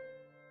closet.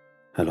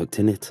 I looked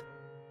in it,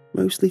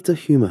 mostly to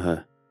humor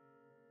her.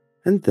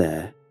 And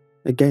there,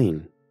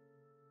 again,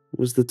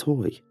 was the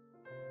toy.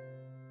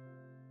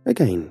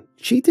 Again,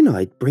 she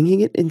denied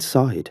bringing it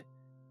inside.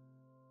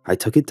 I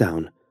took it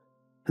down,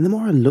 and the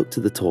more I looked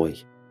at the toy,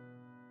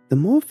 the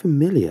more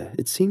familiar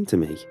it seemed to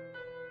me.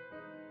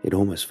 It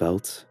almost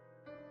felt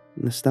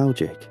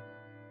nostalgic.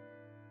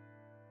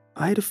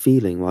 I had a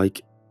feeling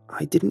like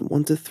I didn't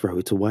want to throw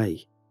it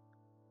away.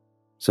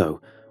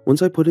 So,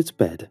 once I put it to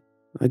bed,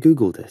 I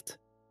googled it.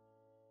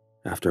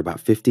 After about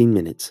 15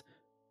 minutes,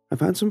 I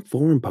found some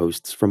forum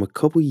posts from a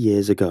couple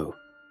years ago,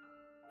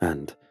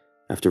 and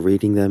after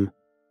reading them,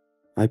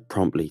 I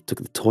promptly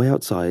took the toy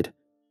outside,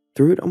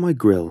 threw it on my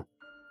grill,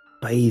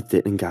 bathed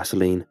it in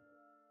gasoline,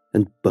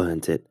 and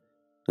burnt it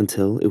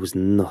until it was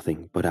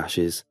nothing but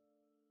ashes.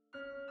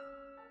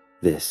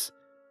 This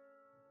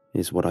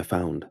is what I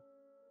found.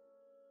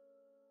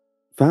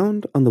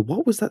 Found on the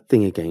What Was That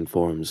Thing Again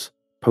forums,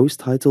 post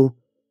title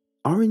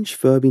Orange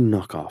Furby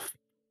Knockoff,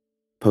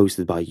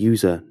 posted by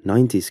user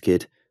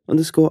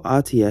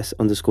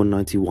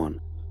 90skid_RTS_91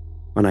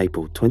 on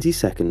April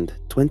 22nd,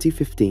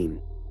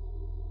 2015.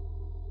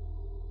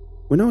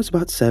 When I was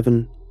about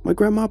 7, my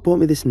grandma bought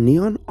me this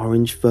neon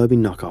orange Furby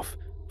knockoff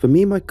for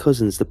me and my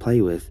cousins to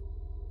play with.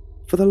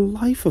 For the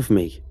life of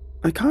me,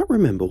 I can't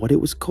remember what it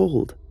was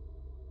called.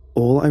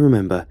 All I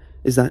remember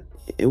is that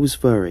it was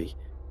furry.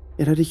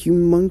 It had a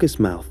humongous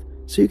mouth,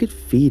 so you could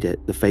feed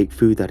it the fake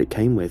food that it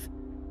came with.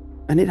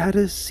 And it had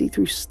a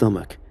see-through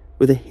stomach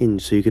with a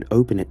hinge so you could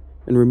open it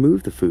and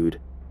remove the food.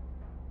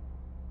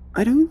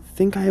 I don't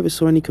think I ever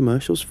saw any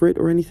commercials for it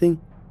or anything.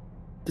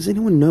 Does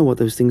anyone know what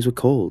those things were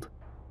called?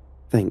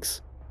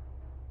 Thanks.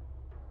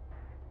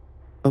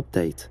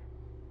 Update.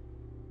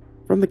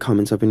 From the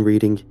comments I've been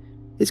reading,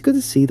 it's good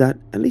to see that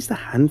at least a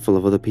handful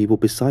of other people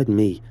beside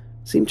me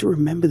seem to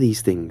remember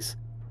these things.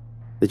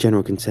 The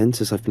general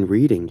consensus I've been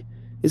reading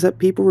is that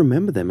people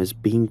remember them as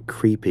being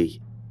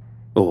creepy,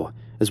 or,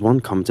 as one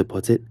commenter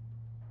put it,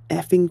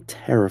 effing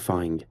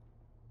terrifying.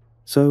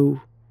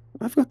 So,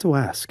 I've got to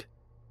ask,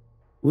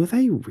 were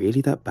they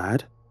really that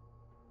bad?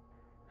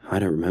 I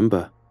don't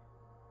remember.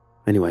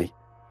 Anyway,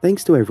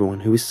 thanks to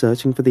everyone who is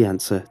searching for the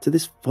answer to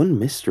this fun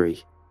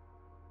mystery.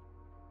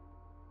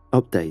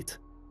 Update.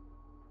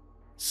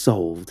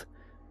 Solved.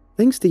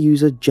 Thanks to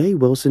user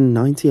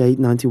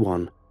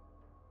JWilson9891.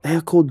 They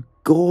are called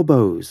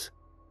Gorbos.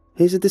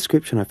 Here's a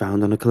description I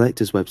found on a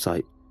collector's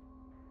website.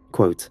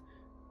 Quote,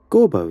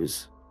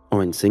 Gorbos,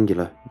 or in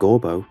singular,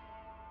 Gorbo,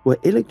 were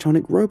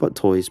electronic robot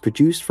toys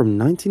produced from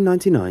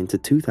 1999 to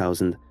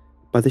 2000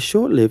 by the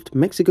short-lived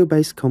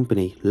Mexico-based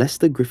company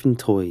Lester Griffin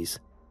Toys.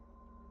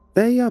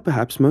 They are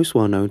perhaps most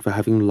well known for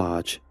having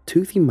large,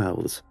 toothy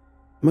mouths,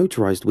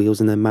 motorized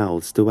wheels in their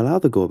mouths to allow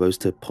the Gorbos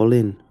to pull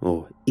in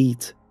or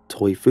eat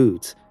toy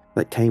foods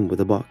that came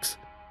with a box,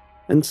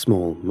 and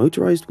small,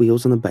 motorized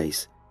wheels on the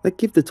base that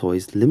give the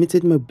toys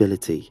limited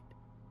mobility.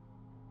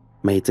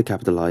 Made to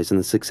capitalize on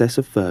the success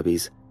of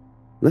Furbies,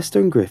 Lester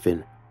and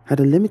Griffin had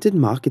a limited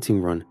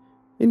marketing run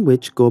in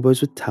which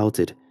Gorbos were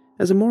touted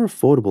as a more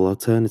affordable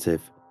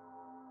alternative.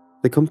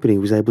 The company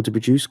was able to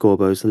produce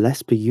Gorbos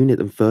less per unit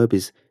than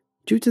Furbies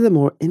due to the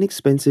more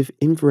inexpensive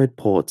infrared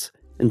ports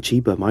and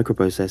cheaper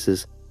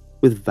microprocessors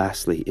with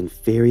vastly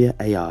inferior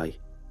AI.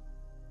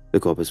 The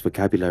Gorbos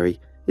vocabulary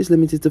is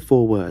limited to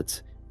 4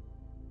 words: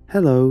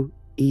 hello,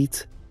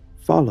 eat,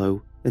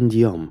 follow, and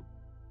yum.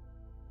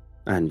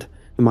 And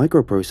the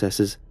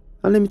microprocessors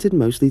are limited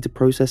mostly to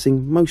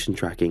processing motion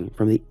tracking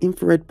from the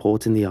infrared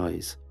port in the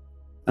eyes,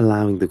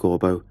 allowing the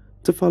Gorbo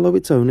to follow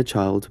its owner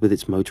child with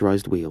its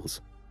motorized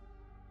wheels.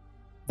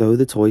 Though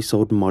the toy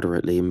sold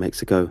moderately in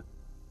Mexico,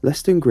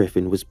 Lester and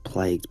Griffin was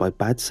plagued by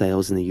bad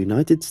sales in the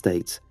United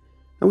States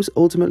and was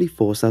ultimately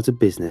forced out of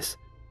business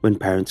when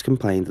parents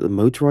complained that the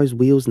motorized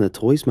wheels in their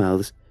toys'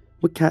 mouths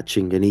were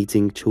catching and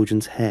eating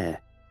children's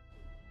hair.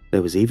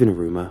 There was even a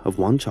rumor of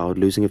one child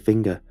losing a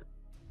finger,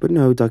 but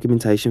no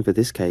documentation for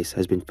this case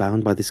has been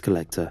found by this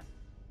collector.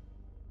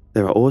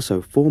 There are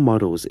also 4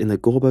 models in the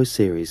Gorbo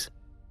series: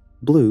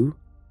 blue,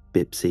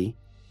 Bipsy,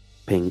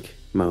 pink,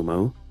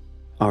 Momo,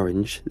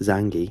 orange,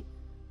 Zangi,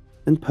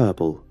 and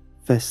purple,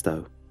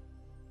 Festo.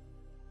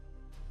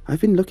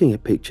 I've been looking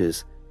at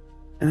pictures,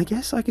 and I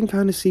guess I can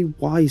kind of see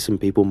why some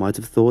people might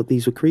have thought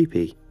these were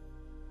creepy.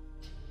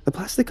 The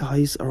plastic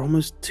eyes are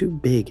almost too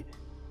big,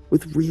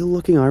 with real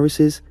looking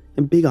irises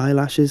and big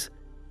eyelashes,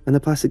 and the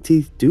plastic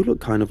teeth do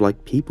look kind of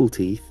like people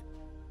teeth.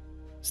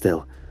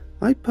 Still,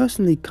 I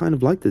personally kind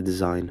of like the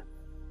design.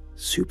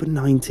 Super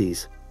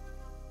 90s.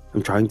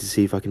 I'm trying to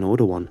see if I can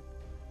order one.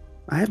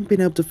 I haven't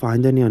been able to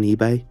find any on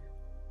eBay,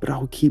 but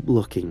I'll keep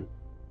looking.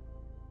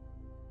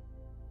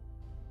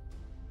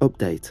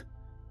 Update.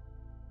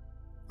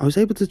 I was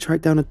able to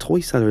track down a toy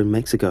seller in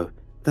Mexico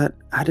that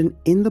had an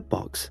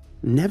in-the-box,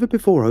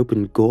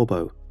 never-before-opened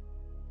Gorbo.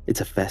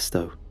 It's a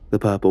Festo, the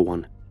purple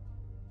one.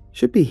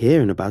 Should be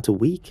here in about a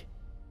week.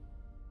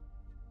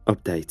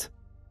 Update.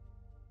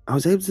 I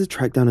was able to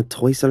track down a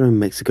toy seller in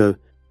Mexico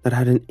that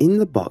had an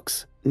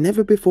in-the-box,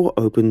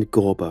 never-before-opened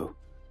Gorbo.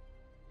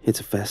 It's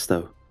a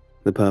Festo,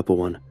 the purple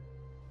one.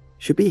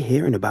 Should be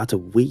here in about a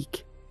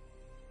week.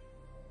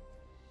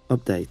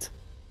 Update.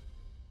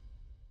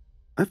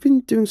 I've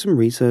been doing some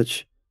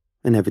research,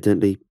 and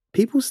evidently,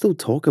 people still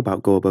talk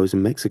about Gorbos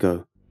in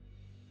Mexico.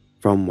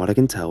 From what I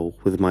can tell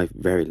with my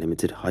very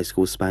limited high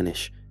school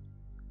Spanish,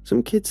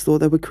 some kids thought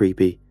they were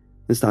creepy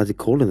and started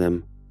calling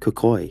them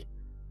cucoy,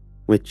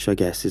 which I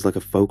guess is like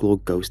a folklore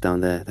ghost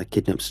down there that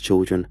kidnaps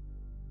children.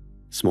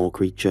 Small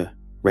creature,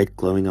 red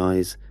glowing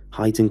eyes,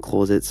 hides in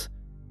closets.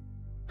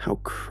 How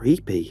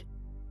creepy.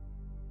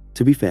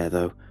 To be fair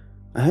though,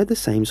 I heard the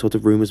same sort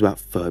of rumours about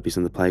Furbies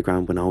on the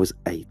playground when I was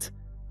 8.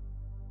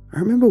 I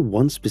remember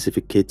one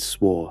specific kid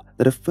swore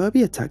that a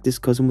Furby attacked his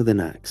cousin with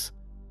an axe.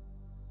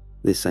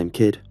 This same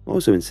kid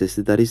also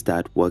insisted that his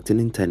dad worked at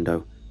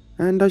Nintendo,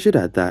 and I should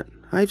add that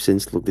I've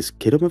since looked this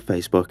kid up on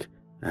Facebook,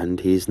 and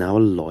he is now a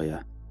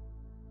lawyer.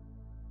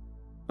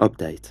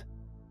 Update.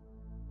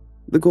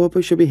 The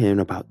Gorbo should be here in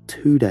about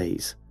 2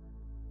 days.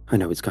 I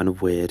know it's kind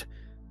of weird,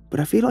 but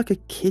I feel like a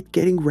kid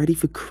getting ready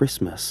for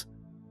Christmas.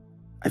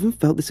 I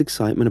haven't felt this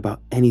excitement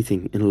about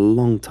anything in a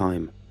long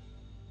time.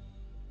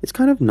 It's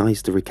kind of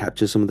nice to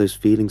recapture some of those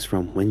feelings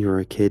from when you were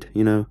a kid,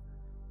 you know?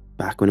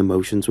 Back when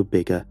emotions were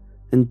bigger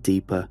and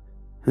deeper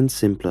and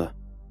simpler.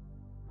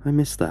 I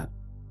miss that.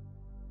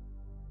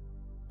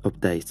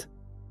 Update.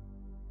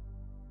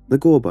 The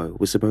Gorbo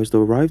was supposed to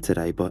arrive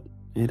today, but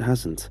it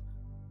hasn't.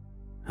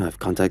 I've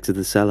contacted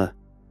the seller.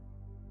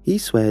 He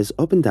swears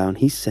up and down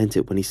he sent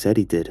it when he said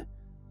he did.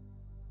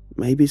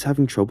 Maybe he's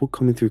having trouble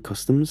coming through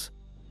customs?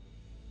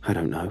 I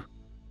don't know.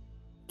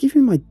 Give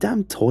me my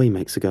damn toy,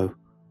 Mexico.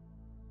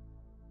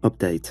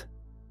 Update.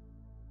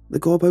 The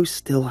Gorbo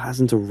still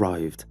hasn't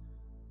arrived,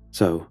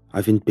 so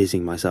I've been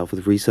busying myself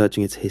with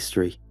researching its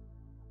history.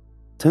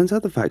 Turns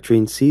out the factory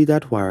in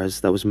Ciudad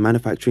Juarez that was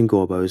manufacturing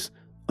Gorbos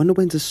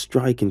underwent a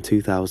strike in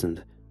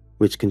 2000,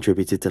 which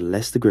contributed to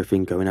Lester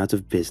Griffin going out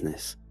of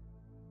business.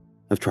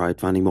 I've tried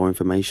finding more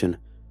information,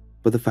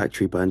 but the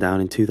factory burned down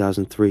in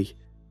 2003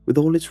 with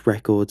all its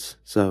records,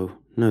 so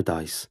no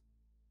dice.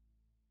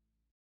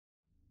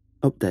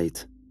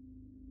 Update.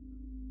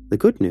 The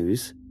good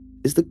news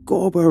is the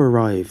Gorbo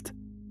arrived.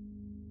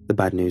 The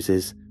bad news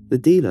is the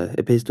dealer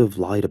appears to have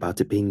lied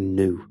about it being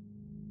new.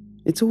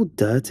 It's all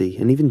dirty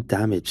and even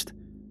damaged.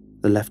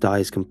 The left eye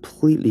is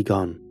completely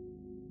gone.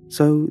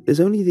 So there's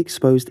only the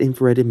exposed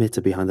infrared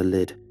emitter behind the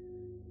lid.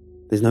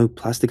 There's no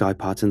plastic eye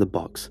parts in the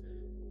box,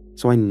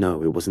 so I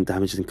know it wasn't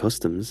damaged in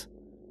customs.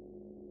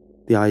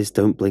 The eyes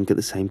don't blink at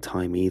the same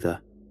time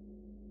either.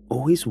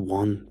 Always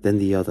one, then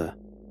the other.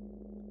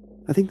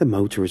 I think the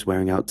motor is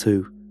wearing out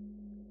too.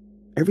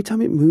 Every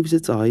time it moves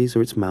its eyes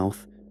or its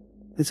mouth,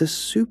 there's a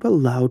super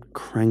loud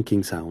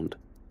cranking sound.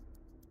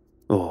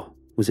 Or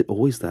was it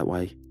always that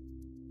way?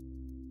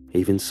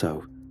 Even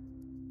so,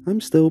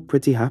 I'm still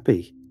pretty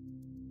happy.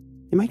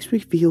 It makes me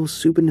feel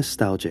super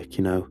nostalgic,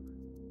 you know.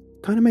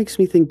 Kinda makes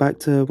me think back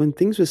to when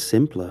things were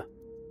simpler.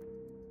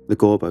 The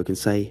Gorbo can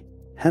say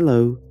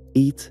hello,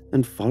 eat,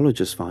 and follow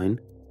just fine.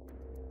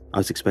 I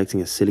was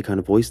expecting a silly kind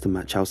of voice to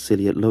match how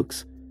silly it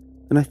looks,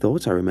 and I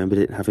thought I remembered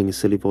it having a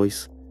silly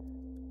voice.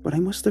 But I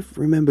must have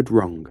remembered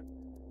wrong.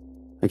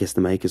 I guess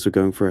the makers were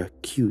going for a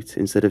cute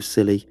instead of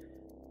silly,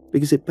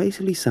 because it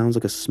basically sounds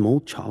like a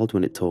small child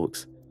when it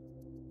talks.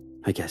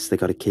 I guess they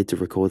got a kid to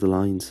record the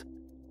lines.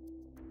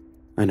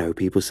 I know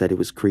people said it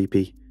was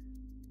creepy,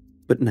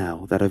 but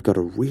now that I've got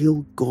a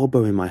real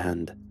Gorbo in my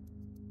hand,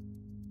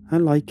 I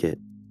like it.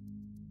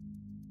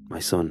 My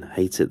son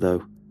hates it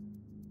though.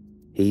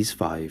 He's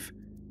 5.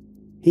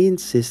 He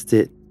insists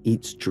it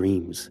eats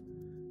dreams.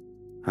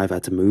 I've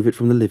had to move it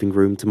from the living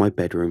room to my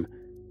bedroom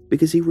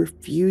because he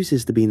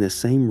refuses to be in the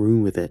same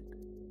room with it.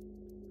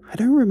 I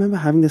don't remember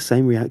having the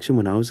same reaction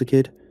when I was a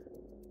kid.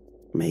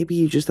 Maybe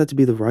you just had to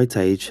be the right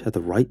age at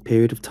the right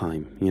period of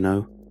time, you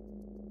know?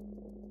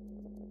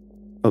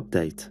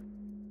 Update.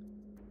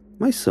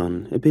 My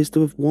son appears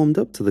to have warmed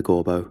up to the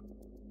Gorbo.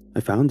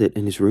 I found it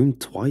in his room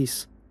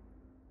twice.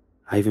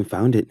 I even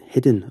found it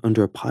hidden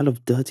under a pile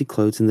of dirty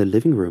clothes in the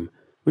living room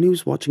when he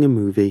was watching a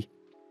movie,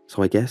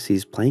 so I guess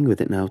he's playing with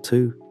it now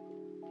too.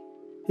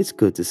 It's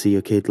good to see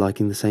your kid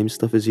liking the same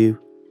stuff as you.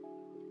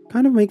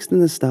 Kind of makes the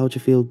nostalgia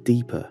feel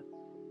deeper.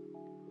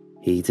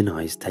 He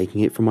denies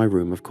taking it from my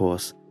room, of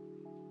course.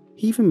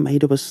 He even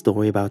made up a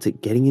story about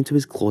it getting into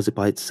his closet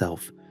by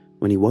itself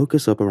when he woke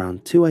us up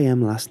around 2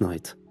 AM last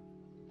night.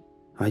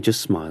 I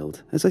just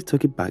smiled as I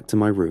took it back to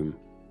my room.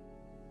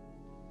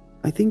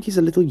 I think he's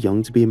a little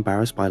young to be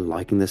embarrassed by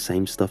liking the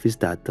same stuff his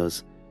dad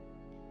does,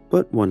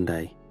 but one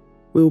day,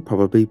 we'll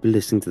probably be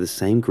listening to the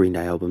same Green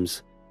Day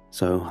albums,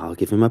 so I'll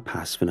give him a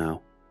pass for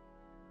now.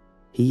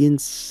 He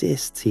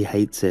insists he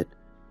hates it.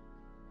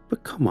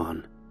 But come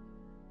on,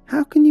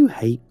 how can you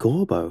hate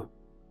Gorbo?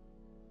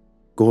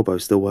 Gorbo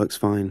still works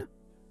fine.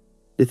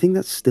 The thing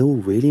that's still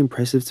really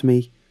impressive to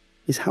me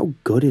is how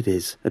good it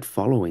is at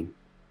following.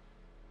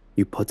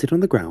 You put it on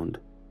the ground,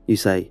 you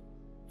say,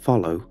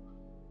 follow.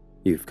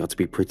 You've got to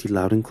be pretty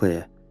loud and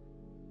clear.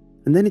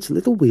 And then its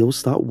little wheels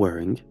start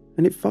whirring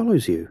and it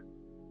follows you.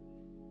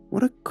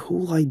 What a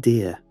cool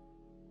idea.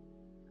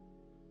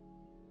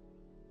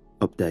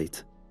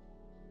 Update.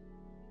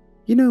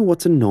 You know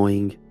what's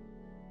annoying?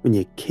 When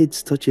your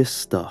kids touch your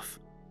stuff.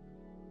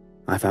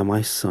 I found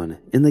my son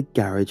in the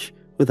garage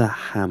with a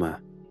hammer.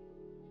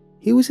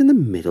 He was in the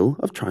middle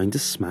of trying to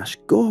smash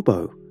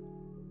Gorbo.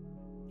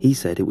 He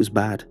said it was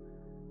bad.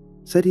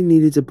 Said he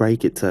needed to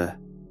break it to,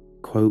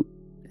 quote,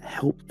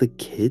 help the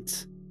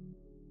kids?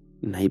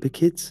 Neighbor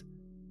kids?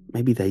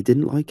 Maybe they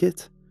didn't like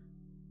it?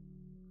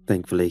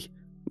 Thankfully,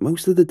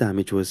 most of the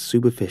damage was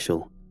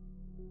superficial.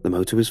 The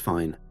motor was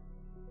fine,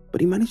 but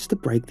he managed to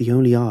break the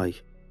only eye.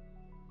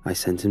 I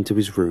sent him to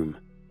his room.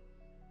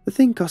 The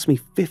thing cost me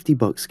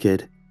 $50,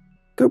 kid.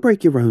 Go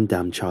break your own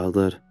damn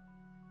childhood.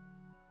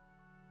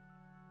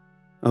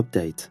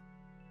 Update.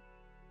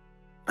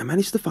 I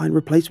managed to find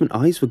replacement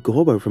eyes for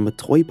Gorbo from a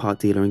toy part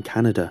dealer in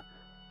Canada.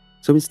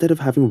 So instead of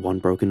having one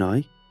broken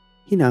eye,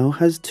 he now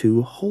has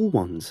 2 whole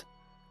ones.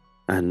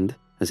 And,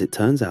 as it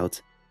turns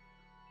out,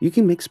 you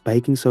can mix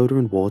baking soda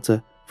and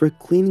water for a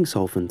cleaning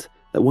solvent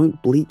that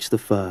won't bleach the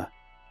fur.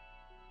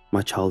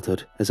 My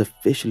childhood has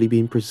officially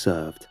been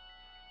preserved.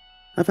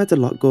 I've had to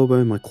lock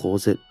Gorbo in my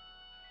closet.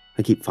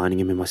 I keep finding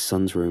him in my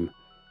son's room,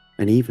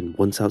 and even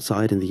once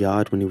outside in the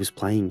yard when he was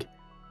playing.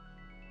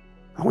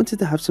 I wanted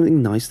to have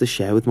something nice to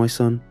share with my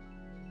son,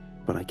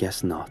 but I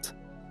guess not.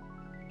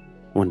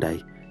 One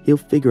day, he'll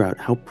figure out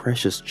how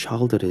precious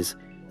childhood is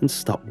and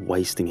stop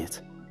wasting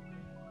it.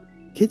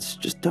 Kids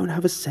just don't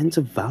have a sense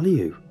of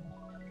value.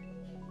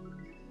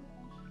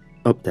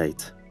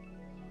 Update.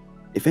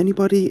 If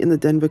anybody in the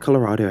Denver,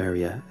 Colorado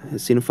area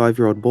has seen a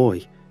 5-year-old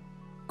boy,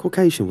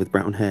 Caucasian with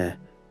brown hair,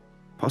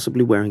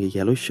 possibly wearing a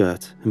yellow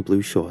shirt and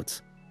blue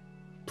shorts,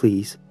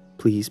 please,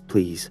 please,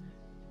 please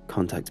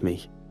contact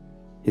me,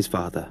 his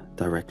father,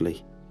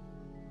 directly.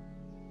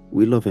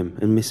 We love him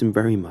and miss him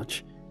very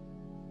much.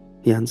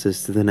 He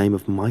answers to the name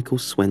of Michael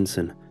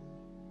Swenson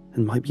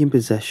and might be in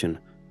possession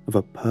of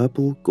a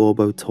purple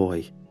Gorbo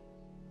toy,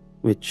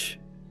 which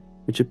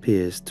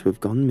appears to have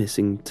gone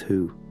missing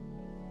too.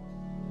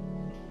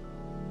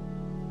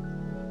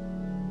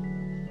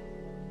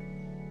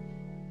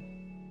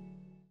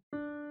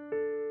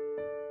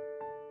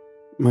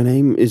 My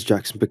name is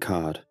Jackson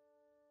Picard.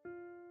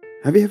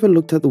 Have you ever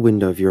looked out the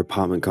window of your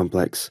apartment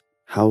complex,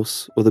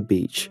 house, or the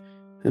beach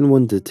and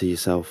wondered to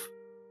yourself,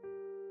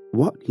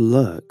 what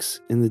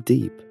lurks in the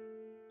deep?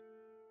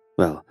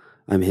 Well,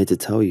 I'm here to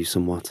tell you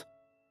somewhat.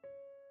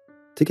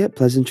 To get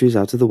pleasantries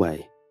out of the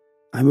way,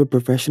 I'm a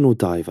professional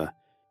diver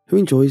who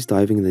enjoys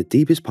diving in the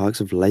deepest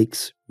parts of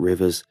lakes,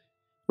 rivers,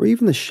 or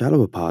even the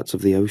shallower parts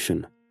of the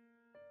ocean.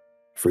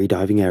 Free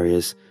diving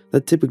areas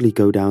that typically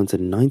go down to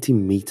 90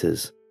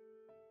 meters.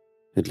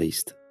 At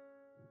least,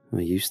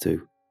 I used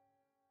to.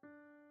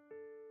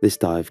 This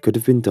dive could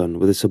have been done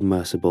with a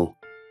submersible.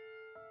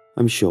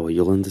 I'm sure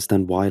you'll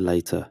understand why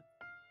later.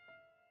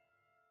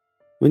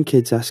 When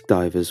kids ask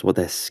divers what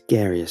their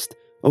scariest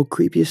or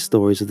creepiest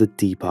stories of the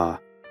deep are,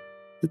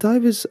 the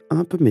divers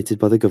aren't permitted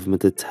by the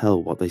government to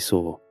tell what they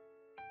saw.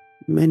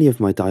 Many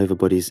of my diver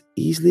buddies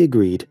easily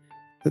agreed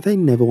that they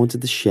never wanted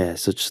to share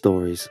such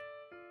stories.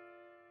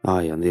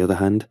 I, on the other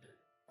hand,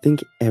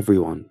 think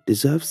everyone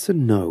deserves to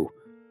know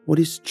what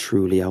is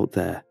truly out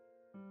there.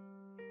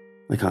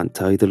 I can't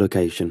tell you the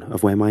location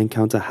of where my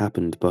encounter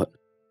happened, but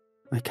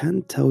I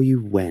can tell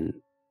you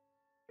when.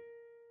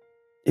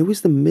 It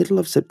was the middle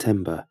of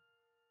September,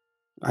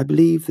 I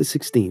believe the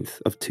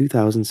 16th of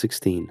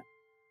 2016.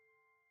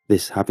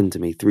 This happened to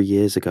me 3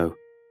 years ago,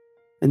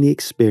 and the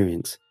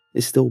experience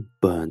is still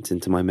burnt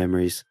into my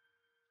memories.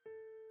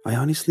 I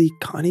honestly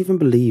can't even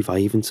believe I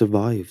even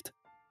survived.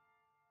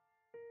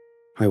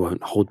 I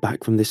won't hold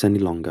back from this any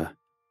longer,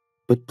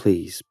 but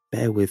please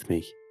bear with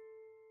me.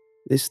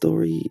 This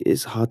story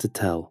is hard to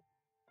tell,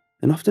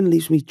 and often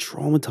leaves me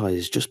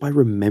traumatized just by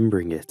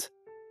remembering it.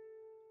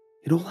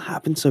 It all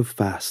happened so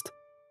fast.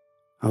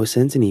 I was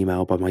sent an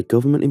email by my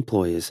government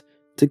employers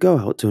to go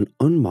out to an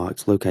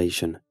unmarked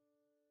location.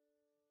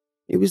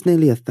 It was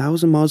nearly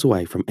 1,000 miles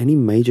away from any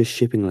major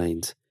shipping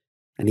lanes,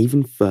 and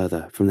even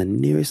further from the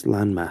nearest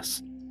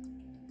landmass.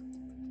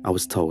 I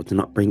was told to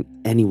not bring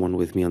anyone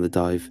with me on the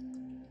dive,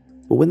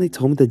 but when they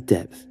told me the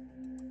depth,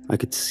 I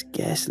could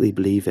scarcely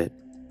believe it.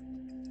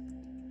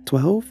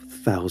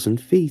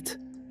 12,000 feet.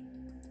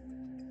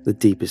 The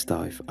deepest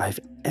dive I've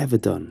ever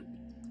done,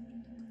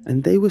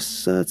 and they were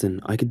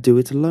certain I could do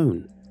it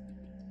alone.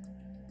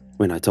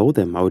 When I told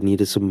them I would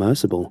need a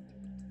submersible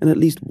and at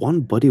least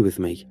one buddy with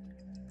me,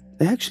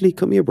 they actually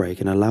cut me a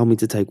break and allowed me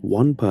to take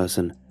one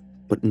person,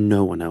 but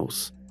no one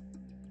else.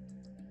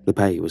 The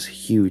pay was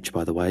huge,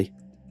 by the way.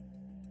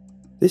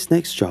 This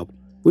next job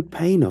would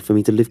pay enough for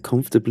me to live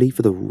comfortably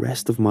for the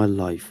rest of my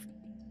life.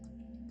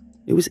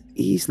 It was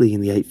easily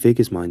in the 8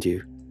 figures, mind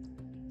you.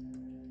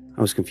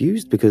 I was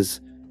confused because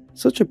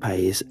such a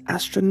pay is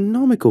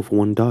astronomical for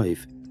one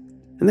dive,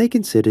 and they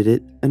considered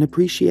it an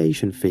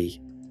appreciation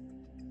fee.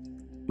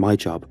 My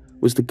job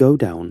was to go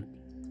down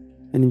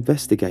and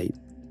investigate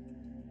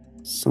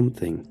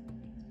something.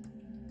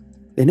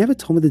 They never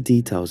told me the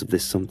details of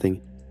this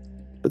something,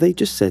 but they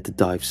just said to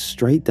dive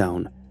straight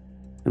down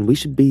and we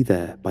should be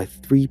there by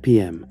 3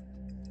 p.m.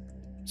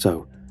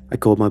 So I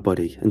called my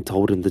buddy and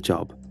told him the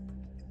job.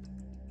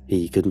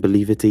 He couldn't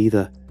believe it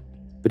either,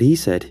 but he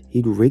said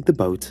he'd rig the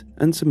boat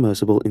and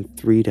submersible in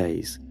 3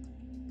 days.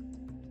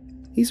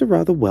 He's a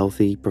rather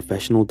wealthy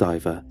professional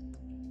diver,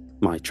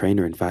 my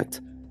trainer in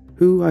fact,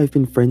 who I've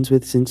been friends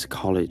with since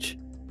college.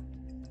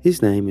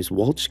 His name is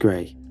Walsh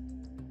Gray.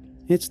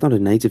 It's not a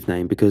native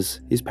name because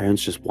his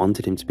parents just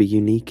wanted him to be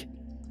unique.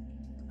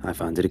 I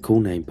found it a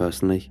cool name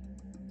personally.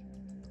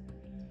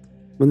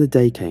 When the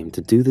day came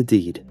to do the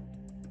deed,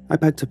 I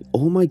packed up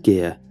all my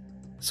gear,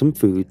 some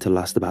food to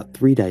last about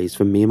 3 days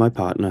for me and my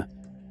partner,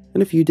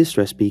 and a few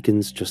distress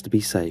beacons just to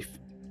be safe.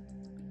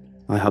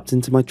 I hopped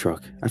into my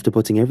truck after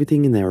putting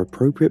everything in their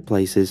appropriate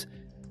places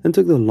and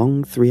took the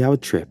long 3-hour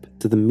trip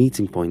to the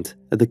meeting point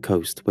at the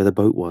coast where the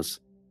boat was.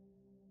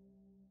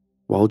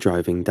 While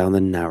driving down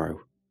the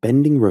narrow,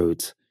 bending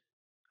roads,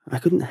 I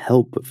couldn't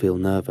help but feel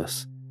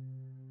nervous.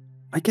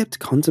 I kept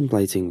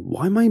contemplating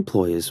why my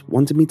employers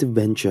wanted me to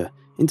venture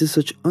into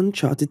such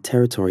uncharted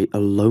territory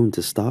alone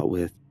to start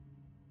with.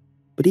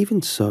 But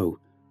even so,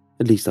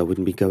 at least I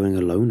wouldn't be going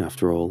alone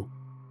after all.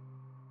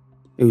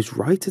 It was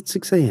right at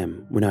 6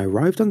 AM when I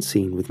arrived on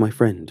scene with my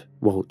friend,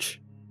 Walsh.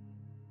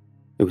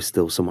 It was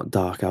still somewhat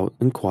dark out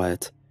and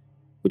quiet,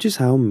 which is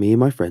how me and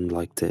my friend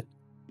liked it.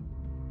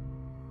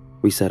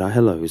 We said our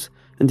hellos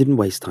and didn't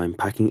waste time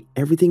packing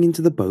everything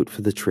into the boat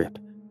for the trip,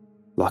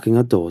 locking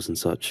our doors and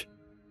such.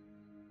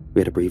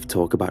 We had a brief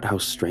talk about how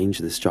strange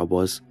this job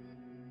was,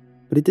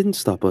 but it didn't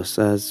stop us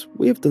as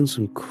we have done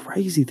some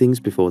crazy things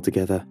before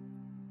together.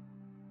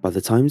 By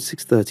the time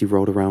 6:30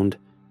 rolled around,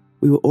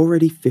 we were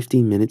already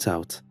 15 minutes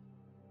out.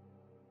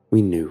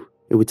 We knew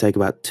it would take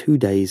about 2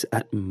 days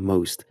at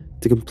most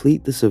to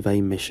complete the survey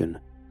mission,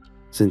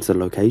 since the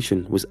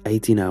location was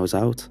 18 hours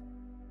out.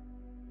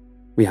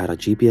 We had our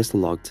GPS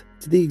logged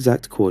to the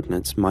exact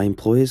coordinates my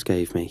employers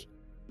gave me.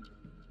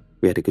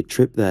 We had a good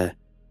trip there,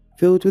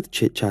 filled with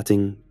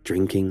chit-chatting,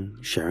 drinking,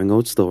 sharing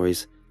old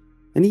stories,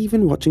 and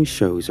even watching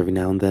shows every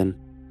now and then.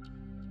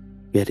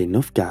 We had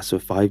enough gas for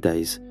 5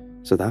 days,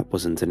 so that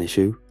wasn't an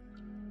issue.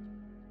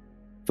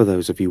 For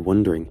those of you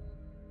wondering,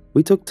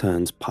 we took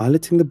turns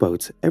piloting the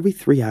boat every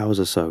 3 hours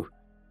or so,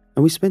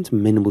 and we spent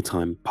minimal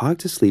time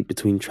parked asleep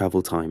between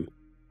travel time.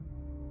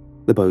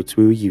 The boat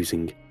we were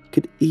using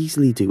could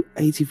easily do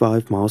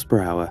 85 miles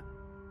per hour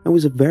and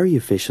was very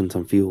efficient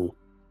on fuel.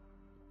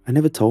 I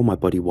never told my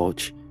buddy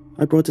Walsh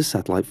I brought a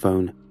satellite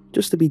phone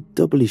just to be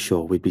doubly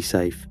sure we'd be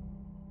safe.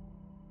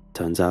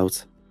 Turns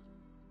out,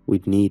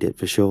 we'd need it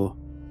for sure.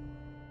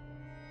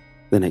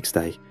 The next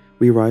day,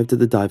 we arrived at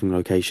the diving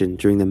location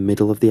during the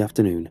middle of the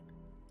afternoon.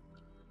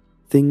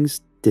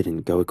 Things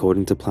didn't go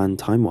according to plan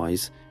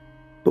time-wise,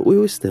 but we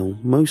were still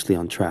mostly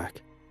on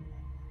track.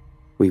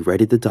 We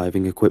readied the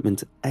diving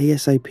equipment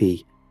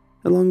ASAP,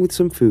 along with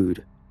some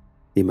food,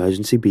 the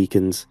emergency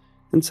beacons,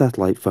 and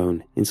satellite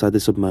phone inside the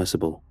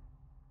submersible.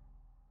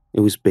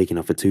 It was big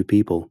enough for 2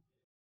 people,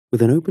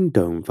 with an open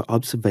dome for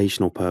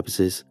observational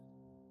purposes,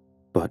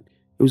 but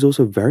it was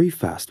also very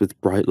fast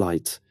with bright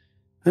lights,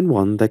 and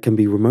one that can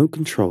be remote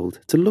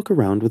controlled to look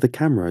around with a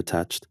camera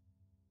attached.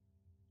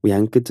 We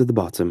anchored to the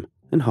bottom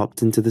and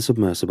hopped into the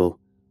submersible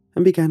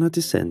and began our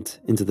descent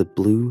into the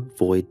blue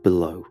void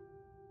below.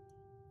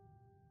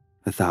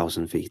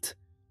 1,000 feet,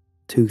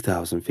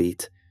 2,000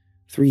 feet,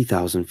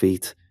 3,000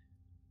 feet.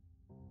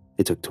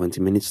 It took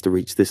 20 minutes to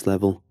reach this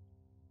level.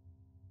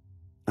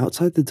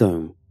 Outside the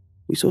dome,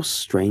 we saw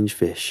strange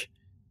fish,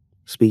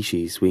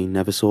 species we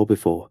never saw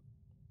before,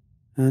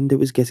 and it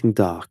was getting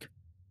dark,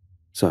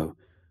 so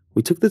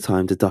we took the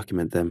time to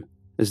document them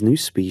as new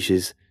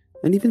species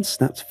and even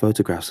snapped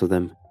photographs of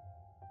them.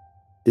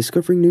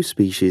 Discovering new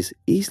species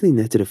easily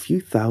netted a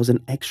few thousand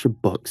extra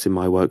bucks in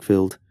my work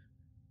field,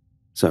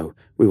 so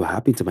we were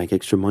happy to make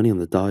extra money on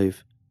the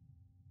dive.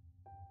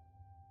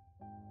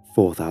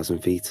 4,000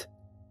 feet,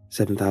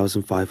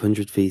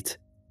 7,500 feet,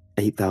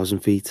 8,000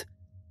 feet.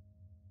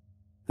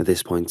 At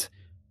this point,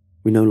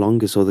 we no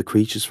longer saw the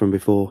creatures from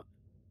before,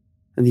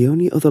 and the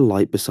only other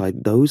light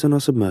beside those on our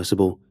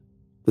submersible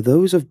were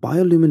those of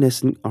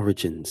bioluminescent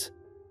origins.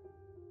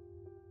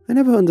 I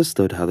never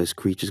understood how those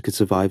creatures could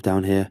survive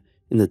down here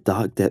in the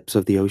dark depths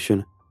of the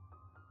ocean.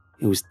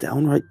 It was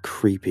downright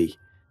creepy,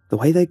 the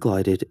way they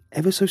glided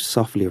ever so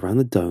softly around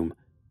the dome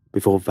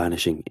before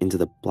vanishing into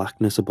the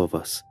blackness above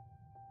us.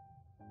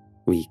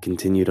 We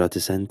continued our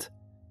descent.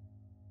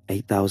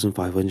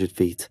 8,500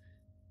 feet,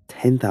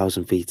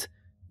 10,000 feet,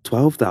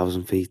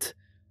 12,000 feet.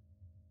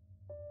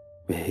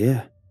 "We're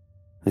here,"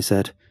 I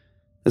said,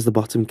 as the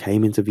bottom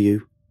came into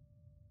view.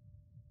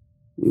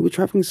 We were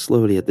traveling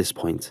slowly at this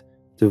point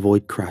to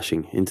avoid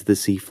crashing into the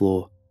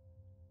seafloor.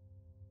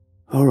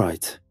 "All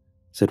right,"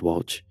 said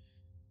Walsh.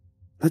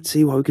 "Let's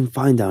see what we can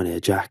find down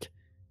here, Jack,"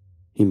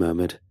 he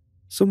murmured,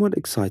 somewhat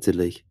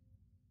excitedly.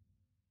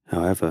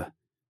 However,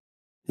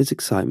 his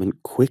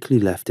excitement quickly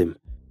left him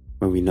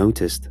when we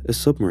noticed a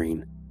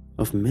submarine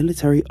of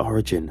military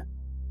origin.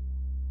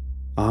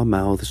 Our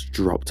mouths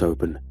dropped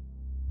open,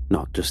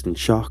 not just in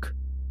shock,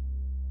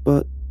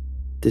 but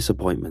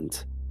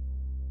disappointment.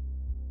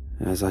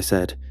 As I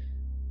said,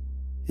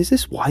 "Is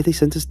this why they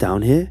sent us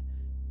down here?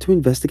 To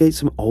investigate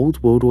some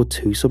old World War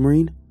II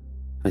submarine?"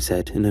 I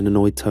said in an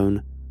annoyed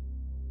tone.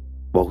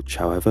 Walsh,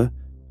 however,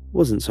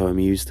 wasn't so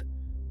amused.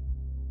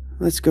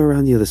 "Let's go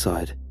around the other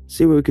side,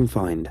 see what we can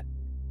find,"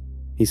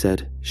 he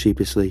said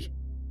sheepishly.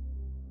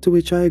 to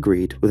which I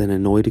agreed with an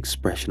annoyed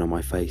expression on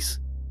my face.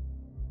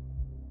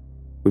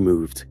 We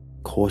moved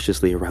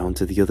cautiously around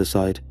to the other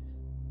side,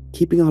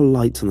 keeping our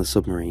lights on the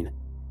submarine.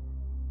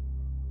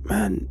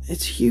 "Man,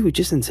 it's huge,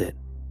 isn't it?"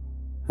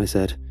 I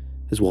said,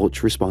 as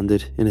Walsh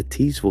responded in a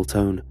teaseful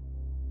tone.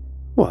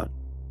 "What?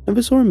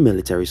 Never saw a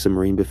military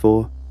submarine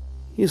before?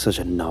 You're such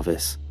a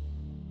novice."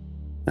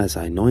 As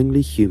I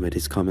annoyingly humoured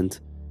his comment.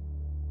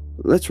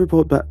 "Let's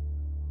report back."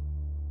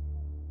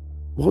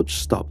 Walsh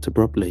stopped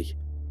abruptly,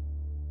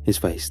 his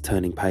face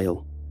turning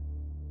pale.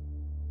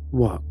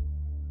 "What?"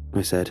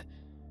 I said,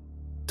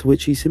 to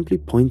which he simply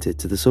pointed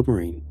to the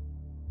submarine.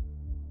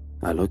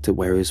 I looked at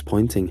where he was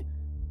pointing,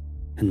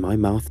 and my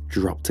mouth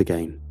dropped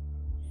again.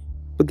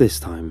 But this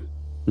time,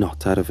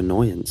 not out of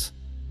annoyance,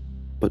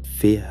 but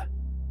fear.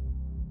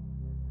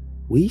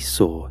 We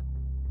saw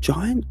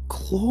giant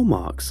claw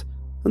marks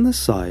on the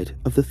side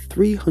of the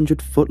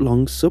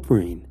 300-foot-long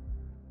submarine.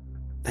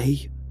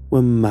 They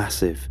were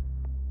massive.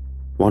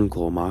 One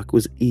claw mark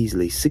was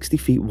easily 60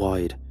 feet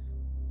wide,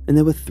 and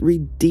there were 3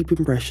 deep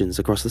impressions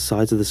across the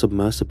sides of the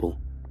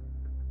submersible.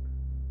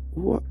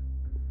 What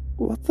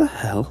the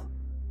hell?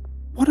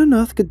 What on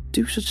earth could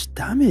do such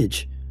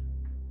damage?"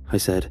 I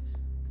said,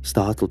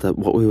 startled at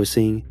what we were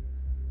seeing.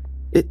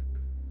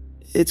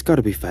 It's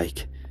gotta be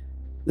fake.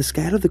 The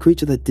scale of the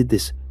creature that did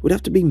this would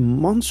have to be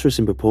monstrous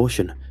in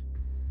proportion.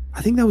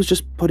 I think that was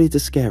just put here to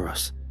scare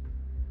us,"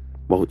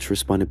 Walsh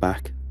responded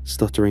back,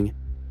 stuttering.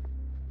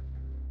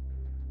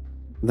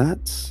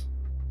 That's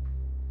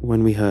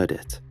when we heard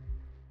it.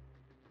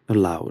 A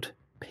loud,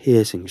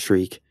 piercing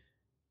shriek,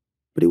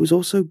 but it was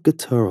also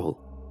guttural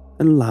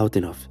and loud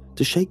enough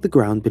to shake the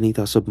ground beneath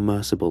our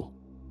submersible.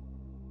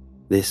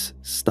 This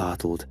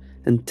startled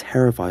and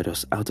terrified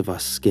us out of our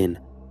skin,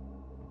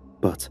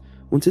 but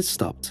once it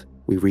stopped,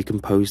 we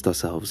recomposed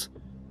ourselves.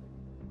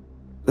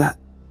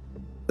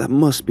 That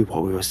must be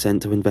what we were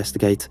sent to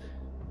investigate,"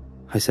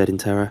 I said in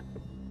terror,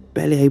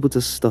 barely able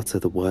to stutter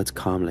the words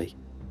calmly.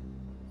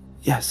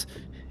 "Yes,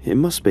 it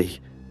must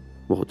be,"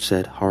 Walsh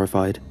said,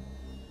 horrified.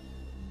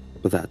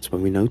 But that's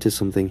when we noticed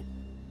something.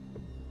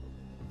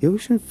 The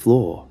ocean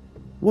floor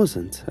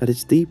wasn't at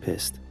its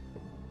deepest.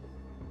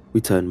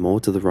 We turned more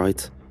to the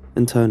right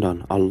and turned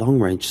on our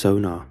long-range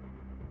sonar,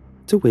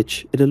 to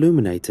which it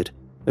illuminated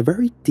a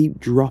very deep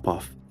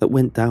drop-off that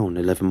went down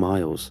 11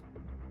 miles.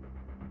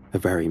 A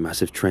very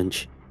massive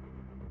trench,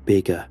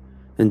 bigger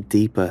and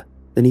deeper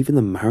than even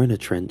the Mariner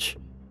Trench.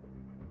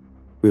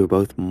 We were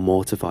both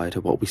mortified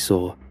at what we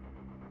saw,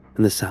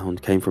 and the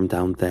sound came from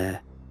down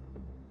there.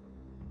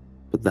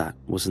 But that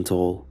wasn't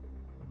all.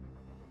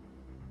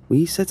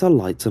 We set our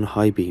lights on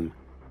high beam,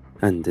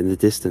 and in the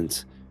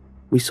distance,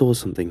 we saw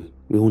something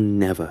we will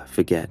never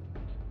forget.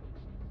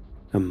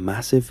 A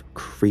massive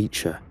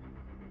creature,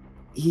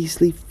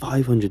 easily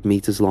 500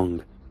 meters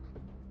long.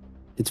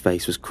 Its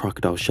face was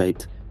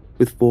crocodile-shaped,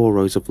 with 4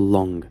 rows of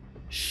long,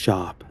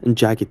 sharp and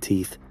jagged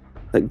teeth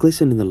that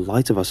glistened in the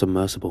light of our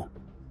submersible.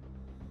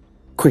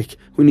 "Quick,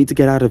 we need to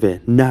get out of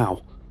here,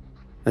 now,"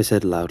 I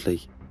said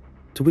loudly,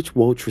 to which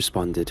Walsh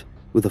responded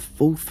with a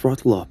full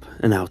throttle up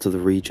and out of the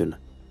region.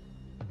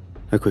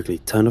 I quickly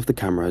turned off the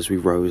camera as we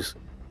rose,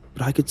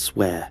 but I could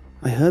swear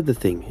I heard the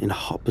thing in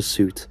hot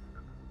pursuit.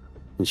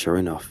 And sure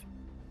enough,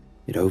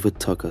 it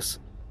overtook us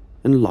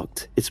and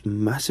locked its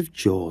massive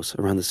jaws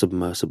around the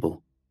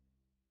submersible.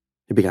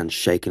 It began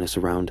shaking us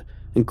around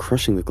and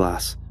crushing the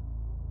glass.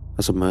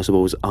 Our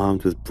submersible was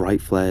armed with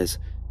bright flares,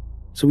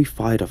 so we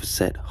fired off a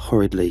set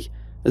hurriedly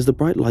as the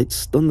bright light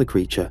stunned the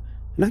creature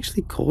and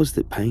actually caused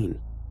it pain,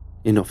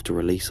 enough to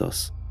release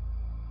us.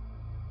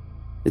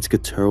 Its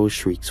guttural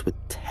shrieks were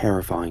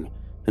terrifying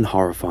and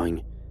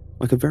horrifying,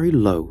 like a very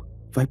low,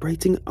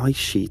 vibrating ice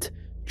sheet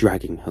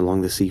dragging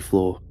along the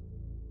seafloor.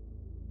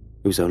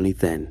 It was only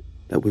then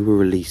that we were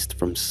released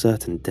from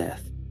certain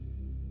death.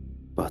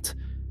 But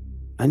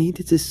I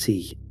needed to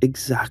see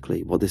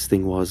exactly what this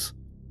thing was.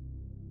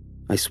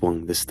 I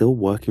swung the still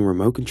working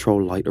remote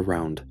control light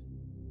around,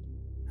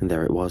 and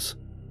there it was.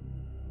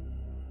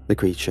 The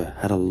creature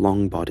had a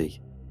long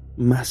body,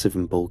 massive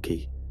and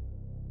bulky.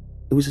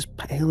 It was as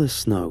pale as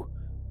snow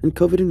and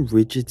covered in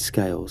rigid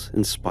scales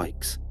and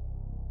spikes.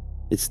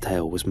 Its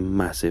tail was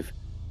massive,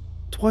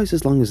 twice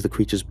as long as the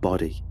creature's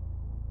body,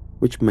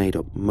 which made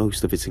up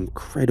most of its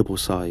incredible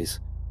size.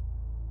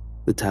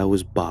 The tail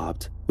was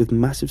barbed with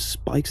massive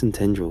spikes and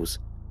tendrils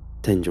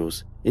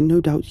it no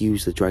doubt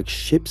used to drag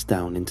ships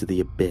down into the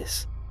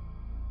abyss.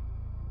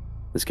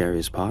 The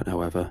scariest part,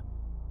 however,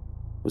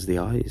 was the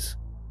eyes.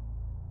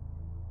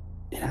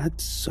 It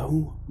had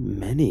so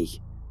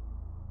many,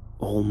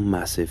 all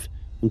massive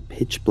and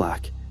pitch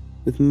black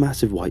with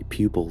massive white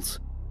pupils.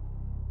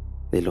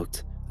 They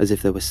looked as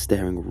if they were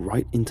staring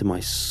right into my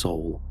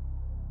soul.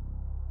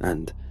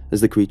 And as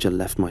the creature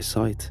left my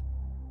sight,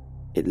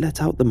 it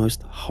let out the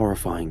most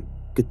horrifying,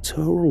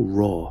 guttural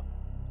roar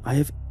I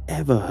have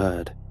ever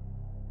heard.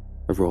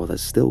 A roar that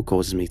still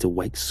causes me to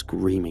wake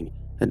screaming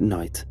at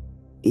night,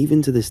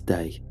 even to this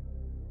day.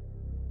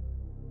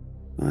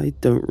 I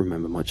don't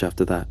remember much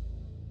after that.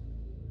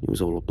 It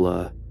was all a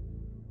blur.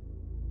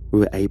 We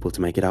were able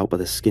to make it out by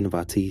the skin of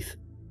our teeth,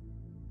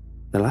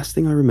 The last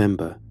thing I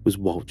remember was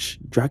Walsh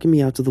dragging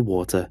me out of the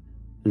water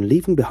and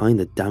leaving behind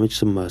the damaged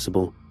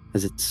submersible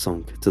as it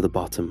sunk to the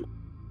bottom,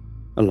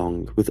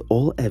 along with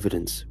all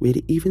evidence we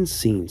had even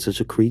seen such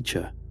a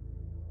creature.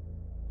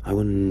 I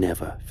will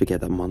never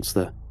forget that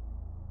monster.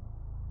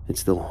 It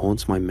still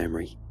haunts my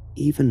memory,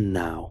 even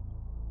now.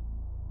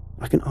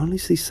 I can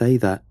honestly say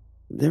that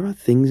there are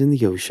things in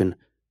the ocean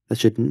that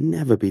should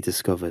never be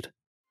discovered.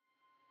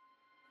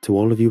 To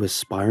all of you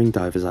aspiring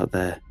divers out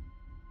there,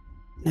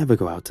 never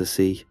go out to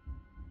sea.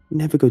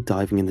 Never go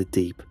diving in the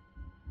deep.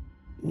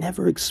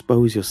 Never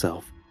expose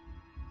yourself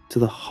to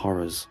the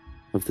horrors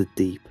of the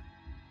deep.